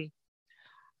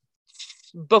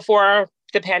 Before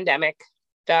the pandemic,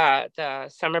 the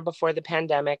summer before the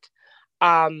pandemic,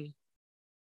 was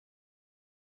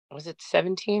it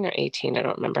 17 or 18? I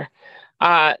don't remember.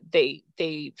 They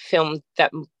filmed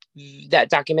that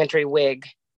documentary Wig,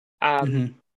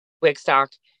 Wigstock,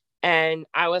 and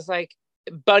I was like,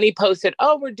 Bunny posted,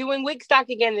 "Oh, we're doing Wigstock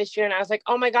again this year," and I was like,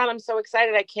 "Oh my god, I'm so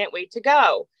excited! I can't wait to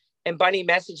go." And Bunny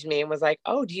messaged me and was like,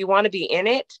 "Oh, do you want to be in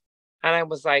it?" And I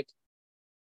was like,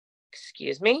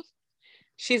 "Excuse me?"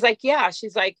 She's like, "Yeah."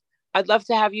 She's like, "I'd love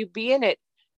to have you be in it."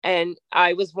 And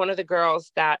I was one of the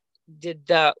girls that did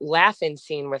the laughing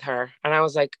scene with her, and I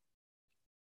was like,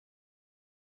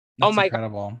 That's "Oh my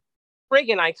incredible. god,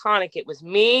 friggin' iconic!" It was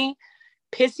me,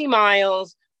 Pissy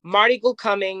Miles, Marty Gould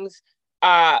Cummings,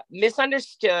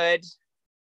 Misunderstood,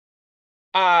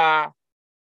 Holly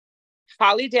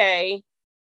Day,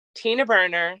 Tina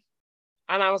Burner,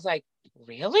 and I was like,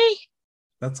 "Really?"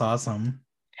 That's awesome.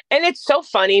 And it's so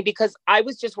funny because I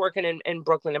was just working in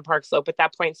Brooklyn and Park Slope at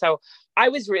that point, so I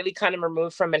was really kind of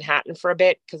removed from Manhattan for a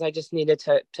bit because I just needed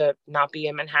to not be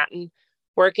in Manhattan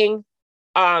working.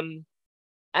 And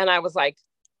I was like,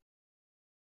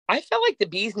 I felt like the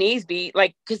bee's knees beat,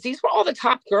 like, because these were all the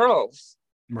top girls,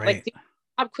 like Right. the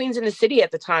top queens in the city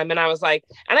at the time. And I was like,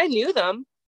 and I knew them.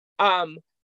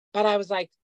 But I was like,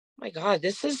 oh my God,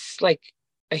 this is like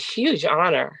a huge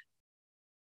honor.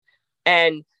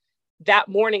 And that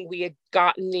morning we had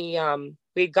gotten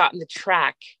the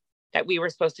track that we were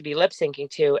supposed to be lip syncing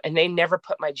to, and they never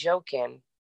put my joke in.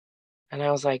 And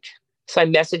I was like, so I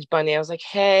messaged Bunny. I was like,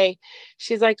 "Hey."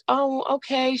 She's like, "Oh,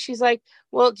 okay." She's like,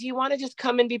 "Well, do you want to just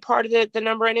come and be part of the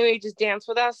number anyway? Just dance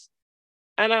with us?"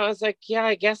 And I was like, "Yeah,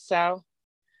 I guess so."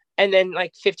 And then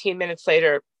like 15 minutes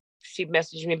later, she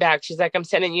messaged me back. She's like, "I'm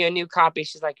sending you a new copy."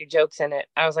 She's like, "Your joke's in it."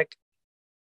 I was like,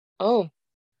 "Oh,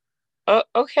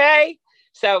 okay."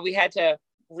 So we had to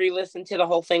re-listen to the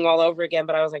whole thing all over again.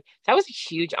 But I was like, that was a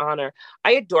huge honor.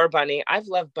 I adore Bunny. I've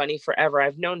loved Bunny forever.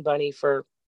 I've known Bunny for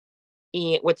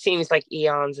what seems like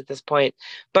eons at this point.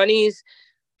 Bunny's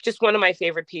just one of my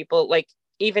favorite people. Like,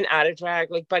 even out of drag,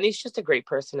 like, Bunny's just a great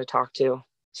person to talk to.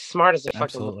 Smart as a fucking.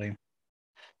 Absolutely.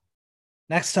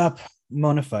 Next up,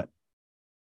 Mona Foot.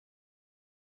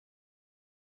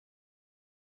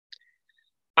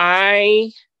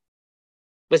 I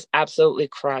was absolutely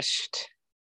crushed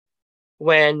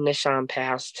when Nishan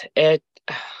passed. It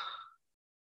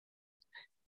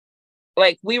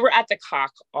like, we were at the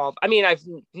cock I mean, I've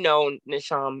known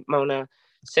Nishan Mona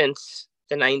since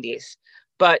the 90s,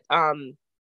 but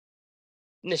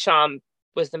Nisham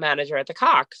was the manager at the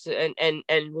Cox, and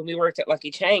when we worked at Lucky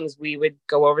Chang's, we would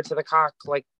go over to the Cock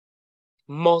like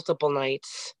multiple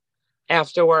nights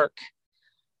after work.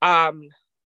 And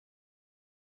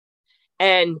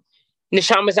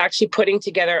Nisham was actually putting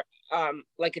together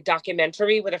like a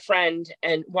documentary with a friend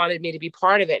and wanted me to be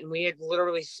part of it. And we had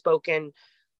literally spoken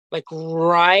like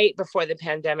right before the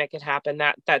pandemic had happened,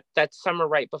 that summer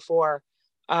right before.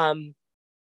 We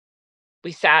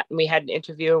sat and we had an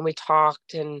interview and we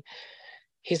talked, and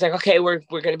he's like, "Okay, we're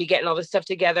going to be getting all this stuff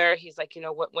together." He's like,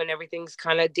 when everything's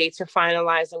kind of dates are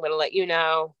finalized, I'm going to let you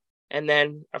know. And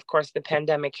then, of course, the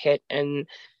pandemic hit, and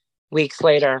weeks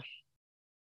later,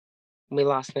 we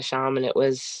lost Nisham, and it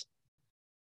was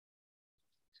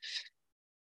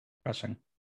Crushing.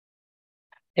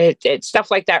 it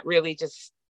stuff like that really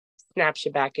just snaps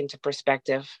you back into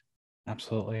perspective.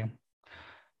 Absolutely.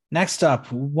 Next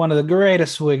up, one of the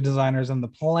greatest wig designers on the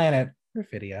planet,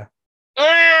 Perfidia.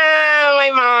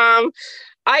 My mom.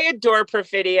 I adore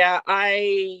Perfidia.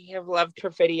 I have loved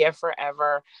Perfidia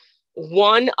forever.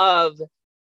 One of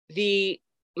the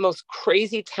most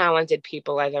crazy talented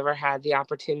people I've ever had the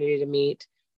opportunity to meet.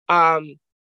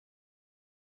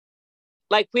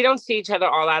 Like, we don't see each other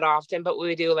all that often, but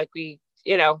we do, like, we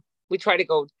try to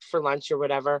go for lunch or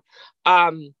whatever.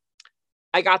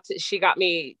 She got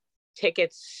me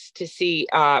tickets to see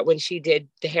when she did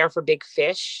the hair for Big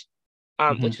Fish,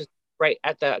 which was right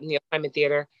at the Neil Simon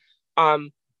Theater.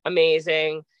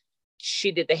 Amazing.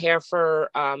 She did the hair for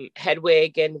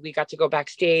Hedwig, and we got to go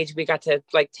backstage. We got to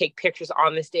like take pictures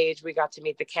on the stage. We got to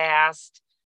meet the cast.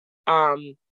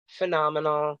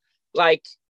 Phenomenal. Like,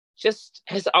 just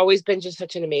has always been just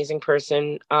such an amazing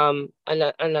person.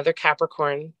 Another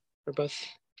Capricorn. We're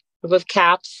both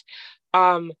Caps.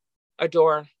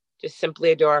 Adore Just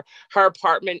simply adore. Her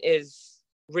apartment is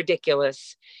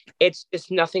ridiculous. It's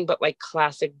just nothing but like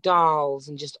classic dolls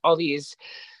and just all these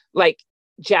like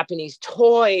Japanese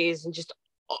toys and just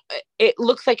it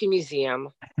looks like a museum.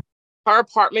 Her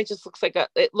apartment just looks like a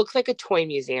toy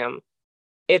museum.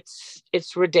 It's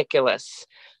ridiculous.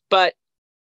 But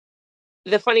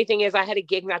the funny thing is I had a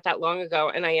gig not that long ago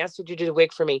and I asked her to do the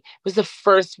wig for me. It was the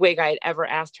first wig I had ever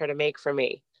asked her to make for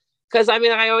me. Because I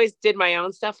mean, I always did my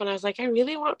own stuff and I was like, I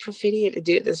really want Perfidia to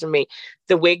do this for me.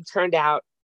 The wig turned out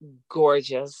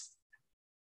gorgeous.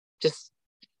 Just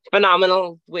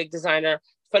phenomenal wig designer,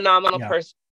 phenomenal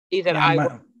person that I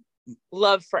will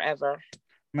love forever.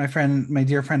 My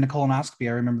dear friend Nicole Noscopy,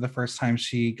 I remember the first time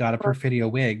she got a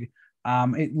Perfidia wig.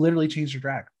 It literally changed her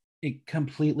drag. It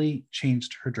completely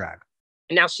changed her drag.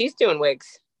 And now she's doing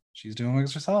wigs. She's doing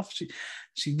wigs herself.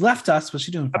 She left us, but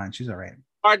she's doing fine. She's all right.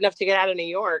 Hard enough to get out of New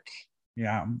York.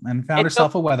 Yeah, and found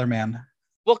herself a weatherman.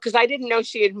 Well, because I didn't know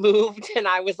she had moved, and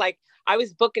I was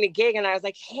booking a gig, and I was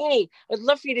like, "Hey, I'd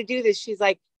love for you to do this." She's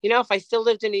like, "If I still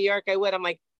lived in New York, I would." I'm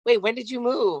like, "Wait, when did you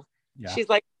move?" Yeah. She's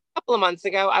like, "A couple of months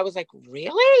ago." I was like,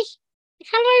 "Really?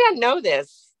 How did I not know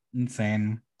this?"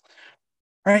 Insane.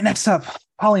 All right, next up,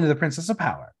 Paulina, the Princess of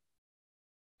Power.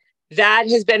 That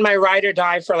has been my ride or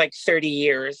die for like 30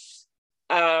 years.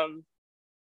 Paulina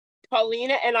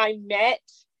and I met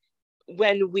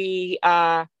when we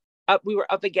were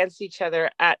up against each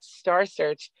other at Star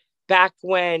Search back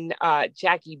when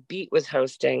Jackie Beat was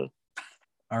hosting.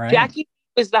 All right. Jackie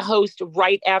was the host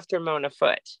right after Mona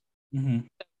Foot. Mm-hmm.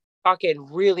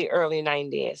 Talking really early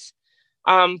 90s.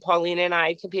 Paulina and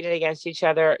I competed against each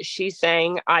other. She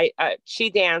sang, she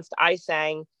danced, I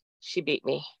sang, she beat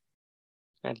me.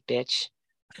 That bitch.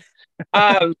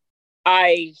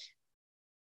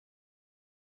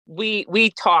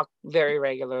 We talk very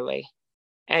regularly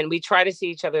and we try to see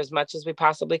each other as much as we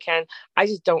possibly can. I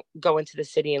just don't go into the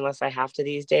city unless I have to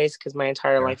these days because my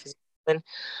entire life is open.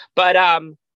 But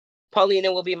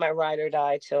Paulina will be my ride or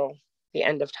die till the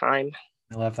end of time.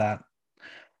 I love that.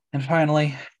 And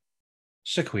finally,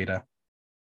 Shaquita.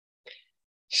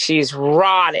 She's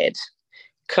rotted.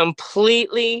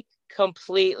 Completely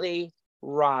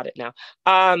rotted now.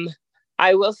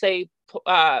 I will say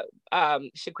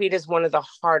Shaquita is one of the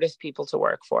hardest people to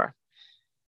work for.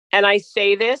 And I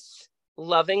say this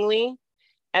lovingly,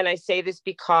 and I say this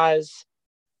because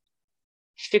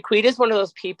Shaquita is one of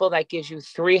those people that gives you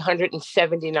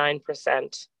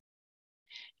 379%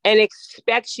 and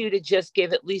expects you to just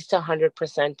give at least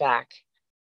 100% back.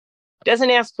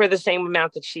 Doesn't ask for the same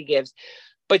amount that she gives,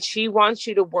 but she wants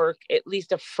you to work at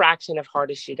least a fraction of hard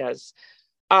as she does.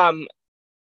 Not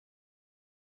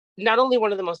only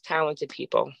one of the most talented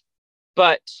people,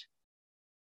 but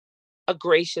a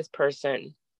gracious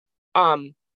person.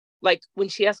 Like when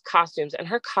she has costumes, and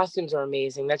her costumes are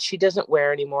amazing that she doesn't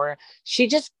wear anymore. She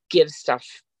just gives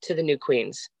stuff to the new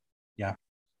queens. Yeah.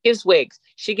 Gives wigs.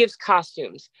 She gives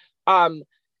costumes.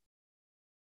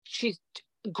 She's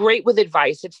great with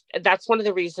advice. That's one of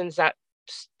the reasons that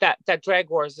Drag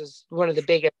Wars is one of the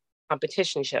biggest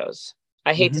competition shows.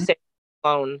 I hate to say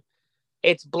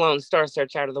it's blown Star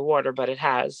Search out of the water, but it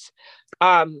has.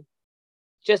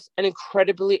 Just an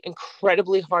incredibly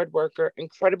hard worker,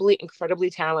 incredibly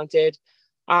talented.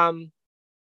 One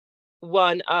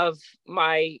of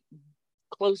my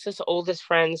closest, oldest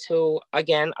friends who,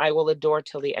 again, I will adore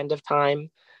till the end of time.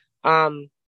 I've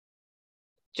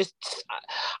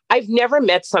never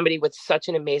met somebody with such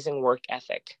an amazing work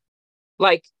ethic.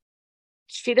 Like,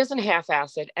 she doesn't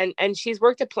half-ass it. And she's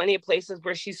worked at plenty of places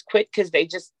where she's quit because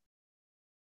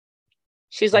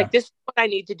she's like, this is what I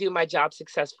need to do my job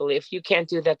successfully. If you can't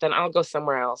do that, then I'll go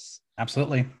somewhere else.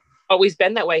 Absolutely. Always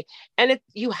been that way. And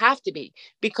you have to be,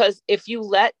 because if you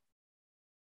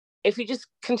just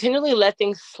continually let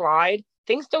things slide,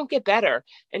 things don't get better.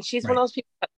 And she's one of those people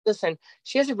that, listen,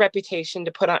 she has a reputation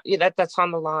to put on that's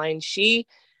on the line. She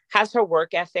has her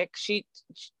work ethic. She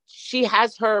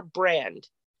has her brand.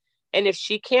 And if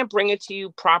she can't bring it to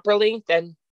you properly,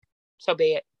 then so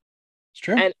be it. It's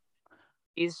true. And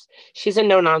she's a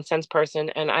no-nonsense person,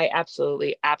 and I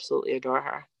absolutely adore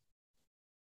her.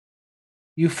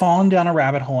 You've fallen down a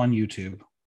rabbit hole on YouTube.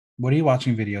 What are you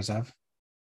watching videos of?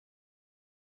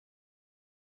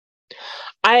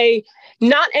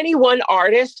 Not any one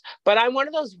artist, but I'm one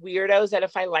of those weirdos that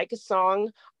if I like a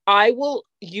song, I will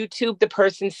YouTube the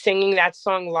person singing that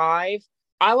song live.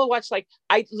 I will watch,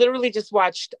 I literally just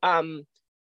watched down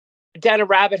a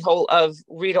rabbit hole of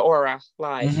Rita Ora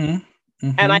live. Mm-hmm.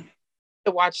 Mm-hmm. And I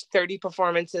to watch 30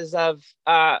 performances of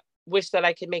Wish That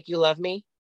I Could Make You Love Me.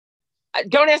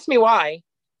 Don't ask me why,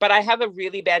 but I have a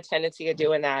really bad tendency of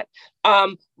doing that.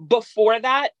 Before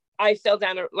that, I fell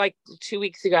down like 2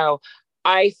 weeks ago.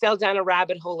 I fell down a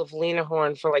rabbit hole of Lena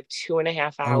Horne for like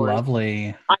 2.5 hours.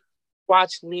 lovely. I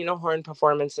watched Lena Horne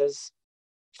performances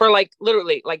for like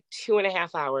literally like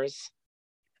 2.5 hours.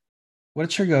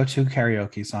 What's your go-to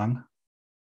karaoke song?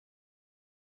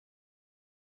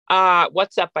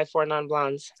 What's Up by Four Non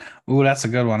Blondes. Ooh, that's a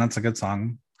good one. That's a good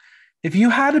song. If you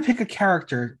had to pick a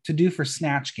character to do for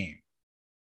Snatch Game,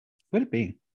 who would it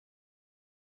be?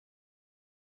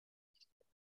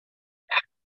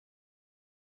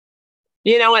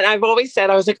 You know, and I've always said,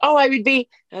 I was like, oh, I would be.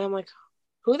 And I'm like,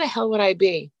 who the hell would I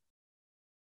be?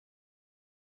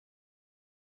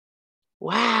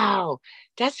 Wow,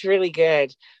 that's really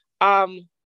good.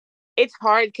 It's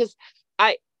hard because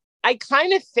I I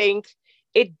kind of think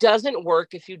it doesn't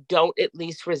work if you don't at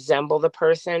least resemble the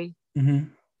person. Mm-hmm.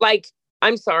 Like,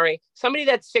 I'm sorry, somebody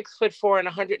that's 6'4" and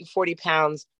 140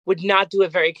 pounds would not do a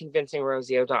very convincing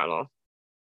Rosie O'Donnell.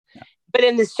 Yeah. But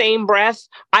in the same breath,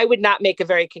 I would not make a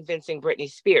very convincing Britney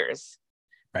Spears.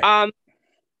 Right.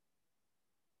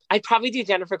 I'd probably do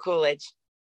Jennifer Coolidge.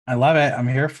 I love it. I'm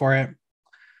here for it.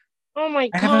 Oh my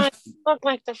I God, haven't. look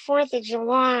like the 4th of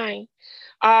July.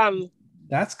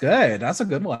 That's good. That's a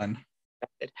good one.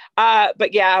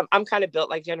 But yeah, I'm kind of built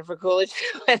like Jennifer Coolidge.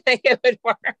 I think it would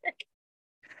work.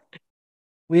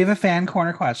 We have a fan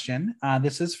corner question.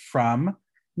 This is from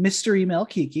Mr. Email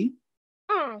Kiki.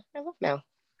 Oh, I love Mel.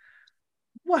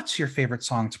 What's your favorite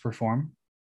song to perform?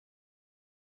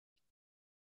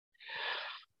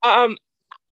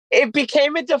 It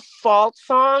became a default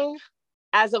song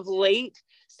as of late.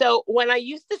 So when I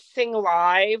used to sing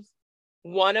live,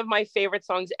 one of my favorite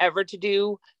songs ever to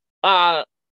do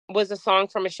was a song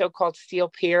from a show called Steel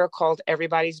Pier called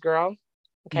Everybody's Girl.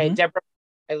 Okay, Mm-hmm. Deborah.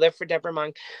 I live for Deborah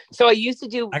Monk. So I used to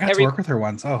do. I got to work with her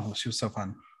once. Oh, she was so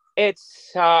fun.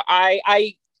 It's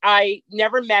I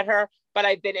never met her, but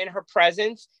I've been in her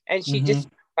presence, and she just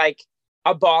like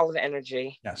a ball of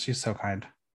energy. Yeah, she's so kind.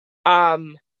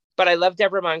 But I love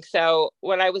Deborah Monk. So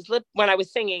when I was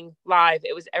singing live,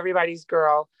 it was Everybody's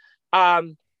Girl.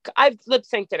 I've lip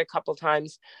synced it a couple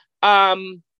times.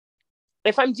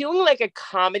 If I'm doing like a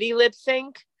comedy lip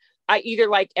sync, I either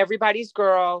like Everybody's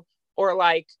Girl or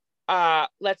like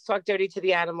Let's Talk Dirty to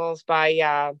the Animals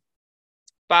by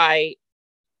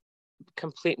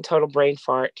complete and total brain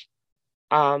fart.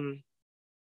 Gilda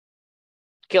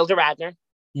Radner.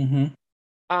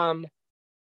 Mm-hmm.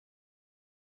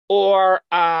 Or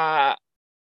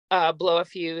Blow a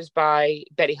Fuse by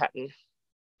Betty Hutton.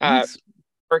 Nice.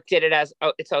 Burke did it as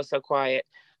It's Oh So Quiet.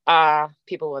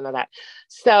 People will know that.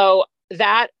 So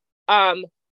that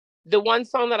the one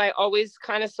song that I always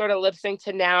kind of sort of lip sync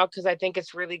to now, because I think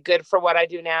it's really good for what I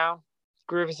do now,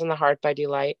 Groove is in the Heart by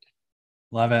Delight.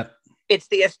 Love it. It's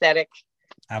the aesthetic.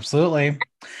 Absolutely.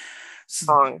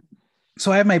 Song.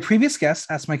 So I have my previous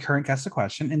guest ask my current guest a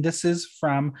question, and this is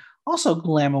from also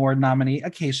Glam Award nominee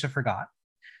Acacia Forgot.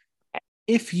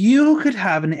 If you could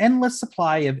have an endless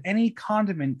supply of any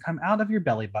condiment come out of your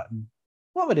belly button,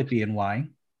 what would it be and why?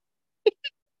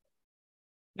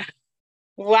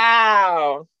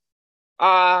 Wow.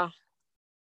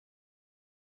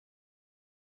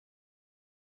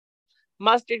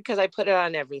 Mustard, because I put it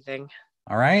on everything.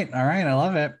 All right. I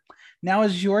love it. Now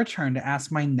is your turn to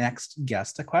ask my next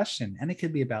guest a question, and it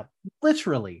could be about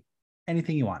literally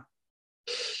anything you want.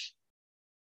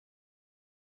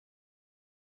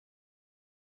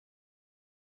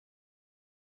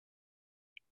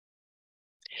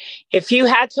 If you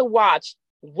had to watch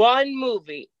one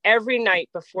movie every night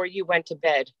before you went to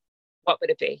bed, what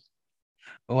would it be?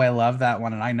 Oh, I love that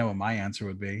one, and I know what my answer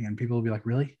would be. And people will be like,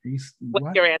 "Really?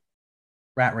 What's your answer?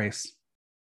 Rat Race."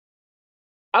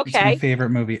 Okay. It's my favorite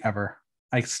movie ever.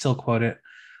 I still quote it.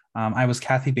 I was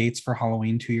Kathy Bates for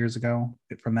Halloween 2 years ago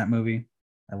from that movie.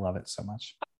 I love it so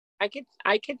much. I could.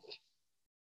 Okay.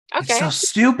 It's so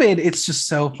stupid. It's just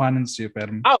so fun and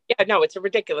stupid. Oh yeah, no, it's a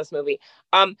ridiculous movie.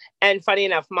 And funny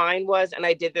enough, mine was, and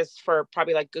I did this for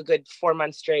probably like a good 4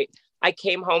 months straight. I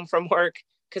came home from work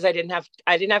because I didn't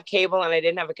have cable and I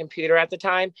didn't have a computer at the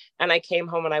time, and I came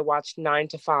home and I watched 9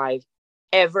 to 5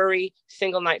 every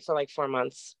single night for like 4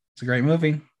 months. It's a great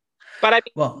movie. But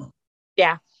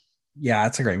yeah,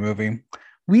 it's a great movie.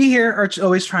 We here are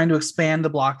always trying to expand the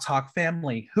Block Talk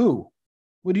family. Who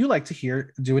would you like to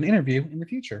hear do an interview in the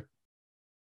future?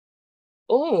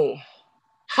 Oh,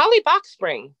 Holly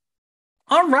Boxspring.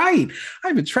 All right.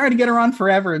 I've been trying to get her on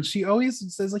forever, and she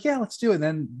always says like, "Yeah, let's do it," and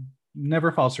then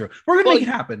never falls through. We're gonna make it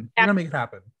happen. We're gonna make it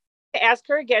happen. Ask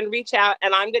her again. Reach out,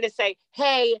 and I'm gonna say,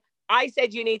 "Hey, I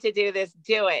said you need to do this.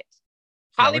 Do it."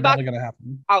 Holly Boxspring gonna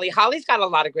happen. Holly's got a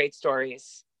lot of great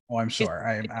stories. Oh, I'm sure.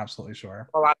 I am absolutely sure.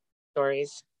 A lot of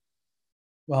stories.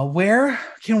 Well, where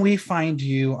can we find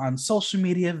you on social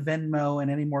media, Venmo, and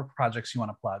any more projects you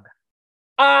want to plug?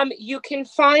 You can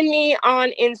find me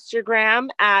on Instagram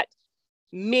at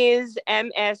Ms.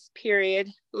 MS period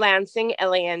Lancing,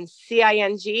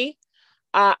 Lancing.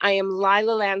 I am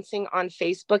Lailah Lancing on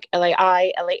Facebook,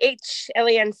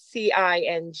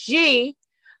 LailaHLancing.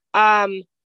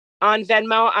 On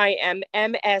Venmo, I am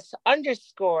MS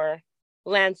underscore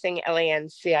Lancing,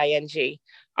 Lancing.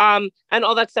 And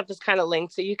all that stuff is kind of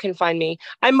linked, so you can find me.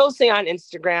 I'm mostly on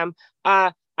Instagram.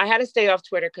 I had to stay off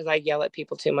Twitter because I yell at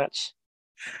people too much.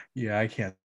 Yeah, I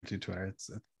can't do Twitter.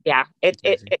 Yeah,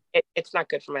 Crazy. it's not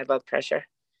good for my blood pressure.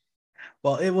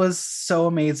 Well, it was so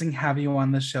amazing having you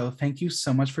on the show. Thank you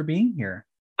so much for being here.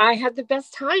 I had the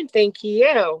best time. Thank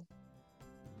you.